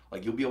all.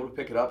 Like, you'll be able to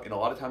pick it up. And a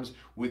lot of times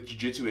with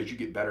jiu-jitsu, as you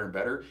get better and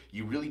better,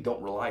 you really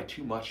don't rely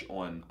too much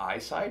on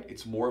eyesight.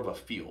 It's more of a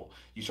feel.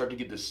 You start to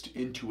get this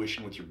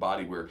intuition with your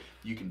body where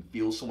you can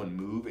feel someone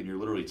move, and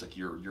it's like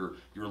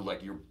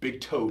your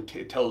big toe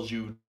tells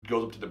you,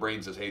 goes up to the brain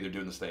and says, hey, they're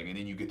doing this thing. And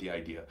then you get the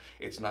idea.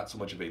 It's not so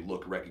much of a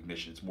look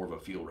recognition. It's more of a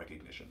feel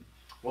recognition.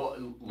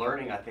 Well,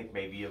 learning, I think,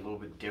 may be a little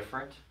bit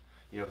different.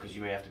 Because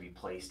you may have to be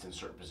placed in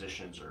certain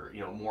positions, or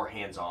more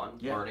hands-on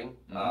learning,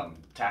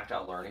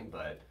 tactile learning.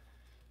 But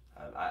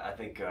I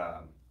think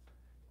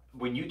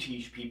when you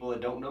teach people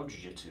that don't know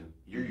jiu-jitsu,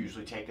 you're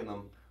usually taking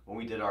them. When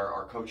we did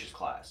our coaches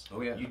class,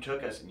 you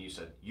took us and you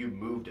said you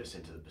moved us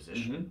into the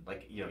position.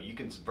 Like, you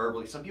can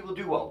verbally. Some people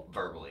do well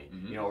verbally,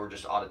 or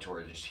just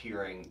auditory, just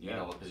hearing,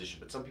 a position.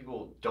 But some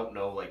people don't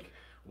know, like,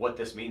 what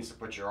this means to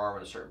put your arm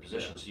in a certain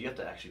position. So you have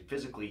to actually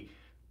physically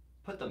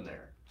put them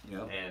there.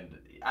 Yeah. And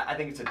I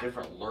think it's a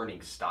different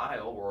learning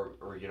style,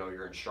 or you know,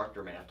 your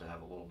instructor may have to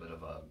have a little bit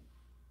of a,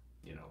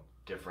 you know,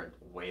 different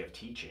way of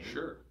teaching.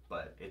 Sure.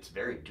 But it's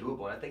very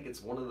doable, and I think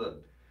it's one of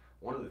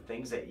the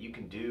things that you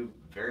can do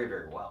very,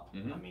 very well.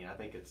 Mm-hmm. I mean, I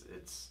think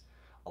it's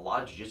a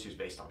lot of jiu-jitsu is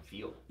based on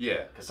feel.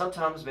 Yeah. Because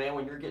sometimes, man,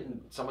 when you're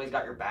getting, somebody's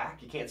got your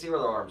back, you can't see where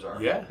their arms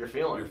are. Yeah. You're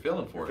feeling for You're it.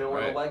 feeling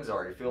where Right. the legs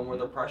are. You're feeling where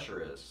the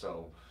pressure is.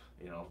 So,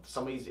 you know,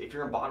 if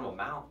you're in bottom of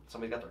mount,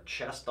 somebody's got their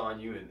chest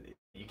on you, and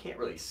you can't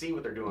really see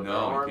what they're doing with their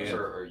arms,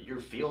 or you're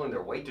feeling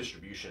their weight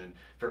distribution and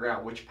figuring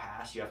out which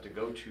pass you have to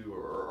go to,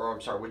 or I'm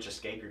sorry, which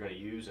escape you're going to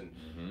use, and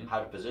how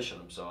to position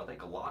them. So I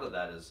think a lot of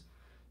that is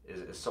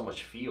so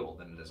much feel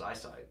than it is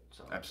eyesight.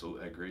 So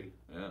Absolutely, I agree.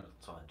 Yeah.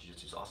 so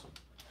jiu-jitsu's awesome.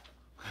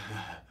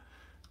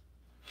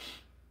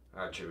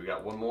 All right, Chew, we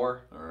got one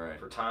more. All right.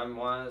 For time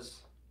wise.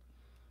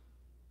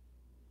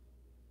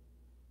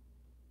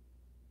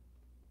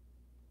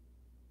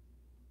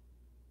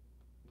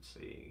 Let's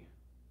see.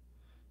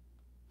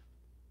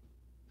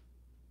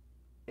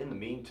 In the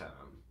meantime,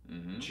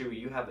 Chewy,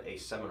 you have a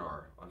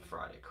seminar on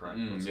Friday, correct?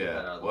 Let's get that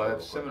out of the Well, I way have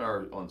a real quick.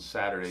 seminar on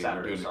Saturday.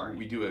 Sorry.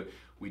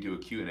 We do a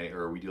Q&A,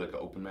 or we do like an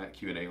open mat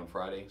Q&A on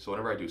Friday. So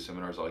whenever I do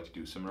seminars, I like to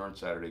do a seminar on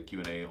Saturday,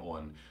 Q&A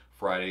on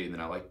Friday, and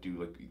then I like to do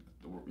like,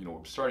 you know,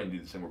 we're starting to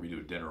do this thing where we do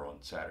a dinner on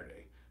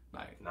Saturday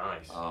night.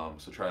 Nice.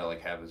 So try to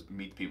like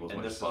meet people as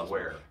And much this as possible.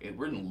 is where?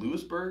 We're in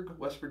Lewisburg,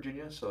 West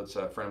Virginia. So it's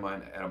a friend of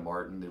mine, Adam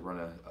Martin. They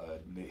run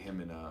him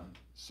and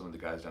some of the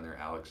guys down there,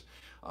 Alex.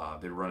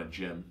 They run a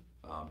gym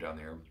down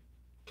there.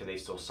 Can they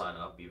still sign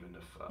up even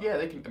if? Yeah,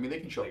 they can. I mean, they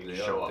can show up the day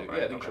of.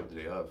 right? Yeah, they can show up the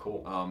day of.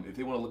 Cool. If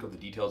they want to look up the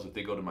details, if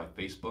they go to my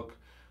Facebook,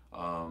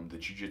 the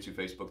Jiu-Jitsu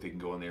Facebook, they can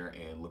go in there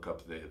and look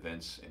up the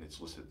events, and it's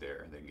listed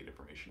there, and they can get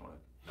information on it.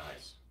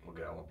 Nice. Well,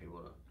 good. I want people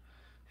to,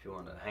 if you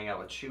want to hang out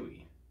with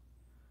Chewy,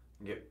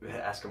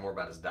 ask him more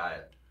about his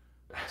diet.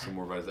 Some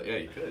more advice. Yeah,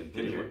 you could.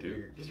 You You're would do.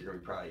 going to be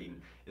probably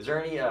eating. Is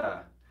there any?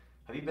 Have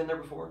you been there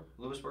before,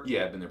 Lewisburg?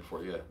 Yeah, I've been there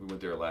before. Yeah, we went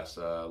there last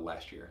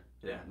year.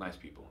 Yeah. Nice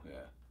people.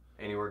 Yeah.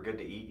 Anywhere good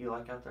to eat you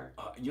like out there?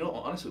 You know,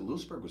 honestly,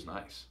 Lewisburg was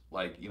nice.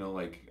 Like, you know,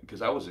 like,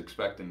 because I was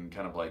expecting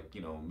kind of like,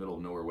 you know, middle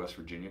of nowhere West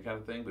Virginia kind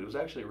of thing, but it was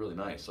actually really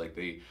nice. Like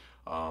they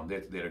had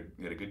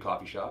a good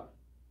coffee shop,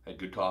 had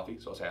good coffee,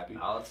 so I was happy.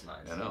 Oh, that's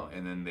nice. I know.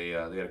 And then they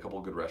had a couple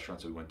of good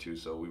restaurants that we went to,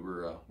 so we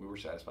were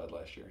satisfied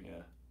last year.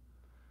 Yeah.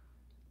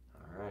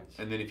 All right.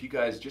 And then if you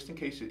guys, just in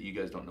case you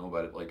guys don't know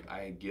about it, like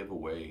I give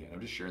away, and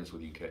I'm just sharing this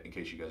with you in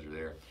case you guys are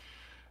there.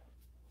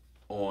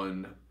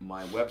 On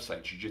my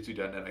website,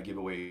 jiu-jitsu.net, I give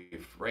away,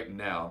 right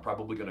now, I'm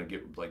probably going to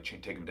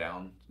take them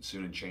down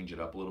soon and change it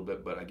up a little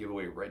bit, but I give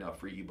away right now a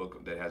free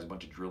ebook that has a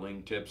bunch of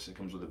drilling tips. It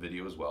comes with a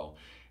video as well.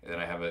 And then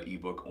I have an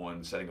ebook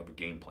on setting up a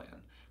game plan.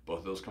 Both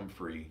of those come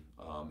free.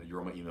 You're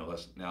on my email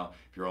list. Now,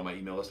 if you're on my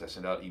email list, I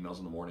send out emails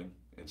in the morning.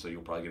 And so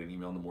you'll probably get an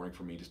email in the morning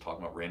from me just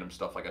talking about random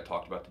stuff like I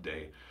talked about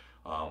today.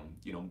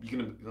 You know, you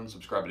can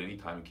unsubscribe at any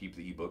time and keep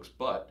the ebooks,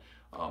 but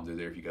they're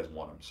there if you guys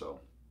want them. So.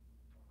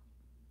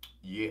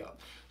 Yeah,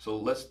 so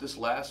this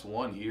last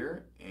one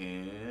here,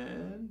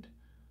 and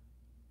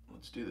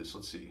let's do this.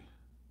 Let's see.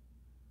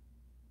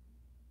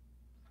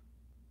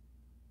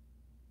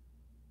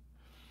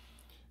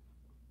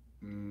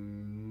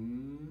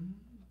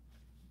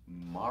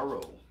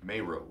 Maro.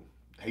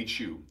 Hey,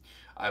 Chew.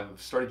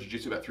 I've started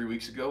jiu-jitsu about 3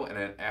 weeks ago,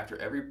 and after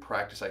every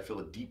practice, I feel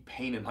a deep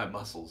pain in my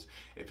muscles.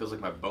 It feels like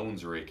my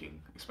bones are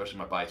aching, especially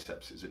my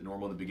biceps. Is it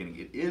normal in the beginning?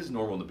 It is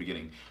normal in the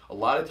beginning. A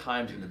lot of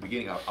times in the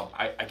beginning,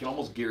 I can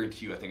almost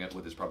guarantee you, I think that's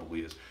what this probably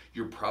is,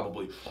 you're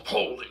probably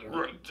holding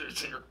right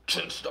this and you're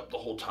tensed up the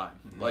whole time.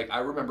 Mm-hmm. Like, I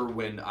remember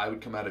when I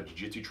would come out of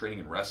jiu-jitsu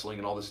training and wrestling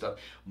and all this stuff,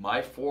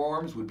 my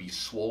forearms would be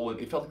swollen.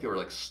 It felt like they were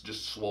like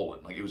just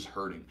swollen, like it was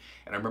hurting.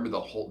 And I remember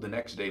the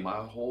next day, my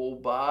whole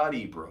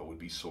body, bro, would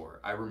be sore.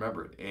 I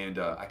remember it, and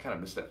I kind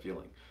of miss that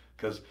feeling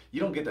because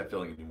you don't get that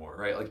feeling anymore,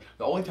 right? Like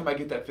the only time I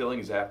get that feeling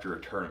is after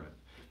a tournament.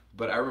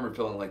 But I remember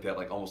feeling like that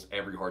like almost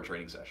every hard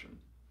training session.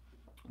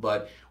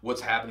 But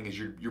what's happening is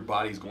your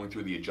body's going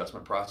through the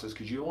adjustment process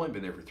because you've only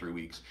been there for 3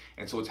 weeks.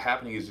 And so what's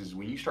happening is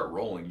when you start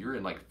rolling, you're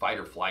in like fight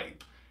or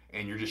flight,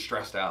 and you're just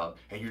stressed out,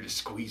 and you're just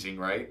squeezing,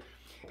 right?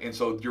 And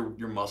so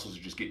your muscles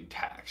are just getting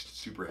taxed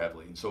super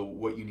heavily. And so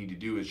what you need to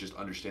do is just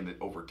understand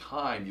that over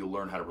time, you'll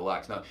learn how to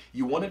relax. Now,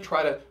 you want to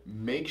try to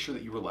make sure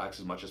that you relax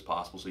as much as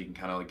possible so you can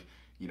kind of like,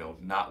 you know,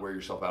 not wear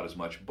yourself out as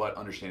much, but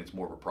understand it's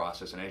more of a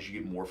process. And as you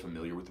get more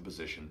familiar with the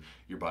position,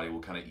 your body will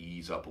kind of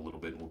ease up a little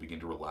bit and will begin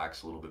to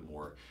relax a little bit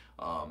more.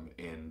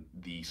 And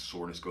the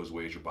soreness goes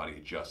away as your body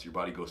adjusts. Your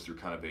body goes through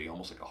kind of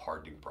almost like a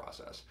hardening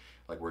process,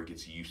 like where it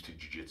gets used to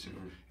jiu-jitsu.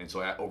 Mm-hmm. And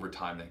so over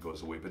time that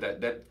goes away. But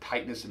that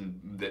tightness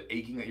and the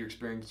aching that you're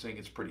experiencing,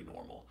 it's pretty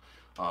normal.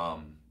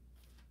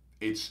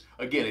 It's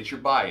your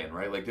buy-in,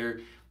 right? Like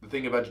the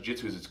thing about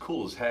jiu-jitsu is it's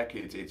cool as heck.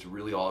 It's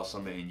really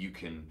awesome, and you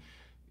can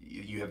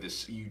you have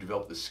this, you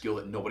develop this skill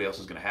that nobody else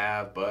is going to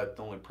have, but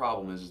the only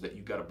problem is that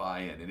you've got to buy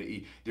in,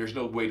 and there's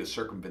no way to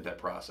circumvent that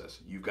process.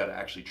 You've got to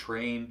actually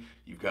train.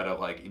 You've got to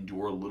like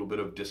endure a little bit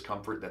of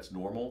discomfort. That's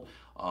normal.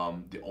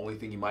 The only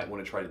thing you might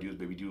want to try to do is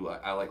maybe do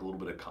I like a little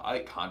bit of I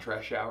like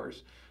contrast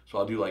showers. So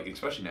I'll do like,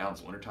 especially now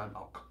it's wintertime,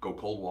 I'll go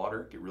cold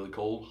water, get really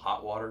cold,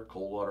 hot water,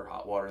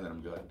 hot water, and then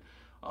I'm good.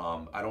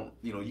 I don't,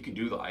 you can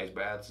do the ice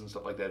baths and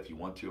stuff like that if you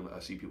want to. I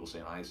see people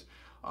saying ice.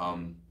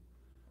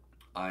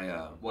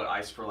 What,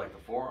 ice for like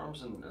the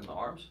forearms and the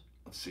arms?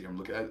 Let's see. I'm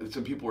looking at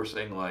some people are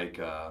saying like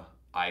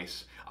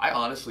ice.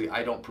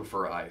 I don't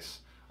prefer ice.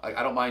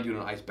 I don't mind doing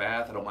an ice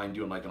bath. I don't mind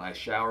doing like an ice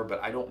shower,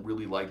 but I don't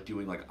really like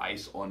doing like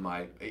ice on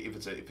my if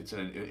it's in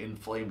an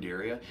inflamed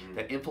area.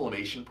 That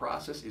inflammation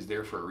process is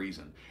there for a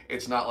reason.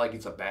 It's not like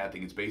it's a bad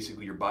thing. It's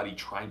basically your body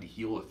trying to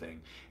heal the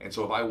thing. And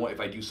so if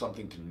I do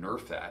something to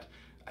nerf that,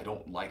 I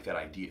don't like that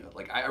idea.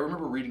 Like I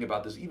remember reading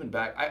about this even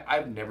back.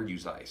 I've never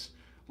used ice.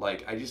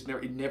 Like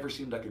it never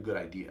seemed like a good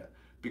idea.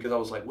 Because I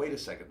was like, wait a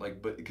second,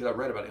 but because I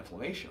read about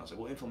inflammation, I was like,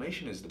 well,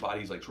 inflammation is the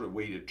body's like sort of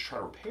way to try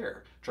to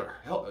repair, try to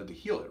help to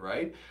heal it,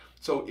 right?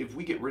 So if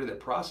we get rid of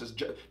that process,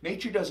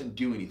 nature doesn't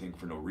do anything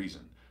for no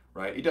reason,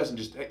 right? It doesn't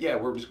just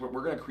we're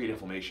going to create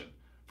inflammation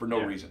for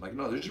no reason. Like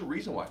no, there's a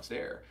reason why it's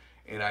there.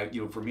 And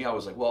for me, I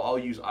was like, well, I'll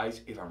use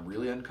ice if I'm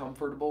really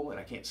uncomfortable and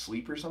I can't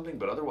sleep or something,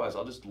 but otherwise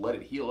I'll just let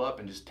it heal up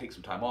and just take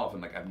some time off.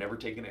 And like I've never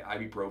taken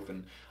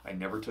ibuprofen, I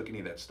never took any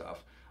of that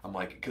stuff. I'm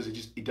like, because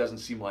it doesn't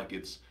seem like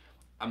it's.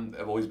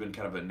 I've always been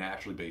kind of a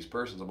naturally based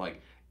person. So I'm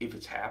like, if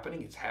it's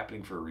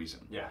happening for a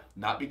reason. Yeah.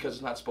 Not because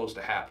it's not supposed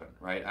to happen,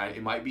 right?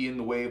 It might be in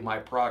the way of my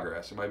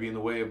progress. It might be in the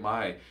way of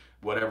my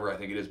whatever I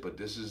think it is. But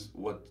this is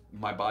what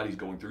my body's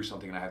going through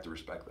something, and I have to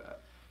respect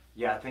that.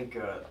 Yeah, I think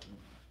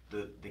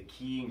the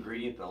key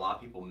ingredient that a lot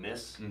of people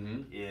miss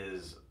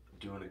is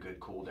doing a good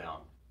cool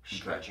down,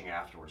 stretching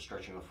afterwards,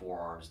 stretching the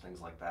forearms,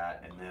 things like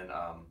that, and then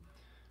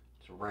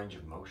it's a range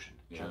of motion,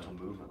 gentle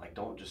movement. Like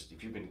don't just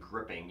if you've been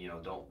gripping,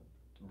 don't.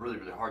 Really,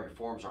 really hard, your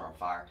forearms are on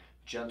fire.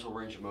 Gentle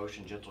range of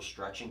motion, gentle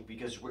stretching,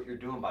 because what you're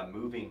doing by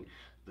moving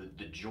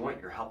the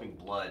joint, you're helping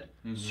blood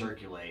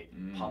circulate,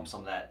 pump some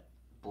of that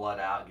blood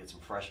out, get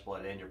some fresh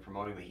blood in. You're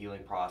promoting the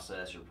healing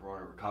process. You're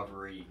promoting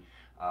recovery.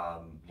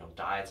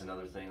 Diet's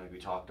another thing, like we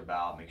talked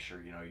about. Make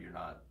sure you're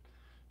not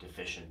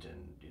deficient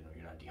and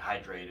you're not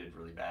dehydrated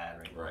really bad or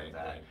anything like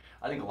that. Right.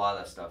 I think a lot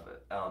of that stuff.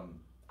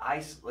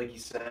 Ice, like you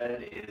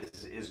said,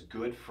 is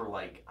good for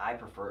like I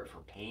prefer it for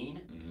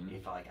pain.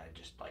 If I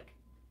just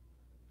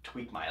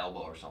tweak my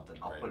elbow or something,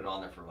 I'll put it on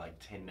there for like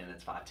 10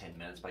 minutes, 5-10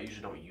 minutes, but I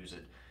usually don't use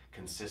it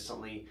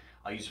consistently.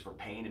 I'll use it for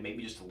pain and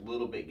maybe just a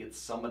little bit, get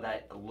some of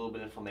that, a little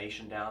bit of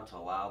inflammation down to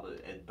allow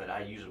but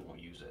I usually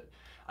won't use it.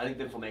 I think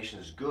the inflammation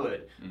is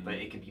good, but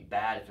it can be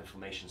bad if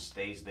inflammation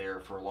stays there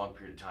for a long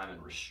period of time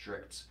and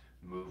restricts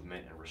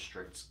movement and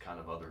restricts kind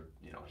of other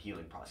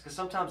healing process, because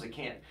sometimes it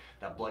can't.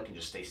 That blood can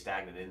just stay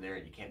stagnant in there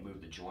and you can't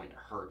move the joint. It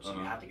hurts. So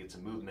you have to get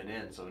some movement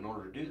in. So in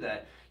order to do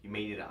that, you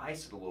may need to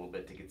ice it a little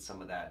bit to get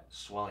some of that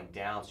swelling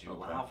down, so you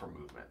allow for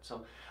movement.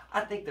 So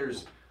I think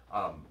there's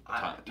time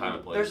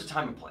and place. There's a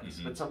time and place,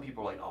 but some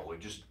people are like, oh, we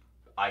just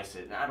ice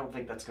it, and I don't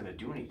think that's going to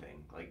do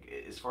anything. Like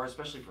as far,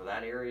 especially for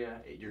that area,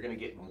 you're going to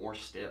get more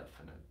stiff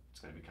and it's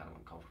going to be kind of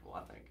uncomfortable.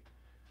 I think.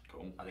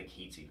 Cool. I think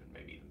heat's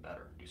maybe even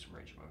better. Do some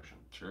range of motion.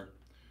 Sure.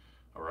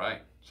 All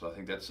right, so I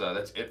think that's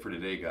it for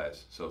today,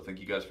 guys. So thank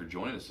you guys for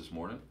joining us this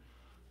morning.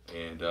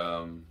 And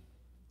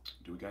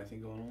do we got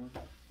anything going on?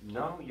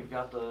 No,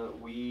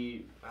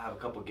 we have a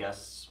couple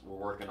guests we're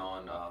working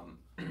on.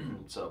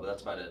 But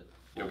that's about it.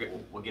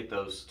 We'll get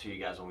those to you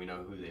guys when we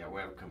know who they are.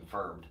 We haven't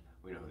confirmed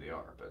we know who they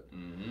are, but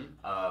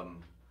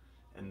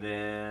and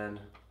then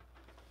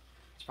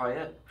that's probably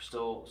it. We're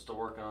still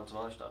working on some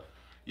other stuff.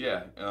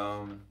 Yeah.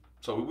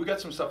 So we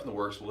got some stuff in the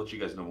works. We'll let you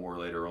guys know more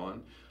later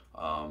on.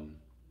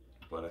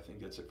 But I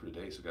think that's it for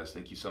today. So guys,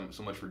 thank you so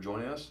much for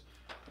joining us,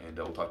 and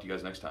we'll talk to you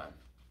guys next time.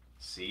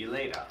 See you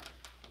later.